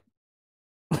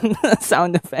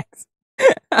sound effects.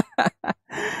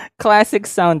 Classic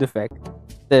sound effect.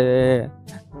 Da-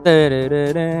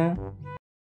 da-da-da-da.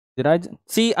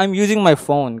 See? I'm using my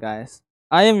phone, guys.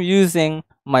 I am using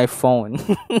my phone.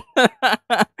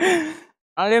 I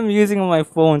am using my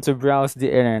phone to browse the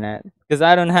internet because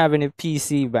I don't have any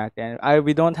PC back then.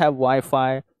 We don't have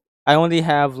Wi-Fi. I only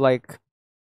have like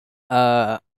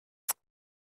uh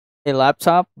a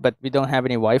laptop, but we don't have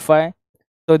any Wi-Fi.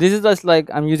 So this is just like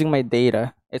I'm using my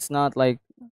data. It's not like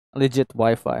legit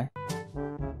Wi-Fi.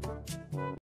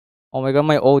 Oh my god,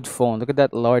 my old phone. Look at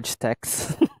that large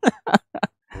text.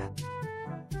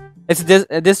 It's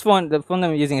this one. The phone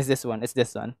I'm using is this one. It's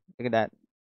this one. Look at that.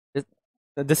 This,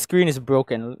 the screen is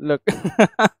broken. Look.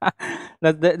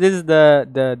 This is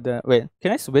the wait.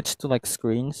 Can I switch to like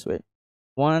screens? Wait.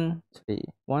 1 3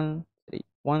 1 3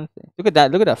 1 3. Look at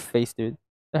that. Look at that face, dude. What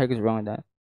the heck is wrong with that?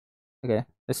 Okay,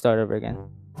 let's start over again.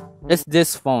 It's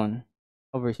this phone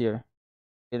over here.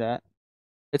 See that?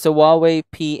 It's a Huawei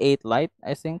P8 Lite,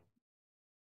 I think.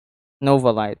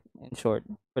 Nova Lite, in short,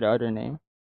 for the other name.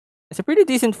 It's a pretty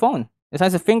decent phone. It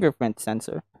has a fingerprint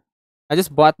sensor. I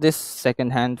just bought this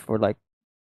secondhand for like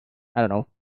I don't know.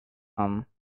 Um.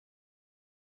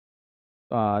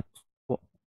 Uh.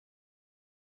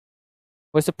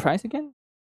 What's the price again?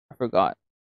 I forgot.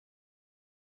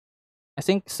 I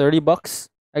think $30.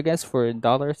 I guess for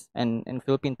dollars and in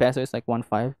Philippine peso it's like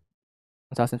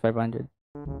 1,500.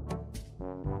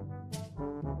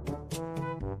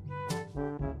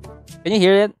 Can you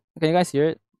hear it? Can you guys hear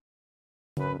it?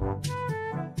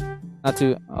 Not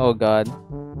too. Oh god.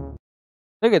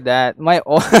 Look at that. My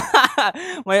old,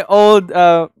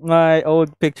 my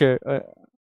old picture,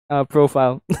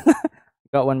 profile.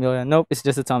 Got 1 million. Nope, it's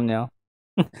just a thumbnail.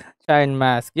 Giant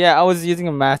mask. Yeah, I was using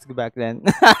a mask back then.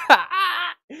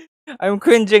 I'm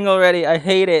cringing already. I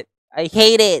hate it. I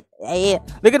hate it.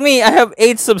 Look at me. I have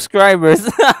 8 subscribers,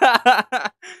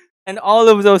 and all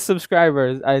of those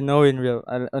subscribers I know in real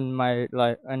on my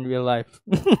life in real life.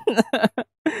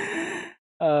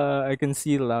 I can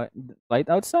see light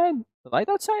outside. The light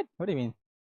outside? What do you mean?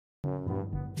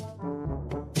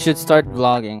 You should start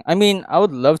vlogging. I mean, I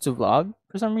would love to vlog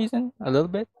for some reason, a little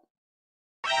bit.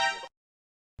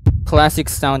 Classic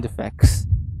sound effects.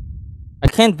 I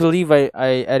can't believe I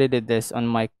edited this on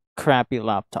my crappy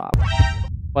laptop.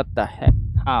 What the heck?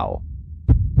 How?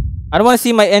 I don't want to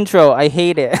see my intro. I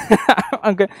hate it.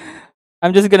 I'm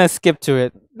just gonna skip to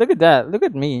it. Look at that. Look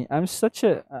at me. I'm such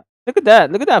a. Look at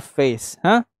that. Look at that face.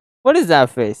 Huh? What is that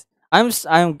face? I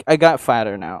got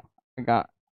fatter now.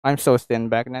 I'm so thin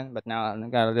back then, but now I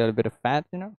got a little bit of fat.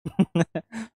 You know.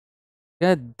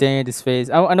 God dang it, his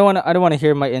face. I don't wanna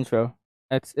hear my intro.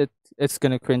 It's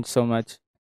gonna cringe so much.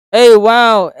 Hey,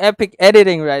 wow, epic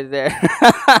editing right there.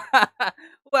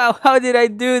 Wow, how did I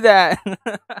do that?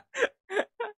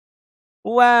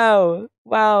 Wow,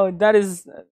 that's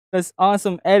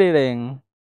awesome editing.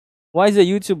 Why is the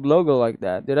YouTube logo like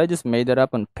that? Did I just made that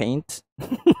up on Paint?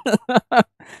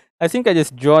 I think I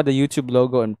just draw the YouTube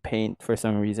logo on Paint for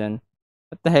some reason.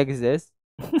 What the heck is this?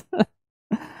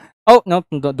 Oh no!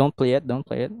 Don't play it. Don't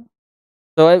play it.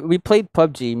 So we played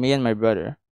PUBG, me and my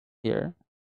brother here.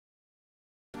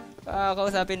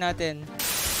 Kausapin natin.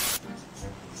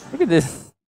 Look at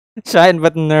this. Shine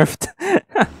but nerfed.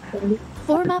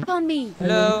 Form up on me.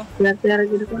 Hello. Hello.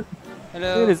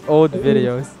 Look at his old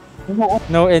videos.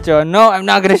 No intro. No, I'm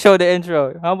not gonna show the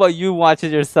intro. How about you watch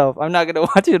it yourself? I'm not gonna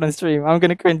watch it on stream. I'm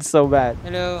gonna cringe so bad.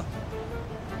 Hello.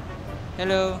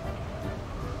 Hello.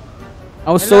 I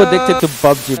was so addicted to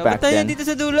PUBG back then. Dito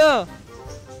sa dulo.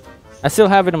 I still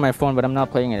have it on my phone, but I'm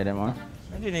not playing it anymore.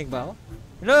 Narinig ba ako?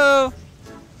 Hello.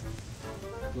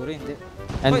 Siguro hindi.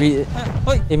 And we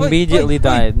immediately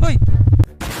died.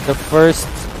 The first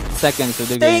seconds of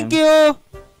the game. Thank you.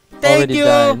 Already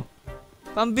died.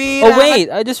 Pambira. Oh wait,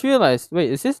 I just realized. Wait,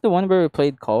 is this the one where we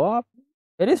played co-op?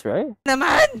 It is, right?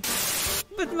 Naman.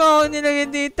 Ba't mo ako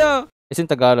nilagyan dito? It's in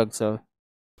Tagalog, so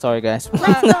sorry guys.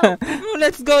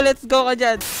 Let's go ka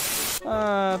dyan.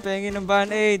 Pengin ng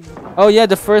band-aid. Oh yeah,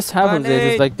 the first half of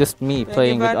this is like just me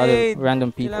playing with other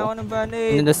random people. Kailangan ko ng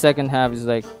band-aid. And then the second half is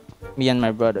like me and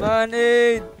my brother.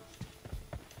 Band-aid.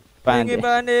 Band-aid.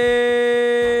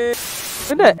 Band-aid.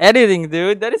 Look at that editing,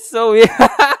 dude. That is so weird.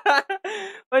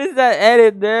 What is that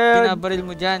edit, dude? Binabaril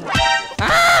mo dyan.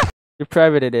 You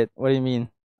privated it. What do you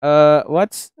mean?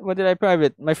 What did I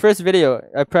private? My first video,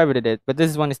 I privated it, but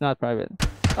this one is not private.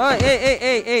 Oh,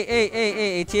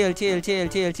 hey, chill.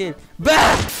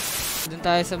 Bah! Doon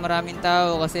tayo sa maraming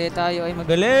tao kasi tayo ay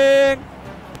magaling.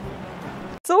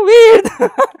 So weird.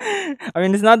 I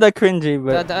mean, it's not that cringy,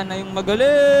 but Dadaan na yung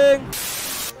magaling.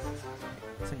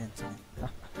 Saan yan?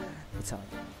 It's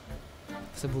okay.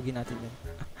 Sabugin natin yan.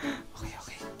 Okay.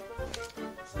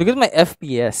 look at my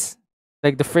FPS.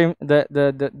 Like the frame,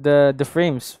 the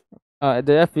frames,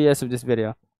 the FPS of this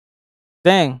video.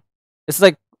 Dang, it's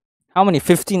like how many?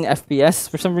 15 FPS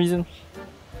for some reason.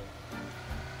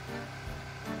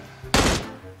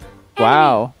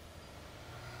 Wow,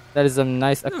 that is some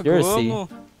nice accuracy.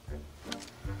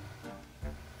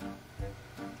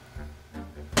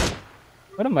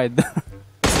 What am I doing?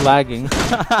 It's lagging.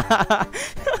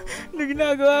 Ano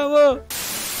ginagawa mo?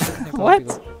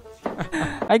 What?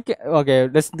 Okay,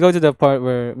 let's go to the part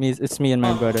where it's me and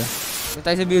my brother. Doon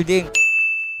tayo sa building.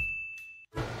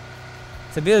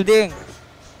 Sa building.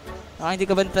 Hindi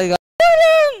ka bantay ka.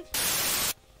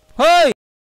 Hoy!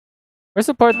 Where's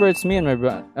the part where it's me and my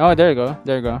brother? Oh, there you go.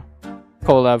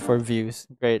 Collab for views.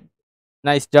 Great.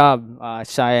 Nice job,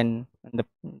 Shine in the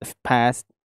past.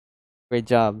 Great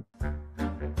job.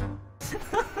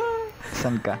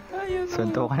 Saan ka?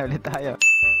 Sunto ka na ulit tayo.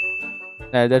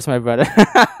 That's my brother.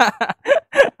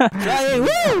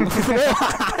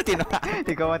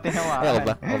 Ikaw ang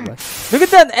tinamaan. Look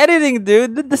at that editing,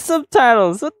 dude. The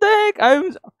subtitles. What the heck?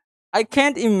 I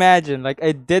can't imagine. Like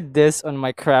I did this on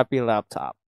my crappy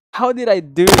laptop. How did I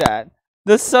do that?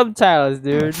 The subtitles,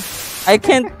 dude. I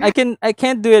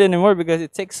can't do it anymore because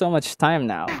it takes so much time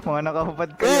now. Mga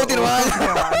nakahubad kayo.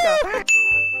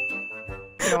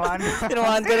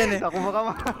 Tinamaan ka rin eh. Nakuha ka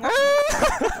mo.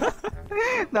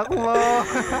 Nakuha.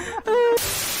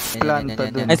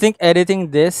 I think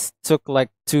editing this took like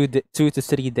 2 to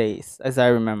 3 days, as I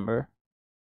remember.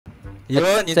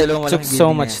 Yun, It took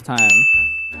so much time.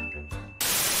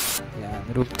 Yan,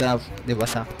 rooftop, di ba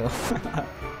sakto?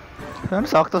 Ano,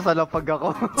 sakto sa lapag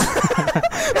ako.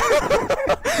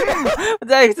 What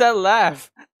the heck is that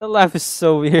laugh? That laugh is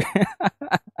so weird.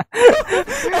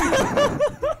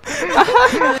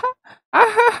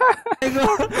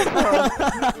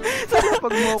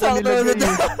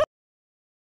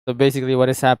 So basically what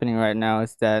is happening right now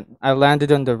is that I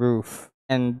landed on the roof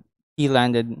and he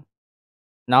landed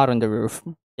not on the roof.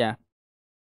 Yeah.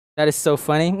 That is so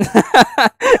funny.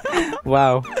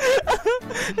 Wow.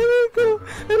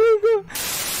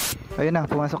 Ayun na,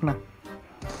 pumasok na.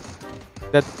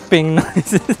 That ping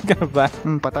noise is gonna back.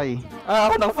 Patay.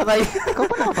 Ako nakapatay. Ikaw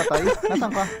pa nakapatay?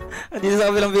 Nasaan ka? Dito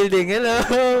sa kabilang building. Hello.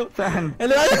 Saan?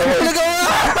 Hello.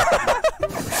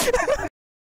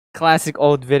 Classic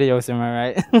old videos, am I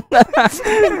right?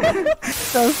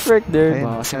 So frick, dude.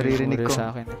 Ayun, naririnig ko.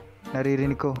 Sa akin.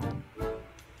 Naririnig ko.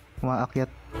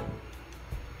 Umaakyat.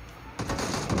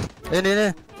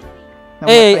 Ayun.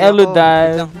 Hey, Namatay Elu ako.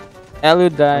 died. Elu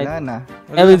died. Wala na.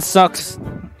 Elu sucks.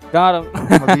 Got him.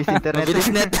 Mabilis internet.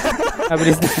 Mabilis net.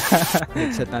 Mabilis na.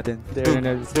 Headset natin. The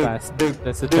internet is fast.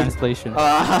 That's the translation.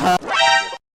 God.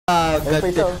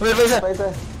 Wait, wait na.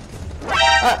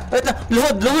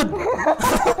 Luhod.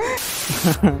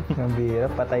 Ang bira,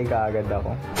 patay ka agad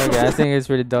ako. Okay, I think it's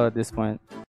really dull at this point.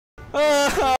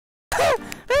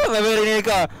 Mabarinig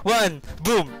ka. 1,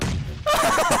 boom.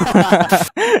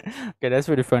 Okay, that's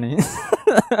pretty funny.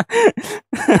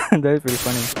 That's pretty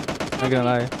funny. Not gonna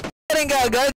lie.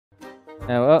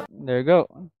 Yeah, well, there you go.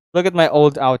 Look at my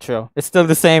old outro. It's still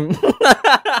the same.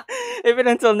 Even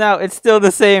until now, it's still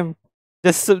the same.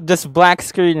 Just black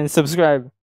screen and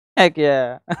subscribe. Heck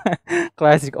yeah.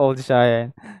 Classic old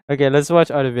Cheyenne. Okay, let's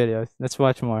watch other videos. Let's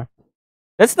watch more.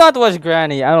 Let's not watch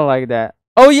Granny. I don't like that.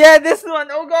 Oh yeah, this one.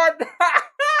 Oh god.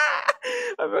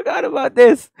 I forgot about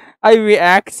this. I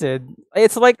reacted.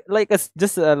 It's like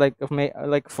just like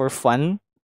for fun.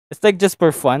 It's like just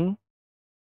for fun.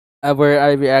 Where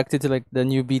I reacted to like the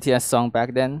new BTS song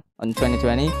back then on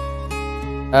 2020.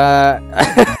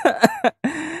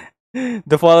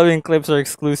 The following clips are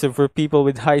exclusive for people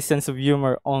with high sense of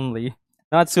humor only.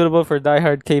 Not suitable for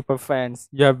diehard K-pop fans.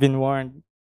 You have been warned.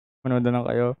 Manood na lang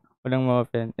kayo. Walang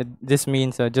ma-offend. This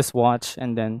means just watch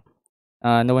and then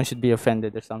no one should be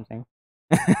offended or something.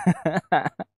 I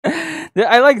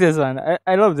like this one.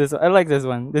 I love this one. I like this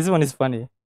one. This one is funny.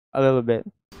 A little bit.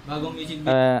 Bagong music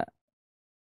video.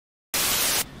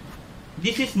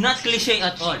 This is not cliche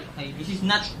at all. Okay, this is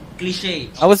not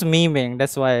cliche. I was memeing.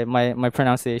 That's why my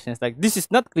pronunciation is like, this is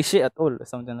not cliche at all or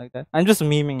something like that. I'm just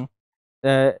memeing.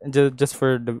 Just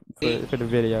for the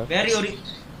video. Very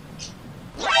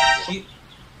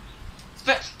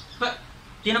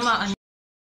tinamaan.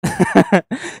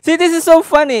 See, this is so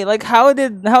funny. Like, how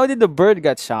did the bird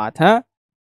get shot? Huh?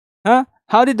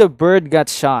 How did the bird get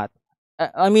shot?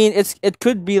 I mean, it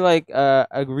could be like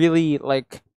a really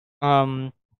like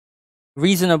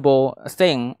reasonable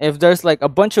thing if there's like a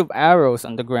bunch of arrows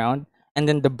on the ground and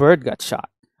then the bird got shot.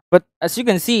 But as you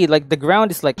can see, like the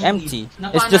ground is like empty.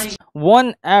 It's just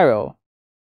one arrow,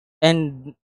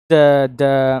 and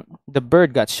the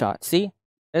bird got shot. See,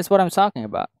 that's what I'm talking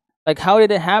about. Like, how did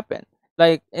it happen?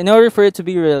 Like, in order for it to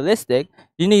be realistic,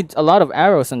 you need a lot of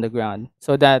arrows on the ground,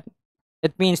 so that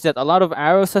it means that a lot of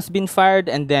arrows has been fired,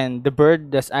 and then the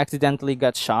bird just accidentally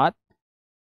got shot.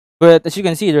 But as you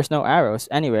can see, there's no arrows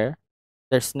anywhere.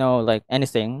 There's no like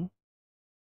anything.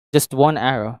 Just one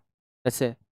arrow. That's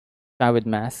it. Guy with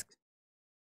mask.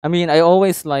 I mean, I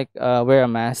always like wear a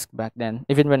mask back then,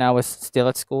 even when I was still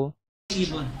at school.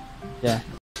 Yeah.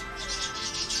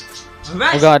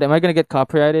 Alright. Oh god, am I gonna get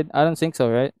copyrighted? I don't think so,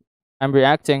 right? I'm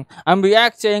reacting. I'm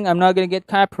not gonna get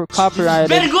copyrighted.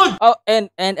 Very good. Oh, and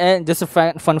just a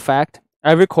fun fact.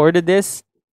 I recorded this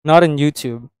not on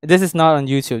YouTube. This is not on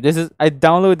YouTube. I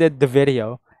downloaded the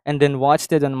video and then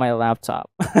watched it on my laptop.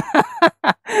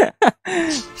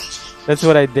 That's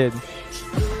what I did.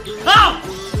 Oh!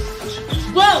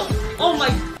 Whoa! Oh my!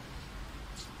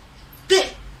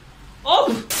 Oh!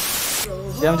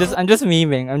 Yeah, I'm just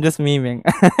memeing.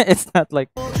 It's not like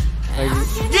Damn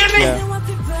it! yeah.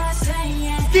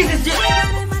 This is just...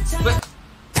 What?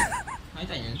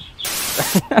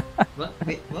 What?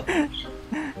 Wait, what?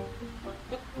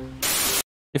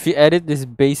 If you edit this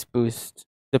bass boost,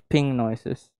 the ping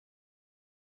noises.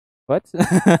 What?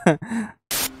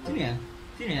 Sino yan?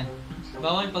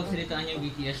 Bawal pagsalitaan yung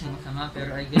BTS ng masama,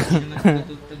 pero I guess hindi naman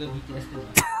taga-BTS na ba?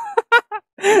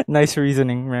 Nice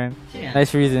reasoning, man. Sino yan?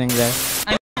 Nice reasoning there.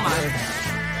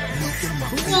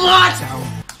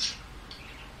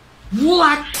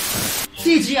 What?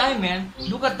 CGI, man.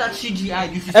 Look at that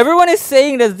CGI. Everyone is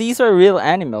saying that these are real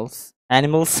animals.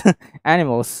 Animals?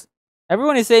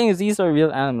 Everyone is saying these are real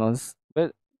animals.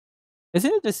 But isn't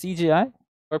it just CGI?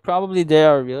 Or probably they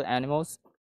are real animals.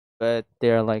 But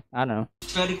they're like, I don't know.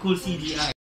 Very cool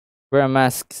CGI. Wear a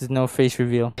mask, no face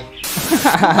reveal. Look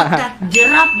at that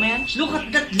giraffe, man. Look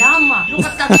at that llama. Look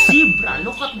at that zebra.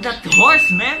 Look at that horse,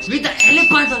 man. With the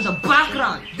elephant on the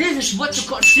background. This is what you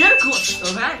call circus,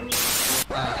 okay?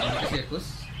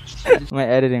 Circus? My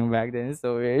editing back then is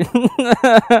so weird.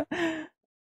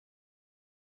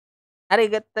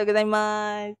 Arigatou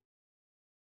gozaimasu.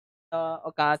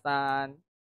 Okasan.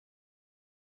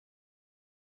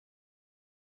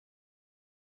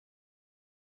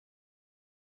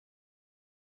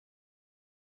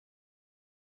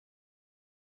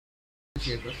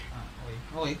 Circus?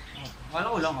 Okay. Akala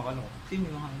ko lang. Sino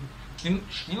yung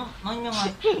mga...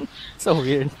 So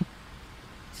weird.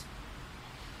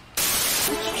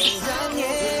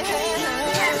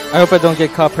 I hope I don't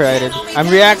get copyrighted. I'm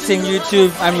reacting, YouTube.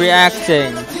 I'm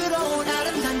reacting.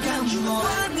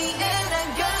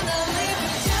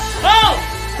 Oh!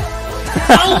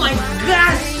 Oh my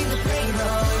gosh!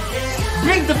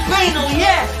 Bring the pain, oh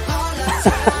yeah!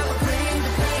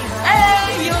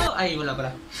 Hey yo! Ay, wala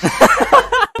pala.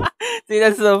 See,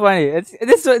 that's so funny. It's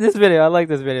this video. I like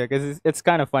this video because it's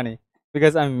kind of funny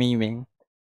because I'm memeing.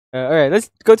 All right,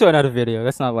 let's go to another video.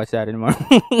 Let's not watch that anymore.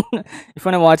 If you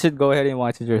wanna watch it, go ahead and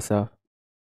watch it yourself.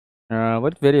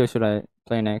 What video should I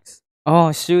play next?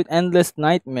 Oh shoot, Endless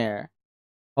Nightmare.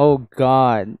 Oh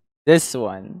god, this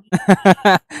one.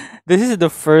 This is the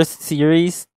first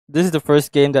series. This is the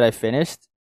first game that I finished.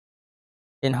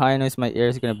 In high noise, my ear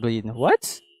is gonna bleed.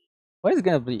 What? Why is it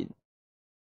gonna bleed?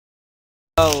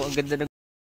 Oh, ang ganda ng...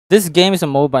 This game is a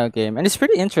mobile game, and it's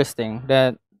pretty interesting.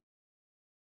 That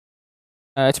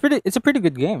it's a pretty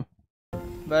good game.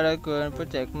 But I couldn't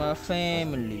protect my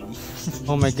family.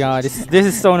 Oh my god, this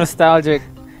is so nostalgic.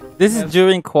 This is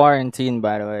during quarantine,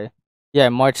 by the way. Yeah,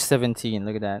 March 17.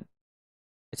 Look at that.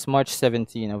 It's March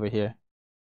 17 over here.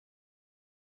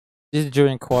 This is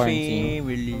during quarantine.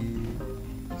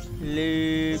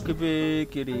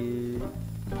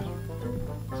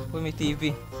 Uy, may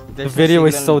TV. The video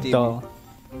is so dull.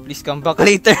 Please come back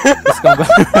later. Please come back.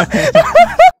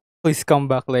 Please come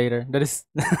back later. That is...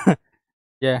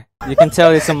 Yeah, you can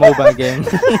tell it's a mobile game.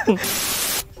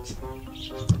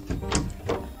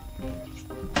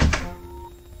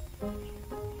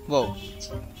 Whoa.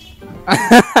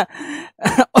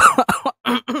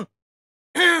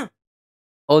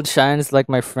 Old Shines like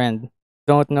my friend.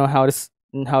 Don't know how to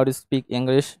speak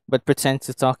English, but pretends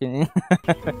to talk in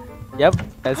Yep,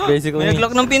 that's basically me.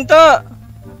 Naglock ng pinto!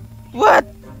 What?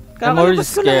 I'm already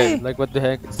scared. Like, what the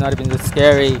heck? It's not even that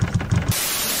scary.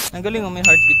 Ang galing, may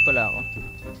heartbeat pala ako.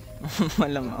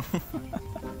 Malamang.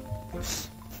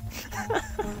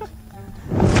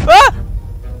 Ah!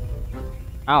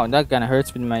 Ow, that kinda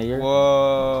hurts with my ear.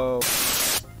 Whoa.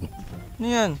 Ano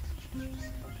yan?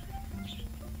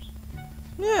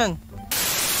 Ano yan?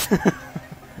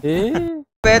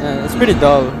 It's pretty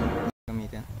dull.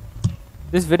 Gamitin.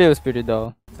 This video is pretty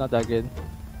dull. It's not that good.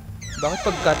 Bakit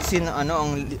pag cutscene ano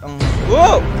ang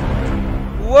Wow!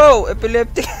 Wow!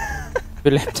 Epileptic!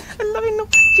 Epileptic. Ang laki ng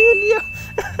chillia!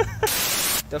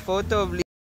 The photo of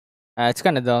It's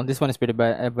kinda dull. This one is pretty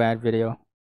bad. A bad video.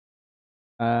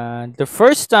 The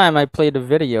first time I played a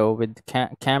video with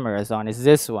cameras on is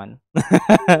this one.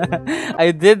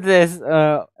 I did this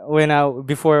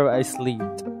before I sleep.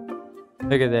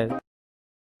 Look at that.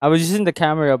 I was using the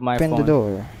camera of my Open phone. the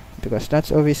door, because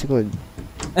that's always good.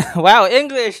 Wow,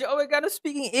 English! Oh my god, I'm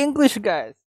speaking English,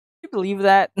 guys. Can you believe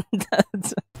that?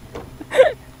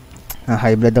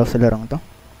 High blood daw sa larong to.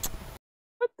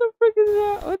 What the frick is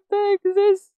that? What the heck is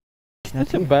this?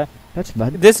 That's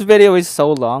bad. This video is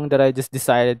so long that I just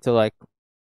decided to like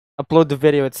upload the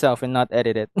video itself and not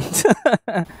edit it.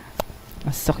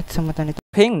 Ang sakit sa mata nito.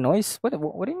 Ping noise? What do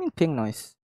you mean ping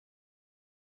noise?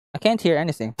 I can't hear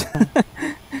anything.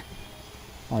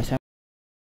 Okay,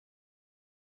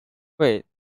 Wait.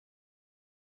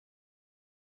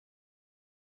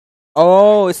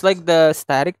 Oh, it's like the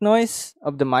static noise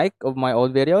of the mic of my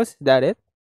old videos. Is that it?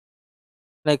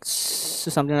 Like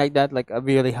something like that, like a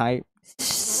really high.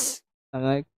 I'm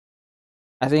like,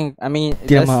 I mean.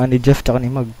 Tinamaan ni Jeff tsaka ni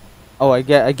Mag. Oh, I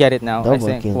get it now. I Double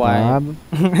think kill, why. Bob.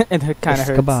 It kind of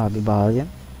Yes ka hurts. ba? Bibawal yan?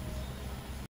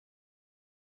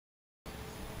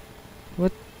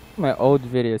 What? My old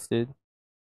videos, dude.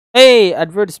 Hey,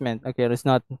 advertisement. Okay, let's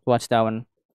not watch that one.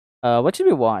 What should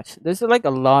we watch? There's like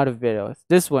a lot of videos.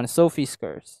 This one, Sophie's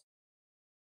Curse.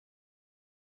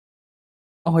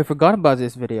 Oh, I forgot about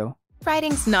this video.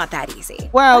 Writing's not that easy.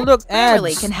 Wow, but look,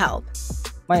 Grammarly ads. can help.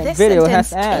 My This video has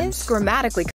sentence is ads.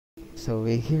 grammatically So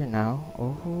we're here now.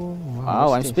 Oh,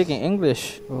 Wow, I'm what's this? speaking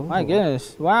English. Oh. My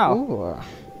goodness. Wow.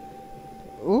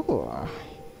 Ooh.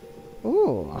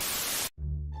 Ooh.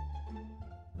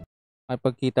 May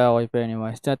pagkita ako kay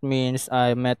Pennywise. That means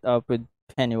I met up with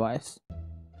Pennywise.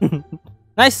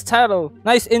 Nice title.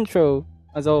 Nice intro.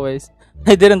 As always.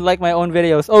 I didn't like my own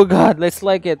videos. Oh god, let's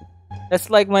like it.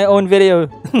 Let's like my own video.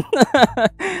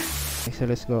 Okay, so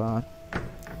let's go on.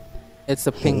 It's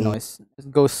a ping noise.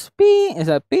 It goes ping. Is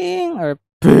that ping or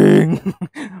ping?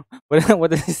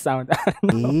 What does it sound? I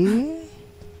don't know.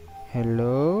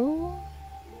 Hello?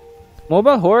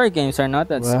 Mobile horror games are not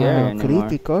that scary anymore.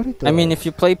 Creepy corridor. I mean, if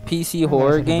you play PC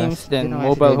horror games, then Sino nga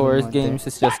mobile si horror Devil Monte? games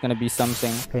is just gonna be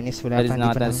something. Penis, wala That is pa,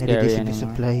 not hindi pa that namin scary nare-receive yung anymore.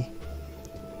 supply.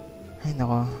 Ay,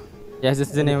 nako. Yes,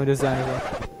 that's the name of this anime.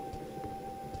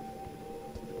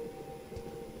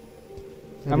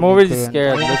 I'm already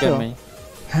scared. Look at me.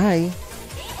 Hi!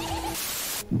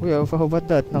 Uy, how about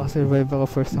that? Nakasurvive ako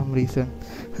for some reason.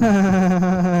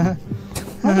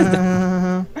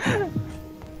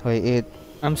 Hoy, it.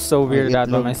 I'm so weirded out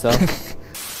by itlog. myself.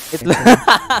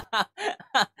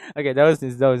 Okay, that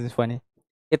was funny.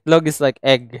 Itlog is like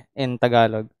egg in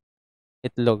Tagalog.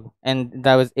 Itlog, and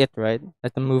that was it, right?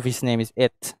 That the movie's name is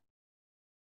It.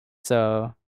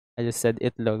 So I just said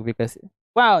itlog because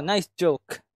wow, nice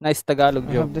joke, nice Tagalog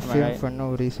I joke. have the Am I film right? for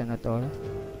no reason at all.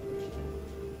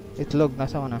 Itlog,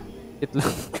 nasa ko na?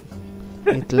 Itlog.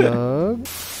 Itlog.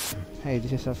 Hey,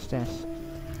 this is upstairs.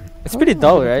 It's How pretty am I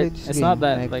dull, gonna play right? this It's game? not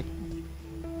that like.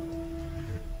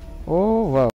 Oh,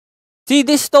 wow. See,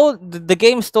 they stole the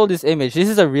game stole this image. This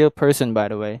is a real person, by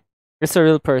the way. It's a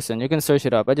real person. You can search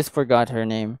it up. I just forgot her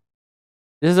name.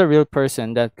 This is a real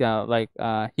person that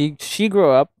she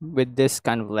grew up with this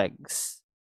kind of legs.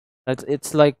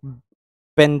 It's like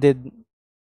bended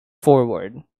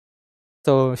forward.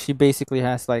 So she basically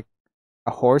has like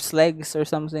a horse legs or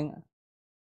something.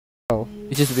 Oh.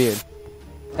 Which is weird.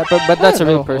 But that's a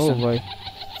real Oh, person. Oh boy.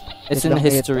 It's Wait in lang,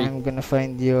 history. I'm gonna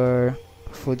find your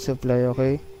food supply,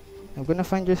 okay? I'm gonna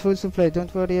find your food supply. Don't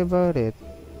worry about it.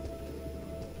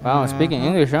 Wow, speaking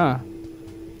English, huh?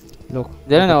 Look.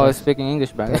 Didn't know I look was speaking English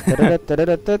back then. at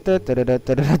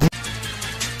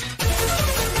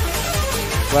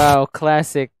Wow,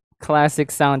 classic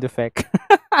sound effect.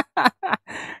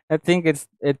 I think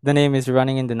the name is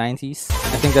running in the 90s.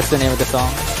 I think that's the name of the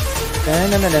song.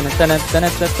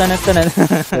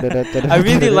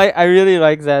 I really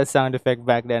like that sound effect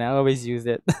back then. I always used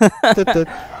it.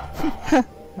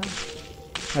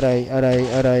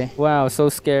 Aray. Wow, so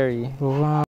scary.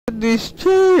 Wow. This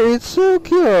tree, it's so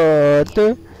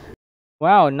cute.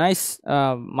 Wow, nice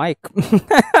mic.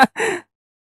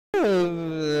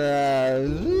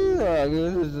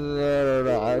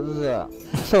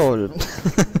 Soul.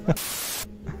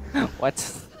 What?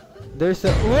 There's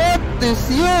a what is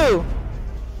you?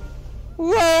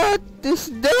 What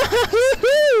is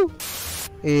that?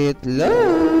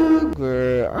 Itlog,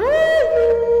 where are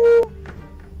you?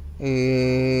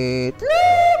 Itlog.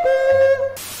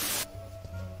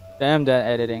 Damn that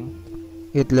editing.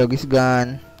 Itlog is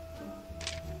gone.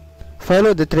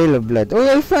 Follow the trail of blood. Oh,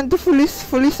 I found the police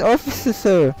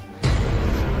officer.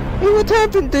 Hey, what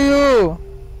happened to you?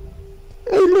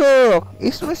 Hey, look,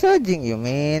 it's massaging you,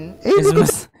 man. Hey, look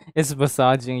at It's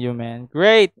massaging you, man.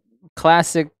 Great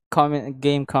classic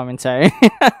game commentary.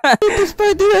 the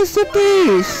spider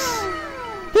recipes.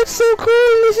 That's so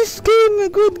cool. This is a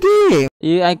good game.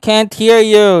 I can't hear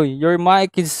you. Your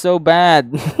mic is so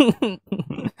bad.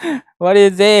 What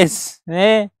is this?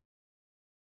 Eh?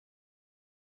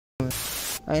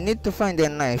 I need to find a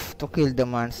knife to kill the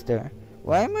monster.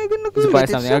 Why am I gonna Let's kill buy it?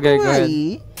 It's something. so Okay, go ahead.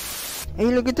 kawaii. Hey,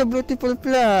 look at the beautiful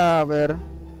flower.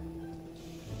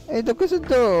 Hey, look at the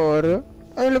door.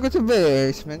 Hey, look at the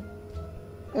basement.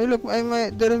 Hey, look,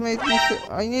 there might be.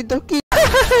 I need the key.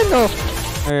 No.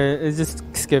 It's just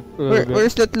skip a little bit.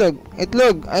 Where's that log?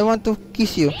 Itlog, I want to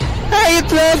kiss you. Hi,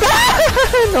 Itlog!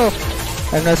 No.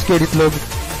 I'm not scared, Itlog.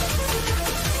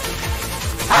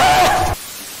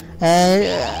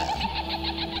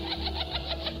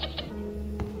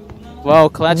 Wow,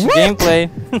 clutch What? gameplay.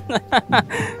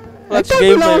 Clutch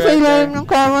Tabi lang ako gameplay sa right ilalim there. ng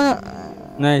kama na.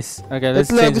 Nice. Okay, let's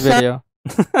Itlog change sa- video.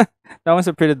 That was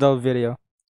a pretty dull video.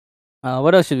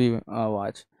 What else should we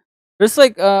watch? There's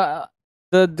like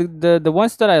the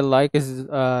ones that I like is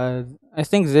I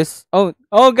think this. Oh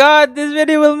God, this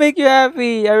video will make you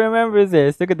happy. I remember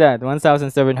this. Look at that, 1,700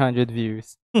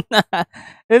 views.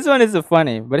 This one is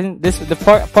funny, but the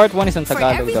part one is in For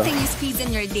Tagalog though. everything you squeeze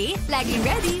in your day, laging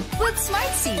ready with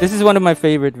Smart Seed. This is one of my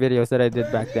favorite videos that I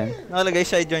did back then. Nakalagay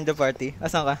siya, I joined the party.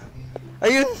 Asan ka?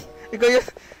 Ayun! Ikaw yun!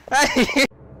 Ay!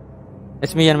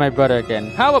 It's me and my brother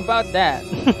again. How about that?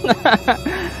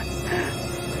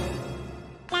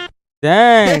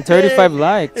 Dang, 35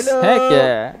 likes. Hello. Heck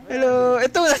yeah. Hello!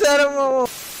 Ito, nasa harap mo ako!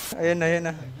 Ayun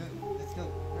na.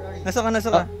 Nasa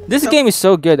ka? This game is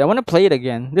so good. I want to play it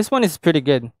again. This one is pretty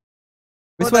good.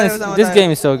 This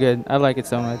game is so good. I like it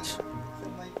so much.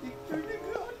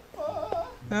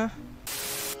 Huh?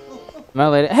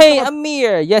 Hey,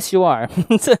 Amir! Yes, you are.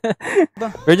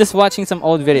 We're just watching some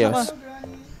old videos.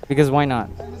 Because why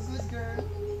not?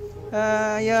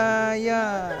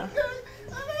 Yeah.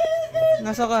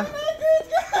 Nasa ka?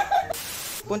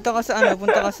 Punta ka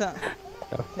sa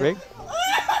Rick?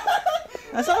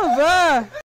 Nasa ka ba?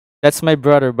 That's my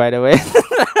brother, by the way.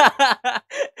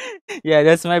 Yeah,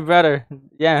 that's my brother.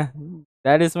 Yeah,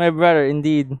 that is my brother,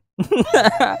 indeed.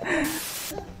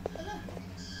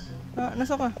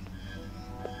 Nasa ka?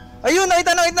 Ayun,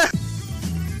 nakita na!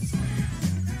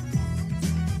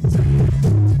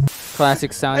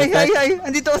 Classic sound effect. Ay!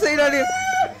 Andito ako sa ilalim!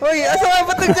 Hoy, asa ka?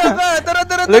 Ba't nagdiyan ka?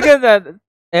 Tara! Look at that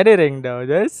editing, though.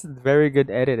 That's very good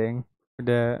editing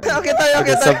for the Okay tayo, for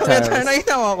okay the tayo, okay tayo. subtitles.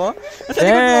 Nakita mo ako? Nasa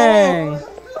likod mo ako. Dang!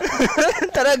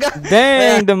 Talaga.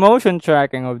 Dang! The motion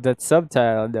tracking of that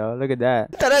subtitle though. Look at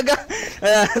that. Talaga.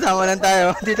 Ayan, tama lang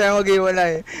tayo. Hindi tayo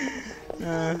mag-iwalay.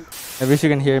 I wish you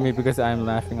can hear me because I'm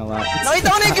laughing a lot. Nakita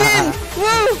ko na yung green!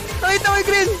 Wow! Nakita ko yung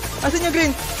green! Asan yung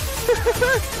green?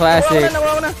 Classic.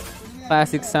 Nakuha ko na.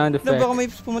 Classic sound Dab, effect. baka may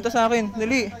pumunta sa akin.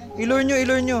 Dali. I-lure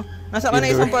nyo. Nasa ka na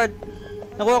I-lure. isang part.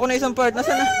 Nakuha ko na isang part.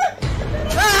 Nasaan na?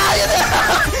 Ah! Yun na!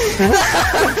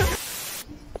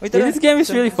 Wait, Yeah, this game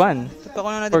is really fun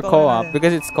for co-op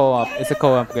because it's co-op. It's a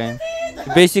co-op game.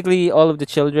 Basically, all of the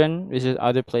children, which is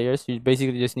other players, you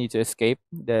basically just need to escape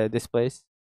this place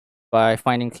by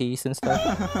finding keys and stuff.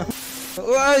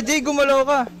 Wow, Jay, gumalaw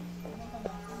ka.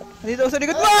 Dito ako sa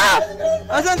likod. Ah!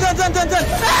 Asan?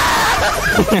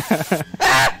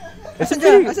 Asan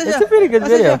siya? It's a pretty good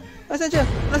video. Asan siya?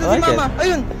 Nasaan I si like Mama?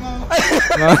 Ayun!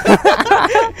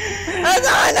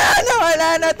 Asan na? Nawala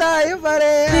na tayo,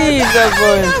 pare. Jeez, that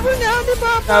voice.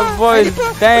 That voice,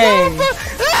 dang.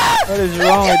 What is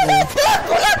wrong with me?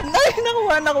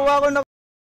 Nakuha ko na.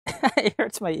 It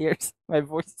hurts my ears. My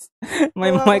voice. My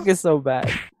mic is so bad.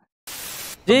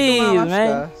 Jeez,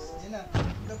 man.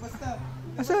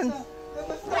 Asan?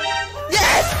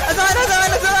 Yes! Asan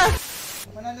ka?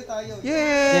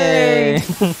 Yay! Yay!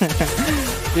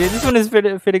 Dude, this one is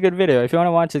pretty good video. If you want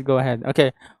to watch it, go ahead.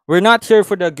 Okay, we're not here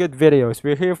for the good videos.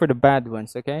 We're here for the bad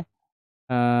ones. Okay.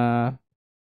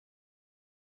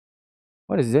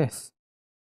 What is this?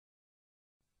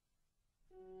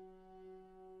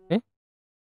 Okay.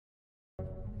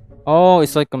 Oh,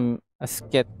 it's like a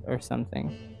skit or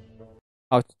something.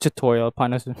 Oh, tutorial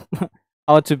upon us.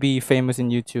 How to be famous in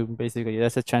YouTube. Basically,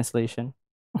 that's a translation.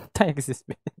 What the heck is this?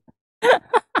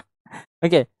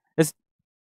 Okay, let's.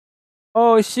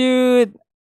 Oh shoot!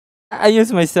 I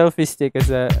use my selfie stick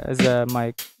as a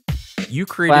mic. You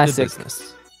created Classic. a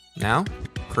business. Now,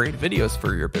 create videos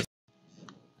for your business.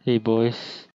 Hey boys,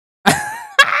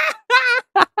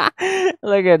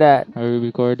 Look at that. are we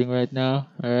recording right now?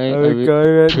 Alright, Oh my god,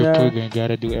 right we're now. gonna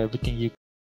gotta do everything you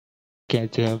can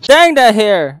to have. Dang that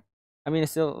hair! I mean, I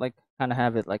still like kind of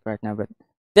have it like right now, but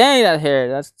dang that hair.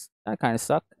 That kind of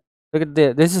sucked. Look at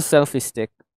this. This is a selfie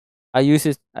stick. I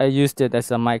used it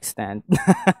as a mic stand,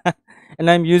 and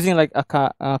I'm using like a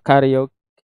karaoke.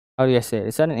 How do you say it?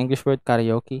 Is that an English word?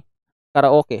 Karaoke.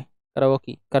 Karaoke.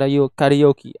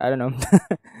 I don't know.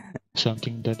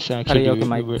 Something that's actually Karaoke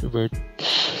mic. worth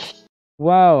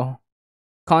Wow,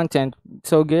 content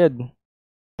so good.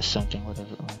 something,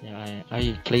 whatever. Yeah,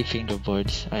 I play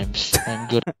fingerboards. I'm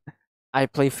good. I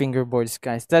play fingerboards,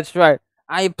 guys. That's right.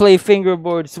 I play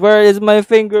fingerboards. Where is my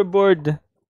fingerboard?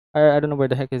 I don't know where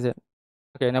the heck is it.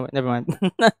 Okay, never mind.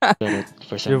 at it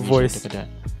for some Your reason. voice. Look at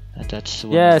that. That's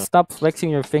one Yeah, of stop flexing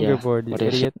your fingerboard, you what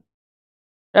is idiot.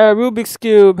 Rubik's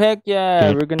Cube. Heck yeah,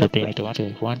 the- we're gonna. the thing I don't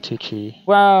say. 1, 2, 3.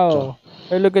 Wow.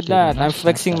 Hey, look at Dude, that. I'm not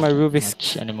flexing my that Rubik's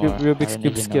much anymore. Rubik's I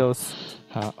don't Cube even know skills.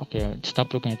 Okay,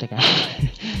 stop looking at the camera.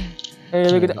 Hey,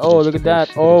 look at Sorry, oh, because look at that.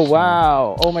 Oh because,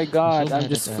 wow. Oh my god. so I'm bad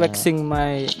just at, flexing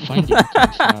my. Finding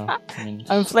things now. I mean,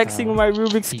 I'm flexing my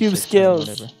Rubik's Cube pieces and skills.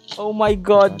 whatever. Oh my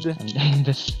god. And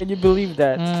this. Can you believe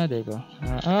that? There you go.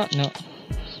 No.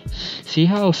 See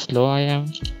how slow I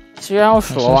am? See how I'm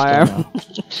so slow I am? now.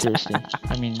 Seriously.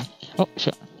 I mean, oh,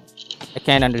 shit. I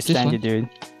can't understand one? you, dude.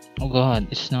 Oh god,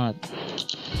 it's not.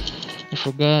 I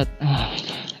forgot. Oh my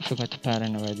god, I forgot the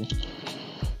pattern already.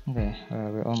 Okay,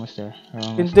 we're almost there. You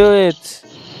can do it.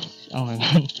 Oh my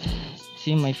god.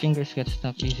 See, my fingers get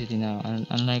stuck easily now.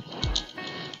 Unlike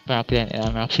back then,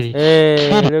 I'm actually. Hey,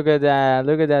 look at that.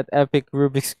 Look at that epic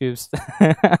Rubik's Cube.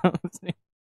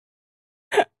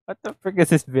 What the frick is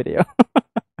this video?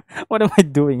 What am I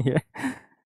doing here?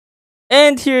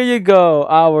 And here you go.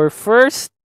 Our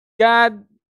first god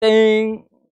dang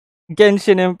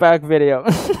Genshin Impact video.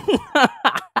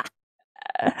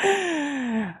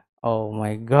 Oh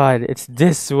my god, it's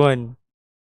this one.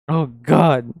 Oh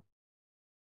god.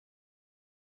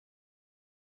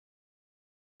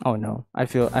 Oh no, I'm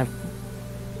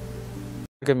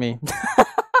look at me. What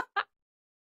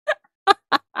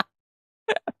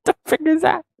the frick is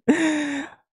that?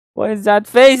 What is that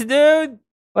face, dude?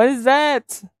 What is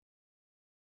that?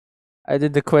 I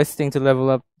did the quest thing to level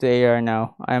up the AR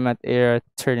now. I'm at AR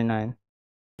 39.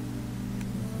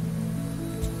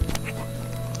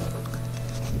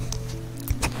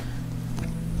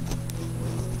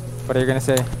 What are you gonna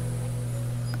say?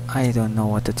 I don't know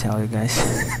what to tell you guys.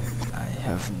 I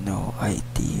have no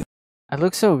idea. I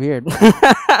look so weird.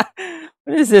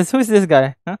 What is this? Who's this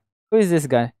guy? Huh? Who is this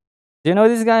guy? Do you know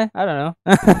this guy? I don't know.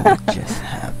 Just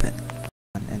happen.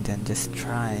 And then just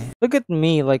try. Look at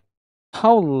me, like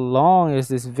How long is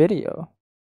this video?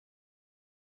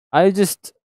 I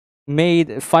just made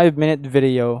a 5-minute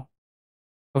video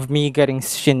of me getting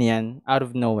Xinyan out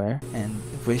of nowhere. And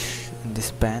wish on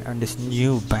this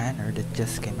new banner that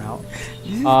just came out.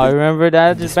 Remember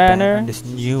that banner? This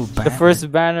new banner. The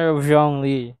first banner of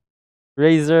Zhongli.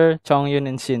 Razor, Chongyun,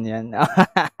 and Xinyan.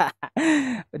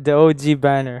 The OG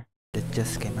banner. That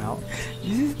just came out.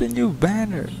 This is the new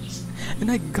banner.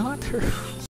 And I got her.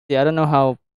 Yeah, I don't know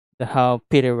how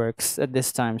Peter works at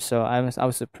this time, so I was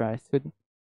surprised.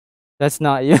 That's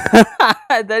not you.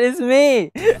 That is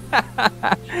me.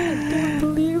 I don't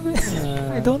believe it.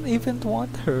 I don't even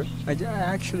want her. I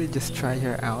actually just try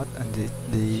her out on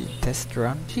the test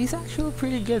run. She's actually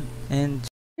pretty good. And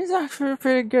She's actually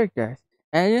pretty good, guys.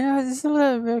 And you know, it's a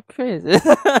little bit crazy.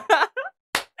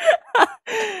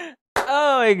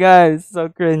 Oh my god, it's so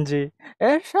cringy.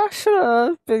 It's actually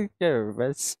a bit good,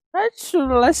 but it's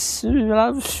actually less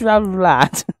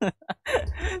that.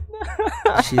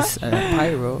 she's a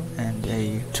pyro and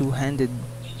a two-handed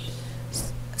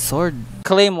sword. A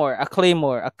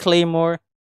claymore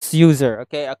user,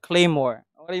 okay? A claymore.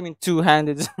 What do you mean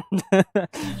two-handed?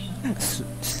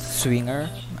 Swinger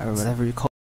or whatever you call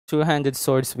Two-handed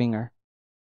sword swinger.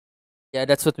 Yeah,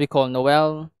 that's what we call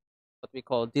Noel. What we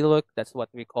call Diluc. That's what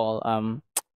we call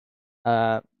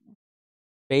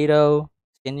Beto,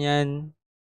 Xinyan,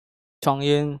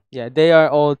 Chongyun. Yeah, they are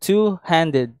all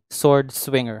two-handed sword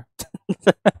swinger.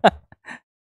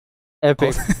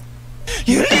 Epic.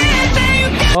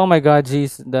 Oh my god,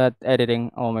 jeez, that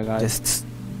editing. Oh my god. Just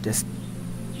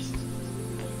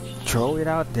throw it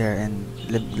out there and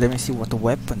let me see what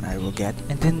weapon I will get,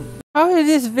 and then How did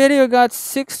this video got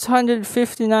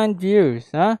 659 views,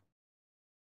 huh?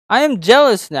 I am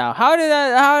jealous now. How did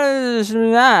that,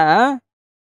 huh?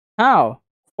 How?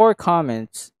 4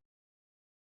 comments.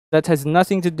 That has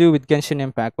nothing to do with Genshin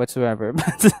Impact whatsoever.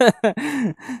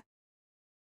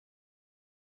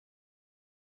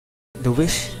 the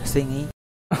wish thingy,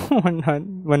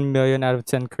 1 million out of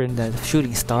 10 cringe. the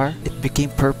shooting star, it became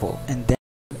purple, and then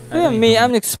Look at me,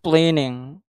 I'm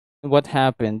explaining what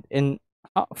happened in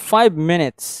 5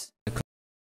 minutes.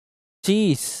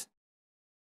 Jeez.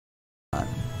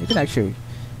 you can actually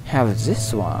have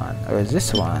this one or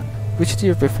this one. Which do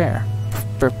you prefer?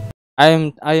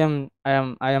 I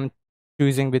am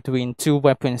choosing between 2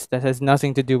 weapons that has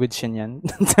nothing to do with Xinyan.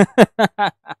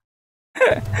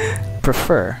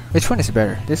 Prefer. Which one is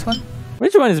better? This one?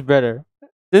 Which one is better?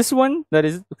 This one that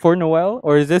is for Noel,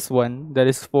 or is this one that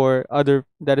is for other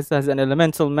has an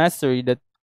elemental mastery that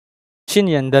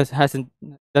Xinyan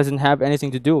doesn't have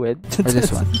anything to do with? Or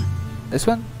this one? This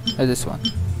one? Or this one?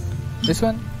 This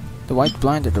one? The white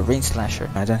blind or the rain slasher?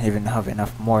 I don't even have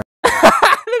enough more.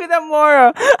 Look at that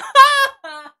Mora!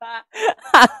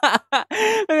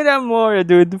 Look at that Mora,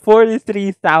 dude.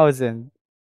 43,000.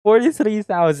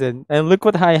 43,000. And look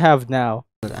what I have now.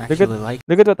 Look at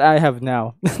what I have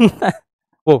now.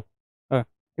 Whoa. Look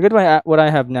at what I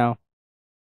have now.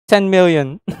 10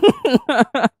 million.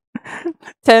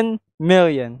 10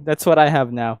 million. That's what I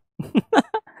have now.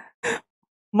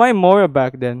 My Mora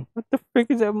back then. What the frick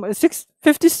is that?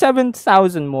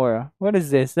 57,000 Mora. What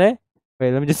is this, eh?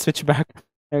 Wait, let me just switch back.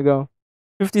 There you go.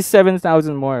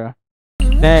 57,000 Mora.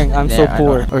 Dang, I'm so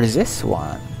poor. Or is this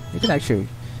one? You can actually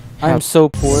I'm so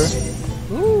poor.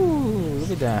 Ooh,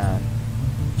 look at that.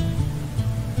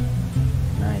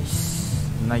 Nice.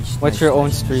 Nice. What's your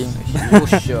own stream?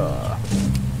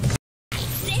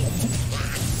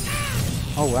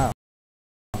 Oh wow.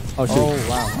 Oh shoot. Oh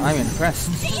wow, I'm impressed.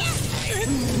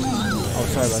 Oh,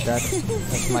 sorry about that.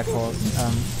 That's my fault.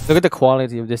 Look at the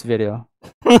quality of this video.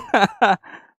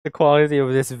 The quality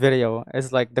of this video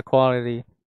is like the quality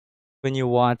when you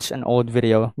watch an old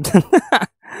video.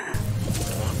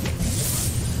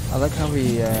 I like how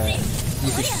he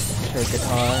uses her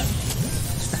guitar.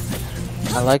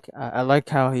 I like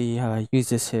how he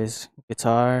uses his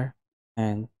guitar,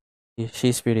 and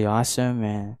she's pretty awesome,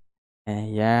 and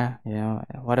yeah, you know,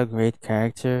 what a great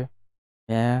character.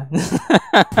 Yeah. I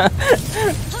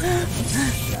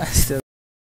still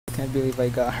can't believe I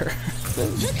got her.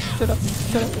 Shut up,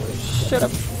 shut up, shut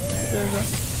up,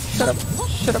 shut up,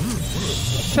 shut up,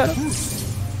 shut up.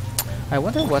 I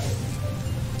wonder what.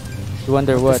 You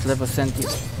wonder what? This level sent you.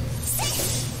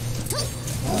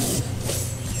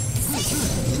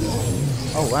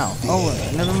 Oh wow. Oh,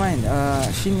 never mind.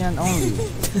 Xinyan only.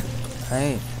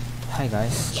 Hey, hi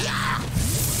guys.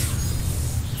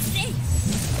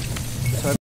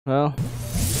 Well,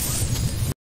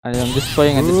 I am just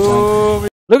playing at this point.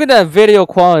 Look at that video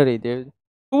quality, dude.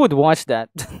 Who would watch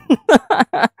that?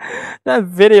 That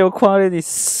video quality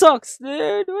sucks,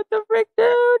 dude. What the frick,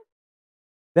 dude?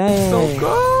 Dang. So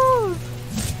good.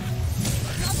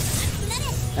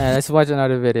 Let's watch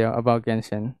another video about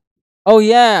Genshin. Oh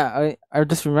yeah, I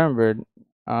just remembered.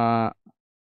 Oh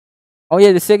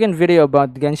yeah, the second video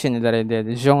about Genshin that I did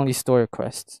is Zhongli story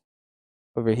quest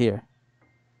over here.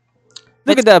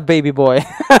 Look at that baby boy.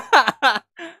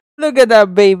 Look at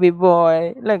that baby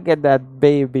boy. Look at that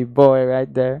baby boy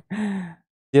right there.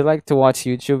 Do you like to watch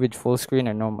YouTube with full screen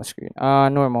or normal screen?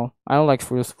 Normal. I don't like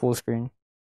full screen.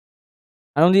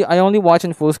 I only watch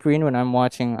in full screen when I'm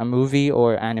watching a movie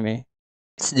or anime.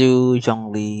 Let's do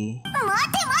Zhongli.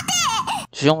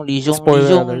 Zhongli,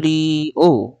 Spoiler alert. Zhongli.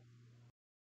 Oh.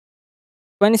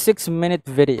 26-minute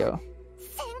video.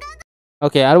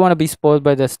 Okay, I don't want to be spoiled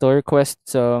by the story quest,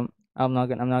 so I'm not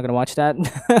gonna watch that.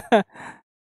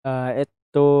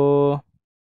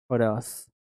 What else?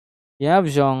 You have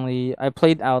Zhongli. I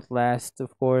played Outlast,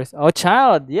 of course. Oh,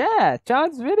 Child, yeah,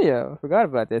 Child's video. Forgot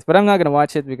about this, but I'm not gonna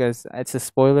watch it because it's a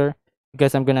spoiler.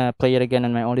 Because I'm gonna play it again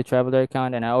on my Only Traveler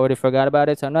account, and I already forgot about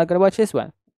it, so I'm not gonna watch this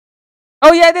one.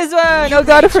 Oh yeah, this one! Oh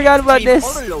god, I forgot about this.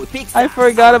 I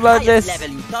forgot about this.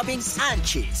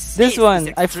 This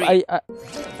one, I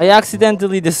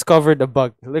accidentally discovered a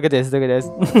bug. Look at this, look at this.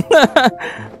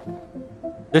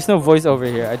 There's no voice over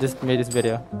here. I just made this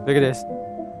video. Look at this.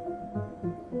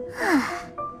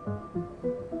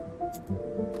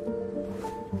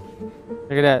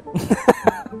 Look at that.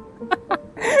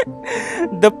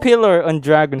 The pillar on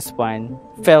Dragon Spine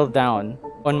fell down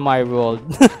on my world.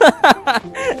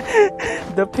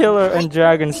 The pillar on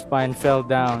Dragon Spine fell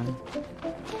down.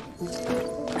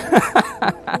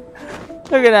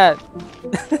 Look at that.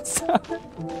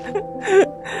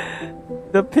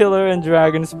 The pillar on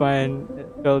Dragon Spine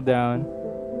fell down.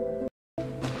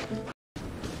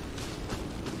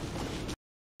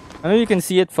 I know you can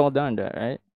see it fall down there,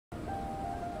 right?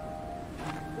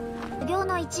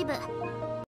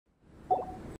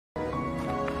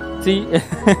 See?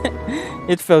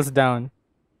 It falls down.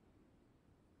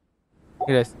 Look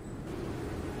at this.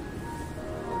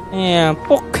 Yeah,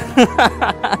 poke.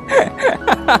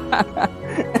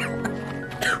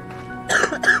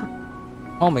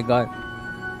 Oh my god.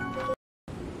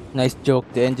 Nice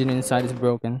joke, the engine inside is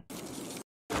broken.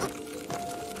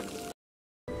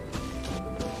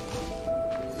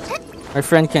 My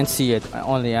friend can't see it,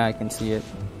 only I can see it.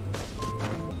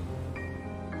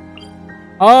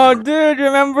 Oh dude,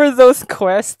 remember those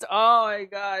quests? Oh my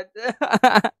god.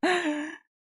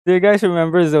 Do you guys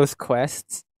remember those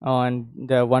quests on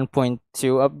the 1.2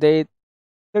 update?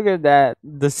 Look at that.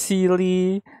 The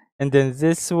seelie, and then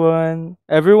this one.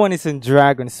 Everyone is in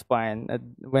Dragon Spine.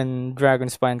 When Dragon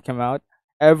Spine came out,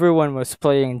 everyone was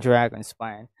playing Dragon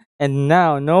Spine. And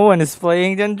now, no one is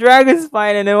playing Dragon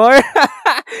Spine anymore.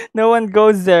 No one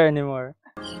goes there anymore.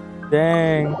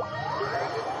 Dang.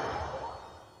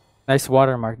 Nice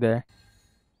watermark there.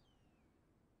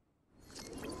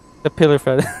 The pillar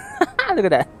fell. Look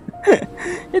at that.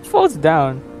 It falls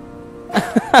down.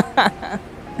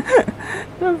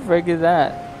 The frick is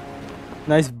that?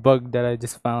 Nice bug that I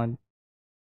just found.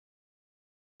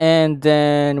 And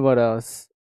then what else?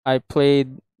 I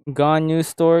played Ganyu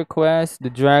Store Quest, the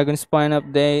Dragon Spine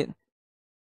update.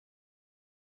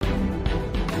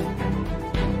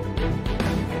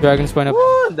 Dragon Spine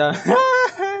update.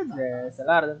 There's a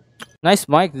lot of them. Nice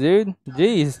mic, dude.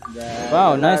 Jeez.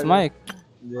 Wow, nice mic.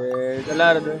 There's a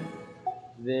lot of them.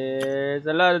 There's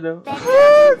a lot of them.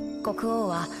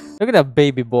 Look at that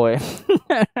baby boy. Hey,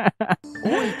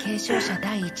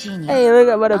 look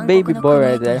at what a baby boy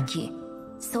right there.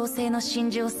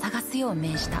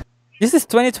 This is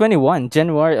 2021,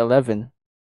 January 11.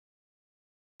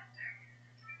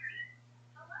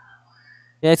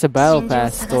 Yeah, it's a battle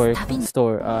pass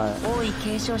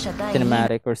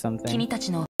cinematic or something.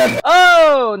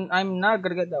 Oh, I'm not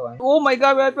gonna get that one. Oh my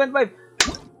god, we're at 25.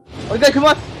 Oh god, come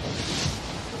on.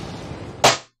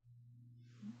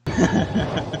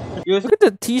 Look at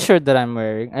the t-shirt that I'm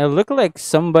wearing. I look like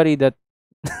somebody that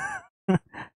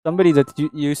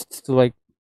used to like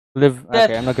live.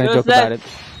 Okay, I'm not gonna joke about it.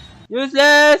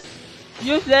 Useless!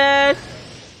 Useless!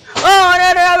 Oh,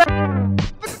 no, no, no.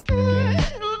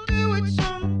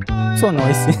 So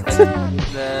noisy.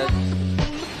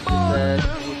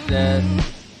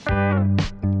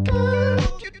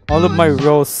 All of my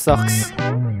rows sucks.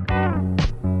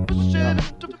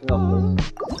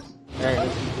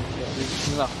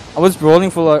 I was rolling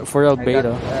for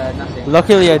albedo.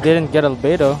 Luckily, I didn't get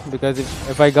albedo because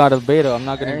if I got albedo, I'm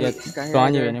not gonna get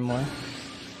Ganyu anymore.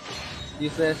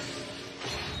 Useless.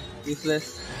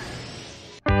 Useless.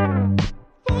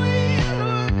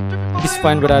 He's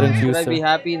fine without Should I infuser. be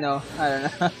happy? No, I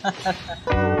don't know.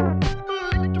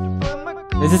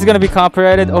 Is this gonna be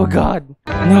copyrighted? Oh god.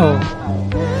 No.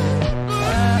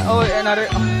 Oh, another.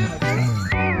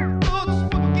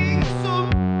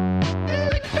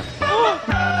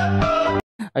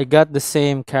 I got the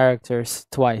same characters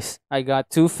twice. I got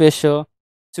 2 Fischl,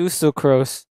 2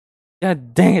 Sucrose.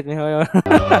 God dang it.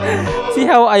 See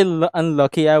how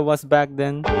unlucky I was back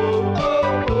then?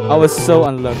 I was so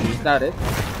unlucky. Is that it?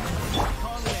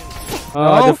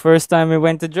 Oh, the first time we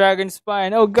went to Dragon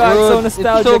Spine. Oh god, so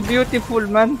nostalgic. It's so beautiful,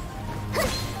 man.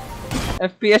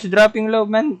 FPS dropping low,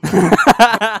 man.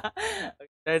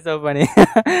 That's so funny.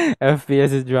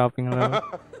 FPS is dropping low.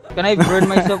 Can I burn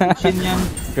myself with Shinyan?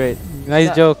 Great.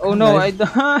 Nice joke. Oh no, nice. I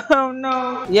don't. Oh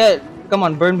no. Yeah, come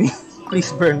on, burn me.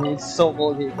 Please burn me. It's so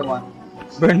cold here. Come on.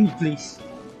 Burn me, please.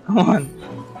 Come on.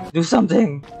 Do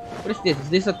something. What is this? Is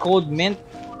this a cold mint?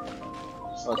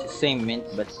 Oh, it's the same mint,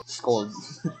 but it's cold.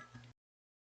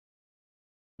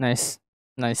 Nice.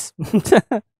 Nice.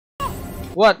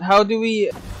 What? How do we...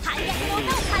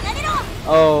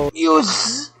 Oh,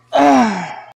 use...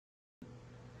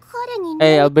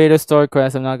 Hey, Albedo store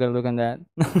quest. I'm not gonna look on that.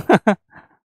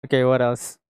 Okay, what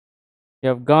else? You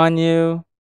have Ganyu.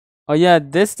 Oh yeah,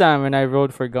 this time when I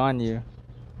wrote for Ganyu.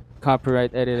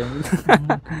 Copyright editing.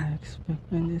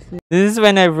 This is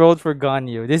when I wrote for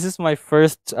Ganyu. This is my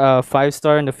first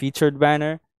 5-star in the featured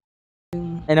banner.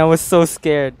 And I was so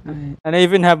scared. And I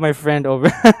even have my friend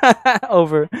over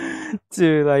over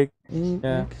to like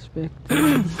yeah.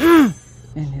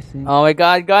 Oh my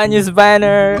god, Ganyu's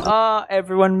banner! Oh,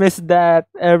 everyone missed that.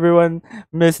 Everyone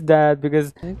missed that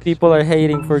because people are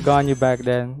hating for Ganyu back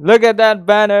then. Look at that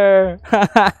banner!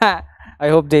 I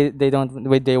hope they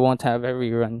won't have a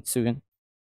rerun soon.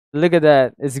 Look at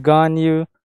that. It's Ganyu,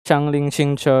 Changling,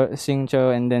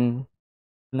 Xingqiu, and then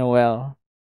Noel.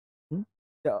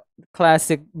 The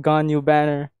classic Ganyu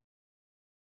banner.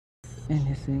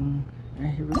 Anything.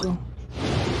 Here we go.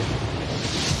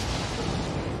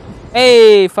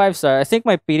 Hey, 5-star. I think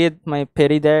my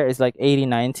pity there is like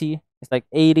 80-90. It's like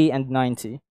 80 and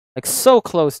 90. Like so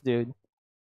close, dude.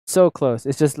 So close.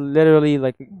 It's just literally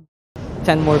like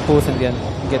 10 more pulls and get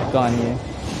Ganyu.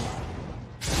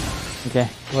 Okay,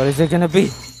 what is it gonna be?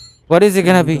 What is it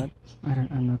gonna be?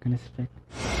 I'm not gonna expect.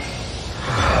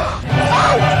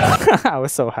 I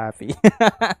was so happy.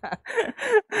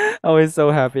 I was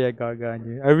so happy I got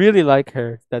Ganyu. I really like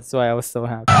her. That's why I was so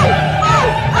happy.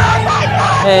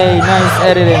 Hey, nice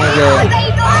editing again.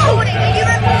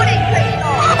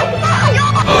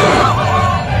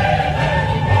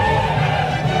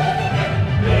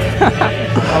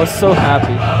 I was so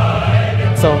happy.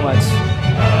 So much.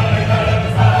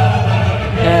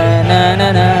 Na,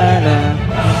 na, na, na.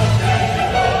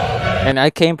 And I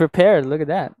came prepared. Look at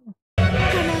that.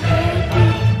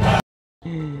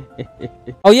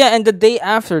 Oh yeah, and the day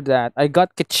after that, I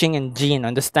got Keqing and Jean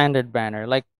on the standard banner.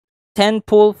 Like 10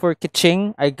 pull for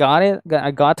Keqing, I got it.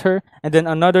 I got her, and then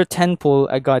another 10 pull,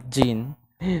 I got Jean.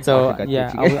 So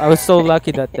yeah, I was so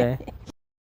lucky that day.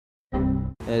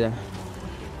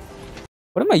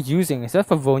 What am I using? Is that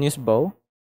Favonius bow?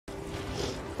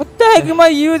 What the heck am I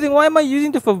using? Why am I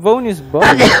using the Favonius bow?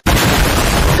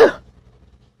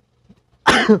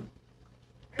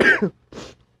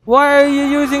 Why are you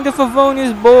using the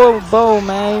Favonius bow,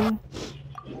 man?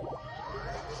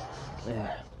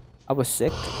 I was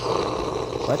sick.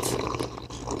 What?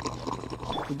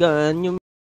 Ganyu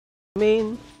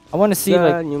main. I want to see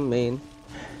like. Ganyu main.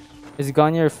 Is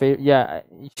Ganyu your favorite? Yeah,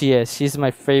 she is. She's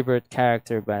my favorite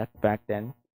character back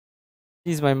then.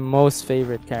 She's my most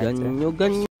favorite character.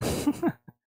 Ganyu.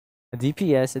 A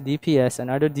DPS,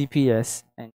 another DPS,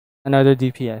 and another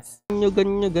DPS.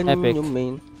 Epic.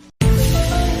 Main.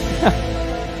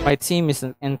 My team is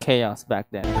in chaos back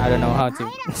then. I don't know how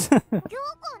to.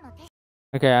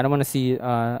 Okay, I don't want to see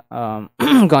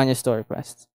Ganyu story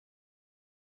quest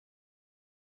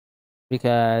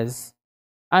because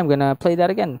I'm gonna play that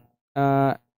again.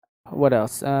 What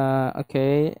else?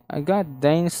 Okay, I got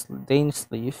Dane's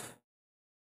Leaf.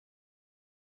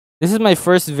 This is my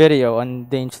first video on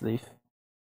Dane's Leaf.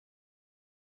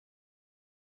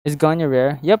 Is Ganyu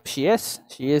rare? Yep, she is.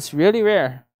 She is really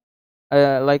rare.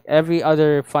 Like every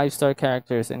other 5-star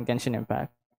characters in Genshin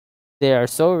Impact. They are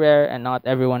so rare and not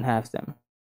everyone has them.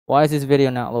 Why is this video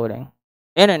not loading?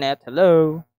 Internet,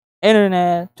 hello?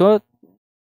 Internet, what?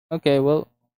 Okay, well,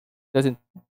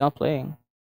 not playing.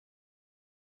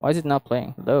 Why is it not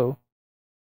playing? Hello?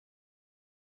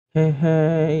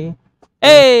 Hey.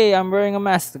 Hey, I'm wearing a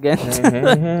mask again.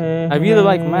 I really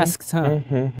like masks, huh?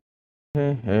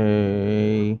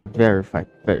 Hey. Verify.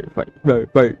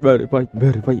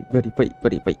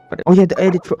 Oh yeah, the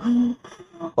edit for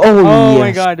Oh my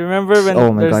yes. god! Remember when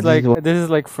Oh my there's god, like this is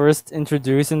like first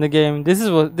introduced in the game. This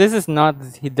is not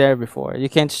there before. You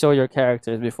can't show your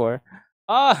characters before.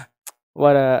 Ah,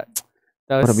 what a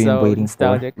that what was I've been so waiting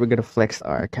nostalgic. for. We're gonna flex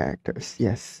our characters.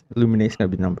 Yes, Illuminate's gonna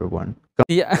be number 1.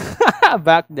 Yeah,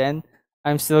 back then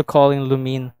I'm still calling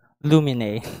Lumine.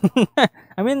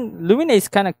 I mean, Lumine is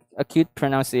kind of a cute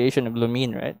pronunciation of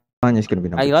Lumine, right? Anya's gonna be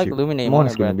number 2. I like Lumine more,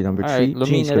 Mona's gonna but be number 3. alright,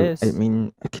 Lumine it is. I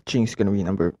mean, Ching's gonna be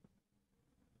number.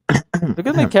 Look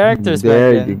at my characters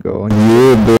There back you then. go.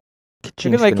 Yeah, Look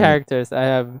Ching's at my gonna be- characters. I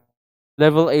have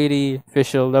level 80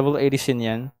 Fischl, level 80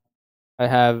 Shinyan. I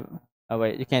have oh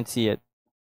wait, you can't see it.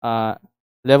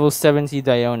 Level 70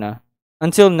 Diona.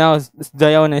 Until now,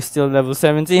 Diona is still level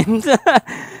 17.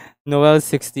 Noelle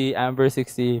 60, Amber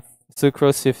 60,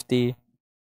 Sucrose 50.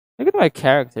 Look at my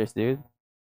characters, dude.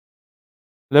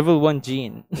 Level 1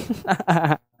 Jean.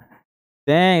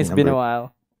 Dang, it's been a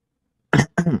while.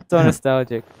 So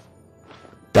nostalgic.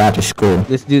 That is cool.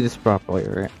 Let's do this properly,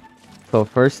 right? So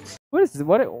first, What is this?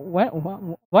 Why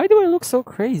do I look so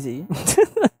crazy?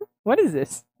 What is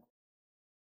this?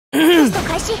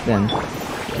 then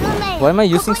Why am I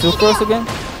using Sucrose again?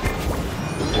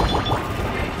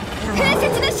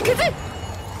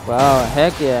 Wow,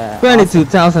 heck yeah.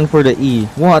 22,000 for the E.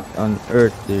 What on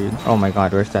earth, dude? Oh my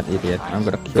god, where's that idiot? I'm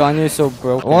gonna kill. Ganyu is so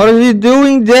broken. What are you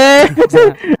doing there?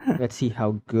 Let's see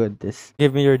how good this.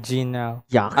 Give me your Jean now.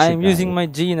 Yaksha I am guy. using my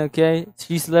Jean, okay?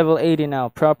 She's level 80 now,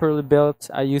 properly built.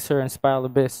 I use her in Spiral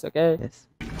Abyss, okay? Yes.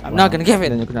 I'm not gonna give it.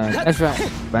 Then you can, That's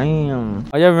right. bam.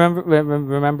 Oh yeah,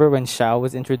 remember when Xiao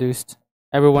was introduced?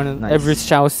 Everyone, Nice. every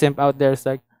Xiao simp out there is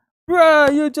like,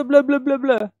 bruh, you just blah blah blah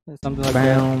blah, something like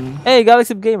that. Bam. Hey,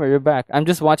 Galaxy Gamer, you're back. I'm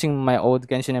just watching my old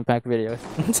Genshin Impact videos.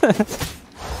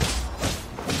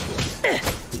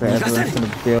 Everyone's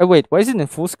gonna build Oh wait, why is it in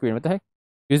full screen? What the heck?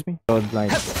 Excuse me.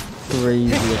 like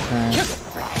crazy attack.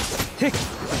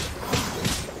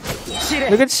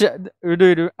 Look at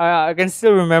dude. I can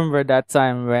still remember that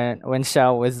time when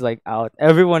Xiao was like out.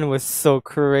 Everyone was so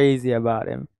crazy about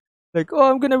him. Like,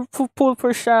 oh, I'm gonna pull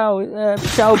for Xiao.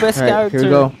 Xiao best Alright, character. here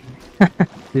we go.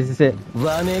 This is it.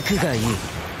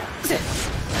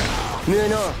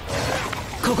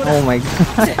 Oh my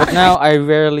god. But now I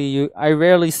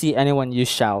rarely see anyone use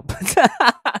Xiao.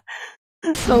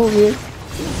 So weird.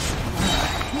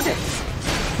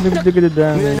 Look at the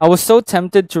damage. I was so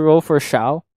tempted to roll for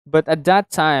Xiao, but at that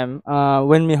time,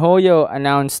 when MiHoYo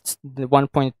announced the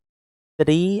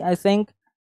 1.3, I think,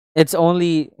 it's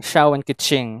only Xiao and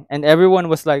Keqing, and everyone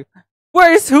was like,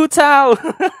 "Where's Hu Tao?"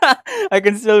 I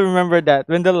can still remember that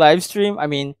when the live stream. I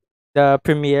mean, the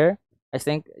premiere. I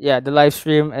think, yeah, the live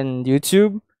stream and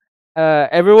YouTube.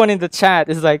 Everyone in the chat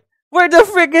is like, "Where the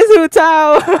frick is Hu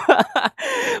Tao?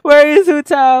 Where is Hu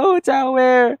Tao? Hu Tao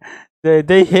where?"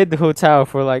 They hid Hu Tao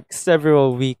for like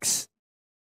several weeks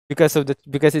because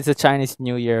it's a Chinese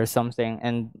New Year or something,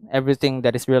 and everything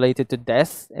that is related to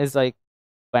death is like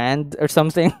banned or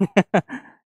something.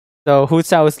 So Hu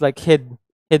Tao is like hidden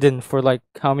for like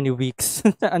how many weeks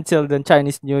until the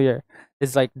Chinese New Year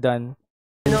is like done.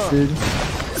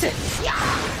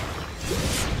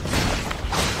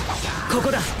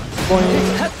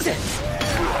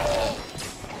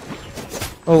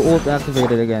 Oh, ult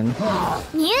activated again.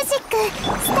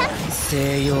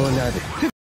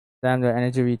 Damn, the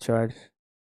energy recharge.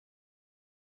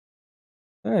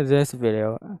 Where is this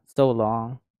video? So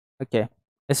long. Okay,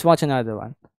 let's watch another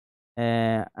one.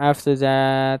 And after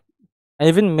that, I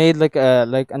even made like a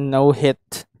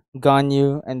no-hit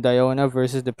Ganyu and Diona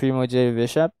versus the Primo J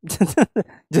Bishop.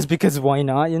 Just because why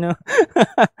not, you know?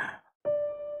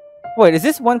 Wait, is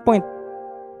this 1.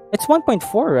 It's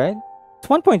 1.4, right? It's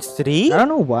 1.3? I don't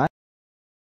know why.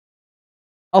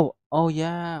 Oh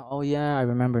yeah, I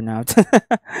remember now.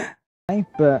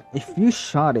 But if you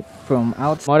shot it from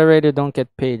outside, Moderator don't get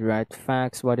paid, right?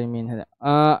 Facts. What do you mean?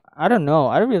 I don't know.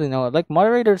 I don't really know. Like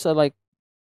moderators are like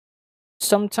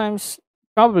sometimes,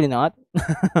 probably not.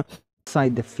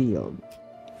 the field,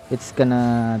 it's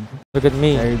gonna. Look at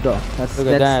me. There you go. That's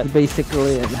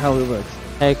basically how it works.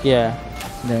 Heck yeah.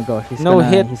 There you go. He's No gonna,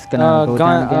 hit, He's gonna go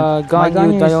down again.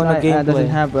 Ganyu Diona gameplay. Doesn't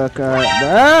have a.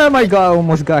 Oh my god! I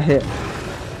almost got hit.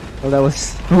 Well, that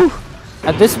was.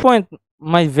 At this point,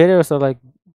 my videos are like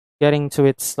getting to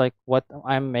its like what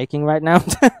I'm making right now.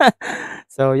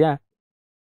 So yeah.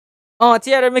 Oh,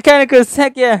 Tierra Mechanicus,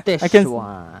 heck yeah! This I can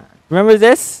one. remember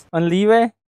this on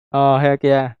Leeway. Oh heck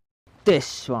yeah!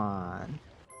 This one.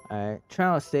 Alright,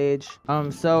 trial stage.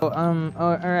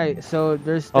 Alright, so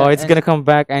there's. Oh, it's gonna come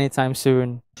back anytime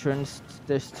soon. Entrance.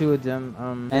 There's 2 of them.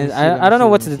 And I don't know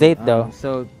what's the date though.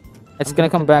 So it's gonna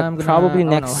come back probably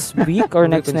next week or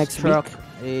next week.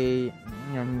 A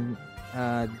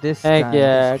this Heck guy.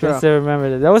 yeah, I this can truck. still remember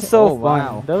that. That was so Oh, fun.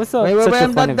 wow. That was so Wait, such a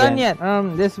I'm fun not done event.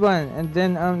 yet. This one, and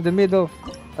then the middle,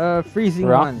 freezing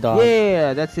Rock one. dog.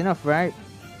 Yeah, that's enough, right?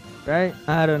 Right?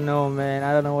 I don't know, man.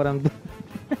 I don't know what I'm doing.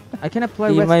 I can apply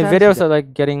See, wet my stabs videos to are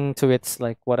like getting to its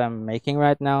like what I'm making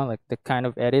right now, like the kind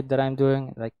of edit that I'm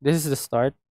doing. Like this is the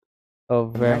start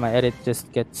of where Right. my edit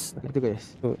just gets Look at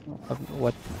this. to of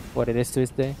what it is to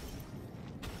this day.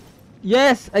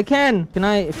 Yes, I can. Can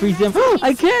I freeze them?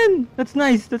 I can. That's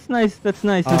nice. That's nice. That's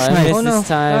nice. Oh, That's I nice. missed Oh no. this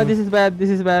time. This is bad. This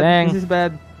is bad. Dang. This is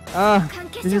bad.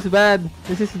 This is bad.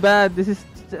 This is bad.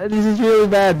 This is really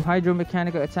bad.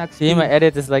 Hydromechanical attack See, speed. my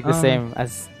edit is like the Um, same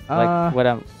as like uh, what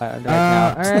I'm right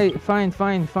now. Alright, fine.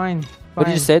 What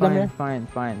did you say, fine, Damir?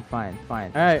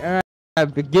 fine. Alright.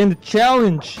 Begin the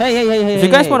challenge. Hey. If you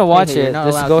guys want to watch you're it, not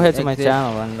just allowed go to ahead to my exit.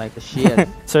 channel and like Shit.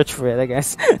 search for it, I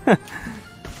guess.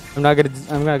 I'm not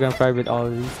gonna private all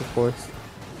of these, of course.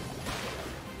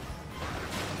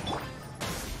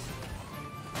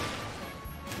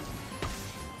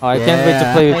 Oh, I can't wait to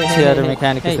Yeah. play with Hey, the other hey,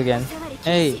 mechanics hey. again.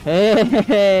 Hey.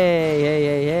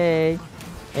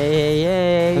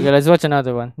 Okay, let's watch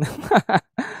another one.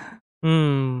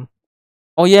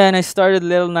 Oh yeah, and I started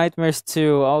Little Nightmares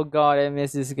 2. Oh god, I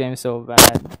miss this game so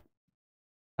bad.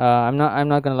 I'm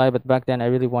not gonna lie, but back then I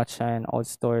really watched an old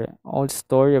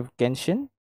story of Genshin.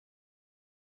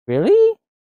 Really?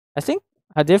 I think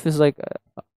Hadif is like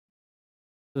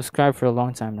subscribed for a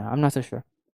long time now. I'm not so sure.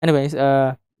 Anyways,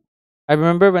 I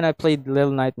remember when I played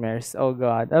Little Nightmares. Oh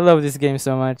god, I love this game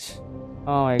so much.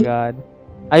 Oh my god.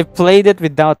 I played it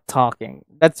without talking.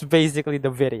 That's basically the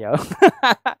video.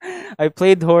 I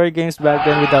played horror games back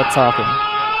then without talking.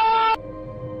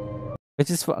 Which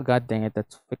is god dang it,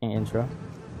 that's freaking intro.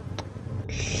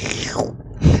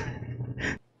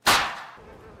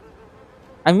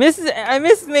 I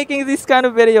miss making these kind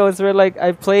of videos where like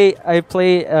I play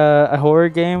a horror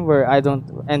game where I don't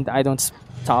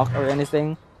talk or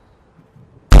anything.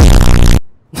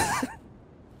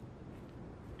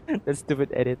 That stupid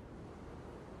edit.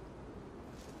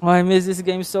 Oh, I miss this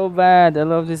game so bad. I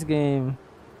love this game.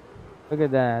 Look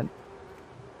at that.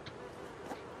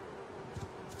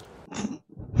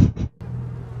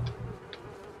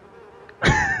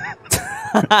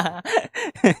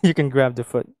 You can grab the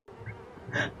foot.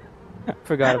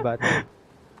 Forgot about that.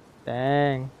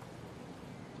 Dang.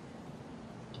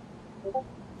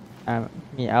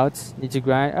 Me out. Need to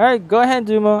grind. Alright, go ahead,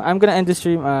 Dumo. I'm gonna end the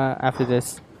stream after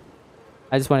this.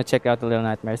 I just want to check out the Little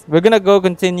Nightmares. We're gonna go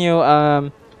continue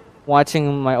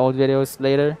watching my old videos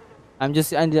later. I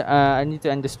need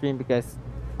to end the stream because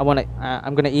I'm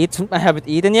gonna eat. I haven't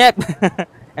eaten yet.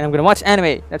 And I'm gonna watch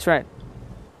anime. That's right.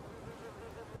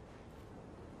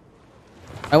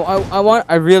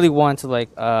 I really want to like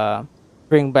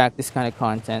bring back this kind of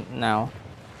content now,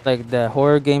 like the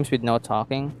horror games with no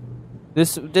talking.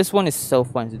 This one is so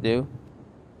fun to do,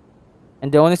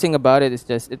 and the only thing about it is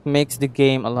just it makes the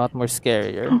game a lot more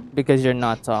scarier because you're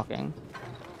not talking,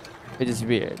 which is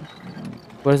weird.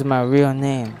 What is my real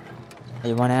name?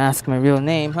 You want to ask my real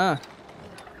name, huh?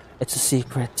 It's a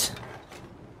secret.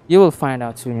 You will find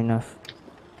out soon enough.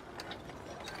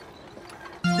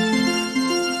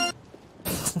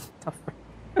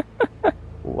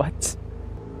 What?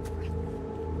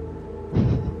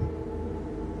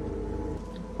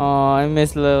 Oh, I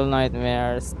miss Little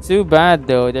Nightmares. Too bad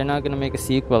though, they're not gonna make a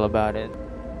sequel about it.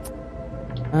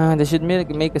 They should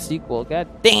make a sequel. God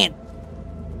dang it!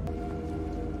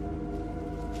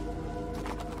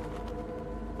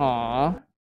 Aww.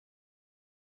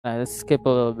 Let's skip a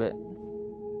little bit.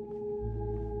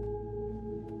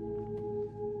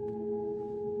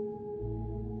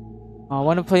 I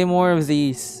want to play more of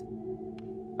these.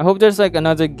 I hope there's like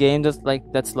another game that's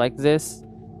like this.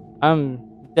 I'm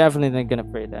definitely not gonna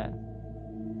play that.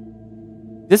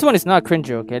 This one is not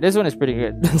cringy, okay? This one is pretty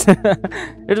good.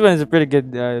 This one is a pretty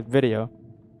good video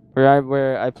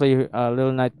where I play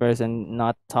Little Nightmares and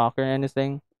not talk or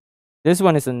anything. This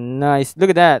one is a nice. Look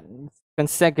at that,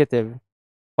 consecutive.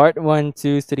 Part 1,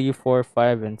 2, 3, 4,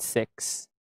 5, and 6.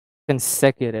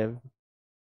 Consecutive,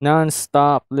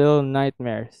 non-stop Little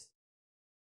Nightmares.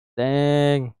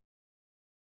 Dang.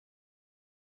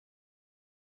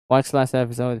 Watch last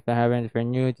episode if I haven't. If you're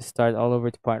new, just start all over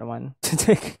to part 1.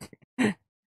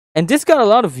 And this got a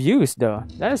lot of views though.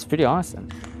 That is pretty awesome.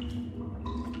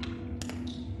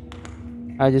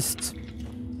 I just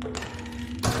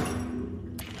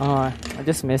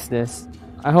missed this.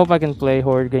 I hope I can play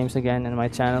horror games again in my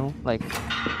channel. Like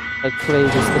play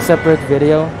just a separate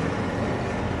video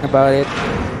about it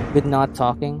with not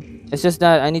talking. It's just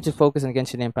that I need to focus on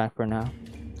Genshin Impact for now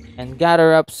and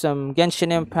gather up some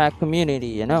Genshin Impact community,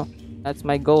 you know. That's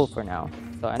my goal for now.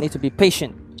 So I need to be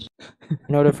patient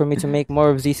in order for me to make more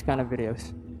of these kind of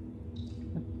videos.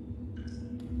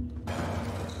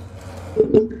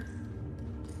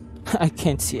 I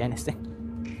can't see anything.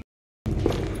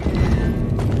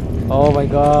 Oh my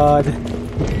god.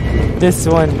 This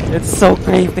one, it's so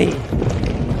creepy.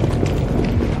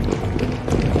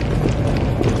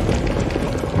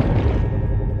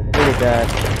 Look at that.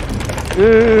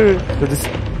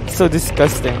 So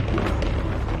disgusting.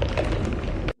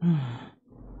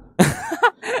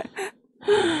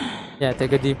 Yeah,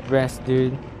 take a deep breath,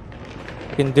 dude.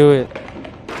 You can do it.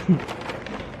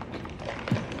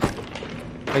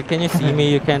 Like, can you see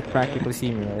me? You can't practically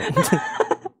see me, right?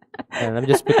 Yeah, let me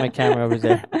just put my camera over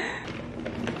there.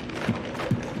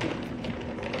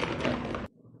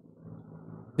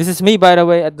 This is me, by the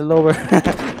way, at the lower.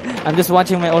 I'm just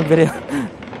watching my own video.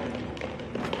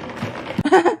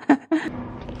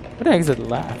 What the heck is that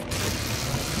laugh?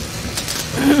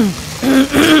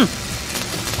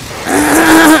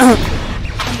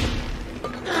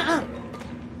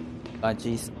 Oh,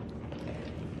 jeez.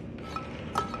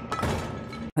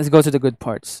 Let's go to the good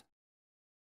parts.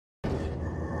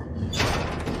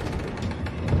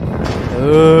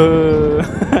 Oh.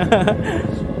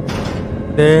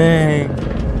 Dang.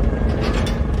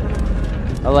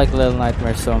 I like Little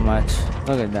Nightmares so much.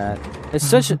 Look at that. It's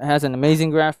such has an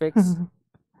amazing graphics.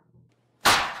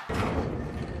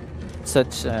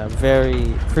 Such a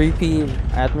very creepy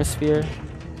atmosphere.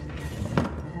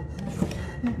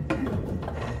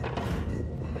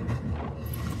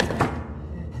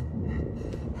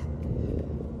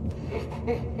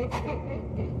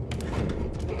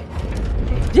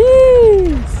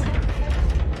 Jeez!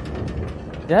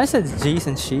 Did I say jeez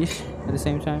and sheesh at the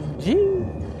same time? Jeez!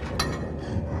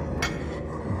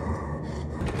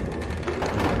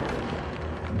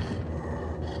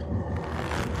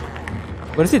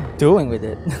 What is it doing with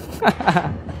it?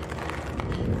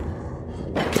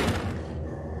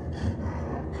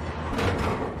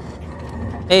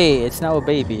 Hey, it's now a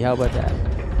baby. How about that?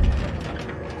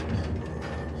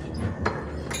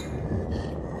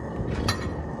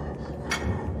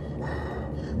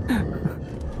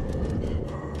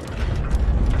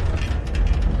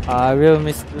 I will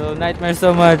miss Little Nightmare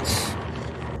so much.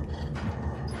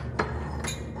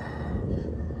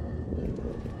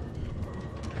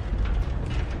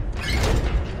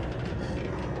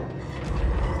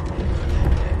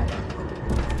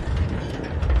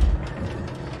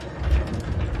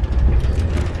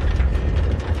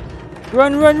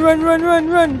 Run, run, run, run, run,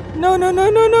 run! No, no, no,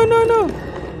 no, no, no, no!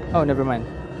 Oh, never mind.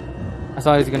 I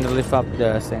thought he was gonna lift up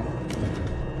the thing.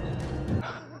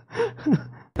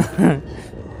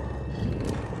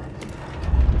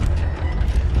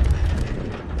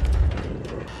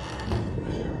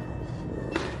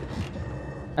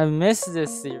 I missed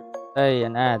this series. Hey,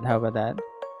 an ad. How about that?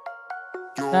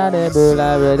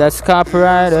 That's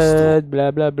copyrighted.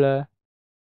 Blah blah blah.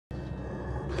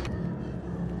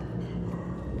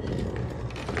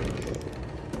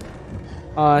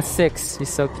 6. He's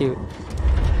so cute.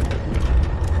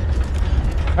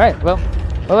 Alright, well,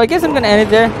 I guess I'm gonna end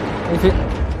it there. If it...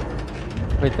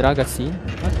 Wait, did I get seen?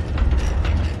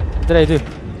 What did I do?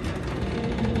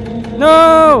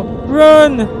 No!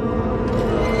 Run!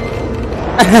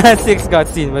 6 got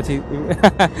seen, but he...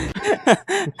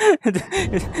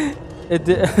 it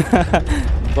did...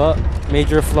 Well,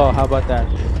 major flaw. How about that?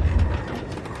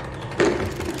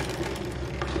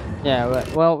 Yeah,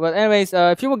 well, anyways,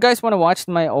 if you guys want to watch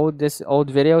my old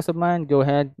videos of mine, go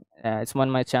ahead. It's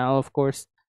on my channel, of course.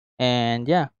 And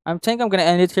yeah, I think I'm gonna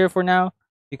end it here for now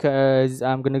because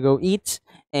I'm gonna go eat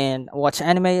and watch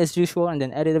anime as usual, and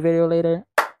then edit a video later.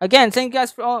 Again, thank you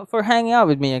guys for hanging out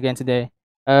with me again today.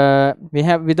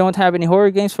 We don't have any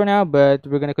horror games for now, but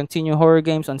we're gonna continue horror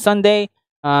games on Sunday.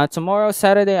 Tomorrow,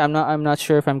 Saturday, I'm not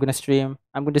sure if I'm gonna stream.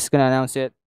 I'm just gonna announce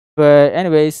it. But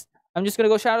anyways, I'm just gonna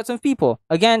go shout out some people.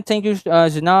 Again, thank you,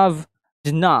 Janav,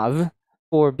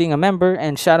 for being a member,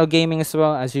 and Shadow Gaming as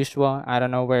well, as usual. I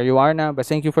don't know where you are now, but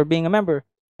thank you for being a member.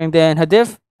 And then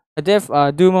Hadif,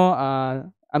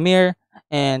 Dumo, Amir,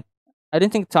 and I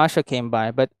didn't think Tasha came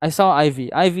by, but I saw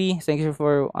Ivy. Ivy, thank you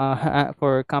for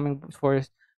coming, for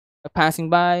passing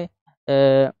by.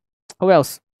 Who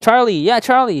else? Charlie, yeah,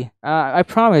 Charlie. I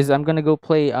promise I'm gonna go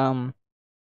play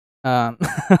what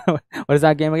is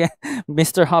that game again?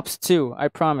 Mr. Hops 2. I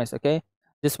promise, okay?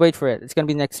 Just wait for it. It's gonna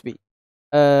be next week.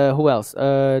 Who else?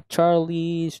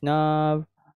 Charlie, Schnav,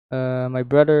 my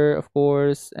brother, of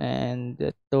course, and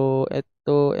Eto.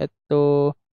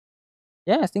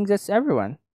 Yeah, I think that's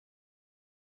everyone.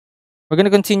 We're gonna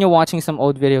continue watching some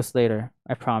old videos later.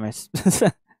 I promise.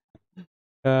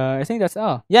 I think that's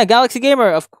all. Yeah, Galaxy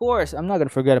Gamer, of course. I'm not gonna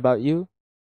forget about you.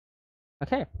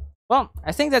 Okay. Well,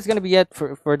 I think that's gonna be it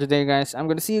for today, guys. I'm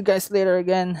gonna see you guys later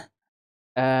again.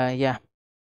 Yeah.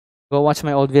 Go watch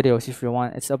my old videos if you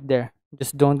want. It's up there.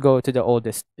 Just don't go to the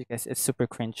oldest because it's super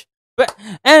cringe. But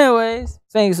anyways,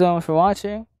 thanks so much for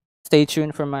watching. Stay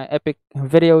tuned for my epic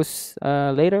videos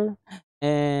later,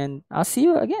 and I'll see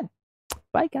you again.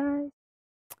 Bye, guys.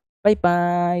 Bye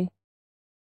bye.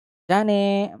 じゃあ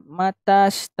ね。また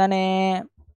明日ね。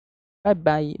バイ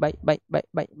バイバイバイバイ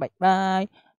バイバイバイ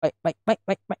バイバイバイ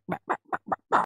バイバイ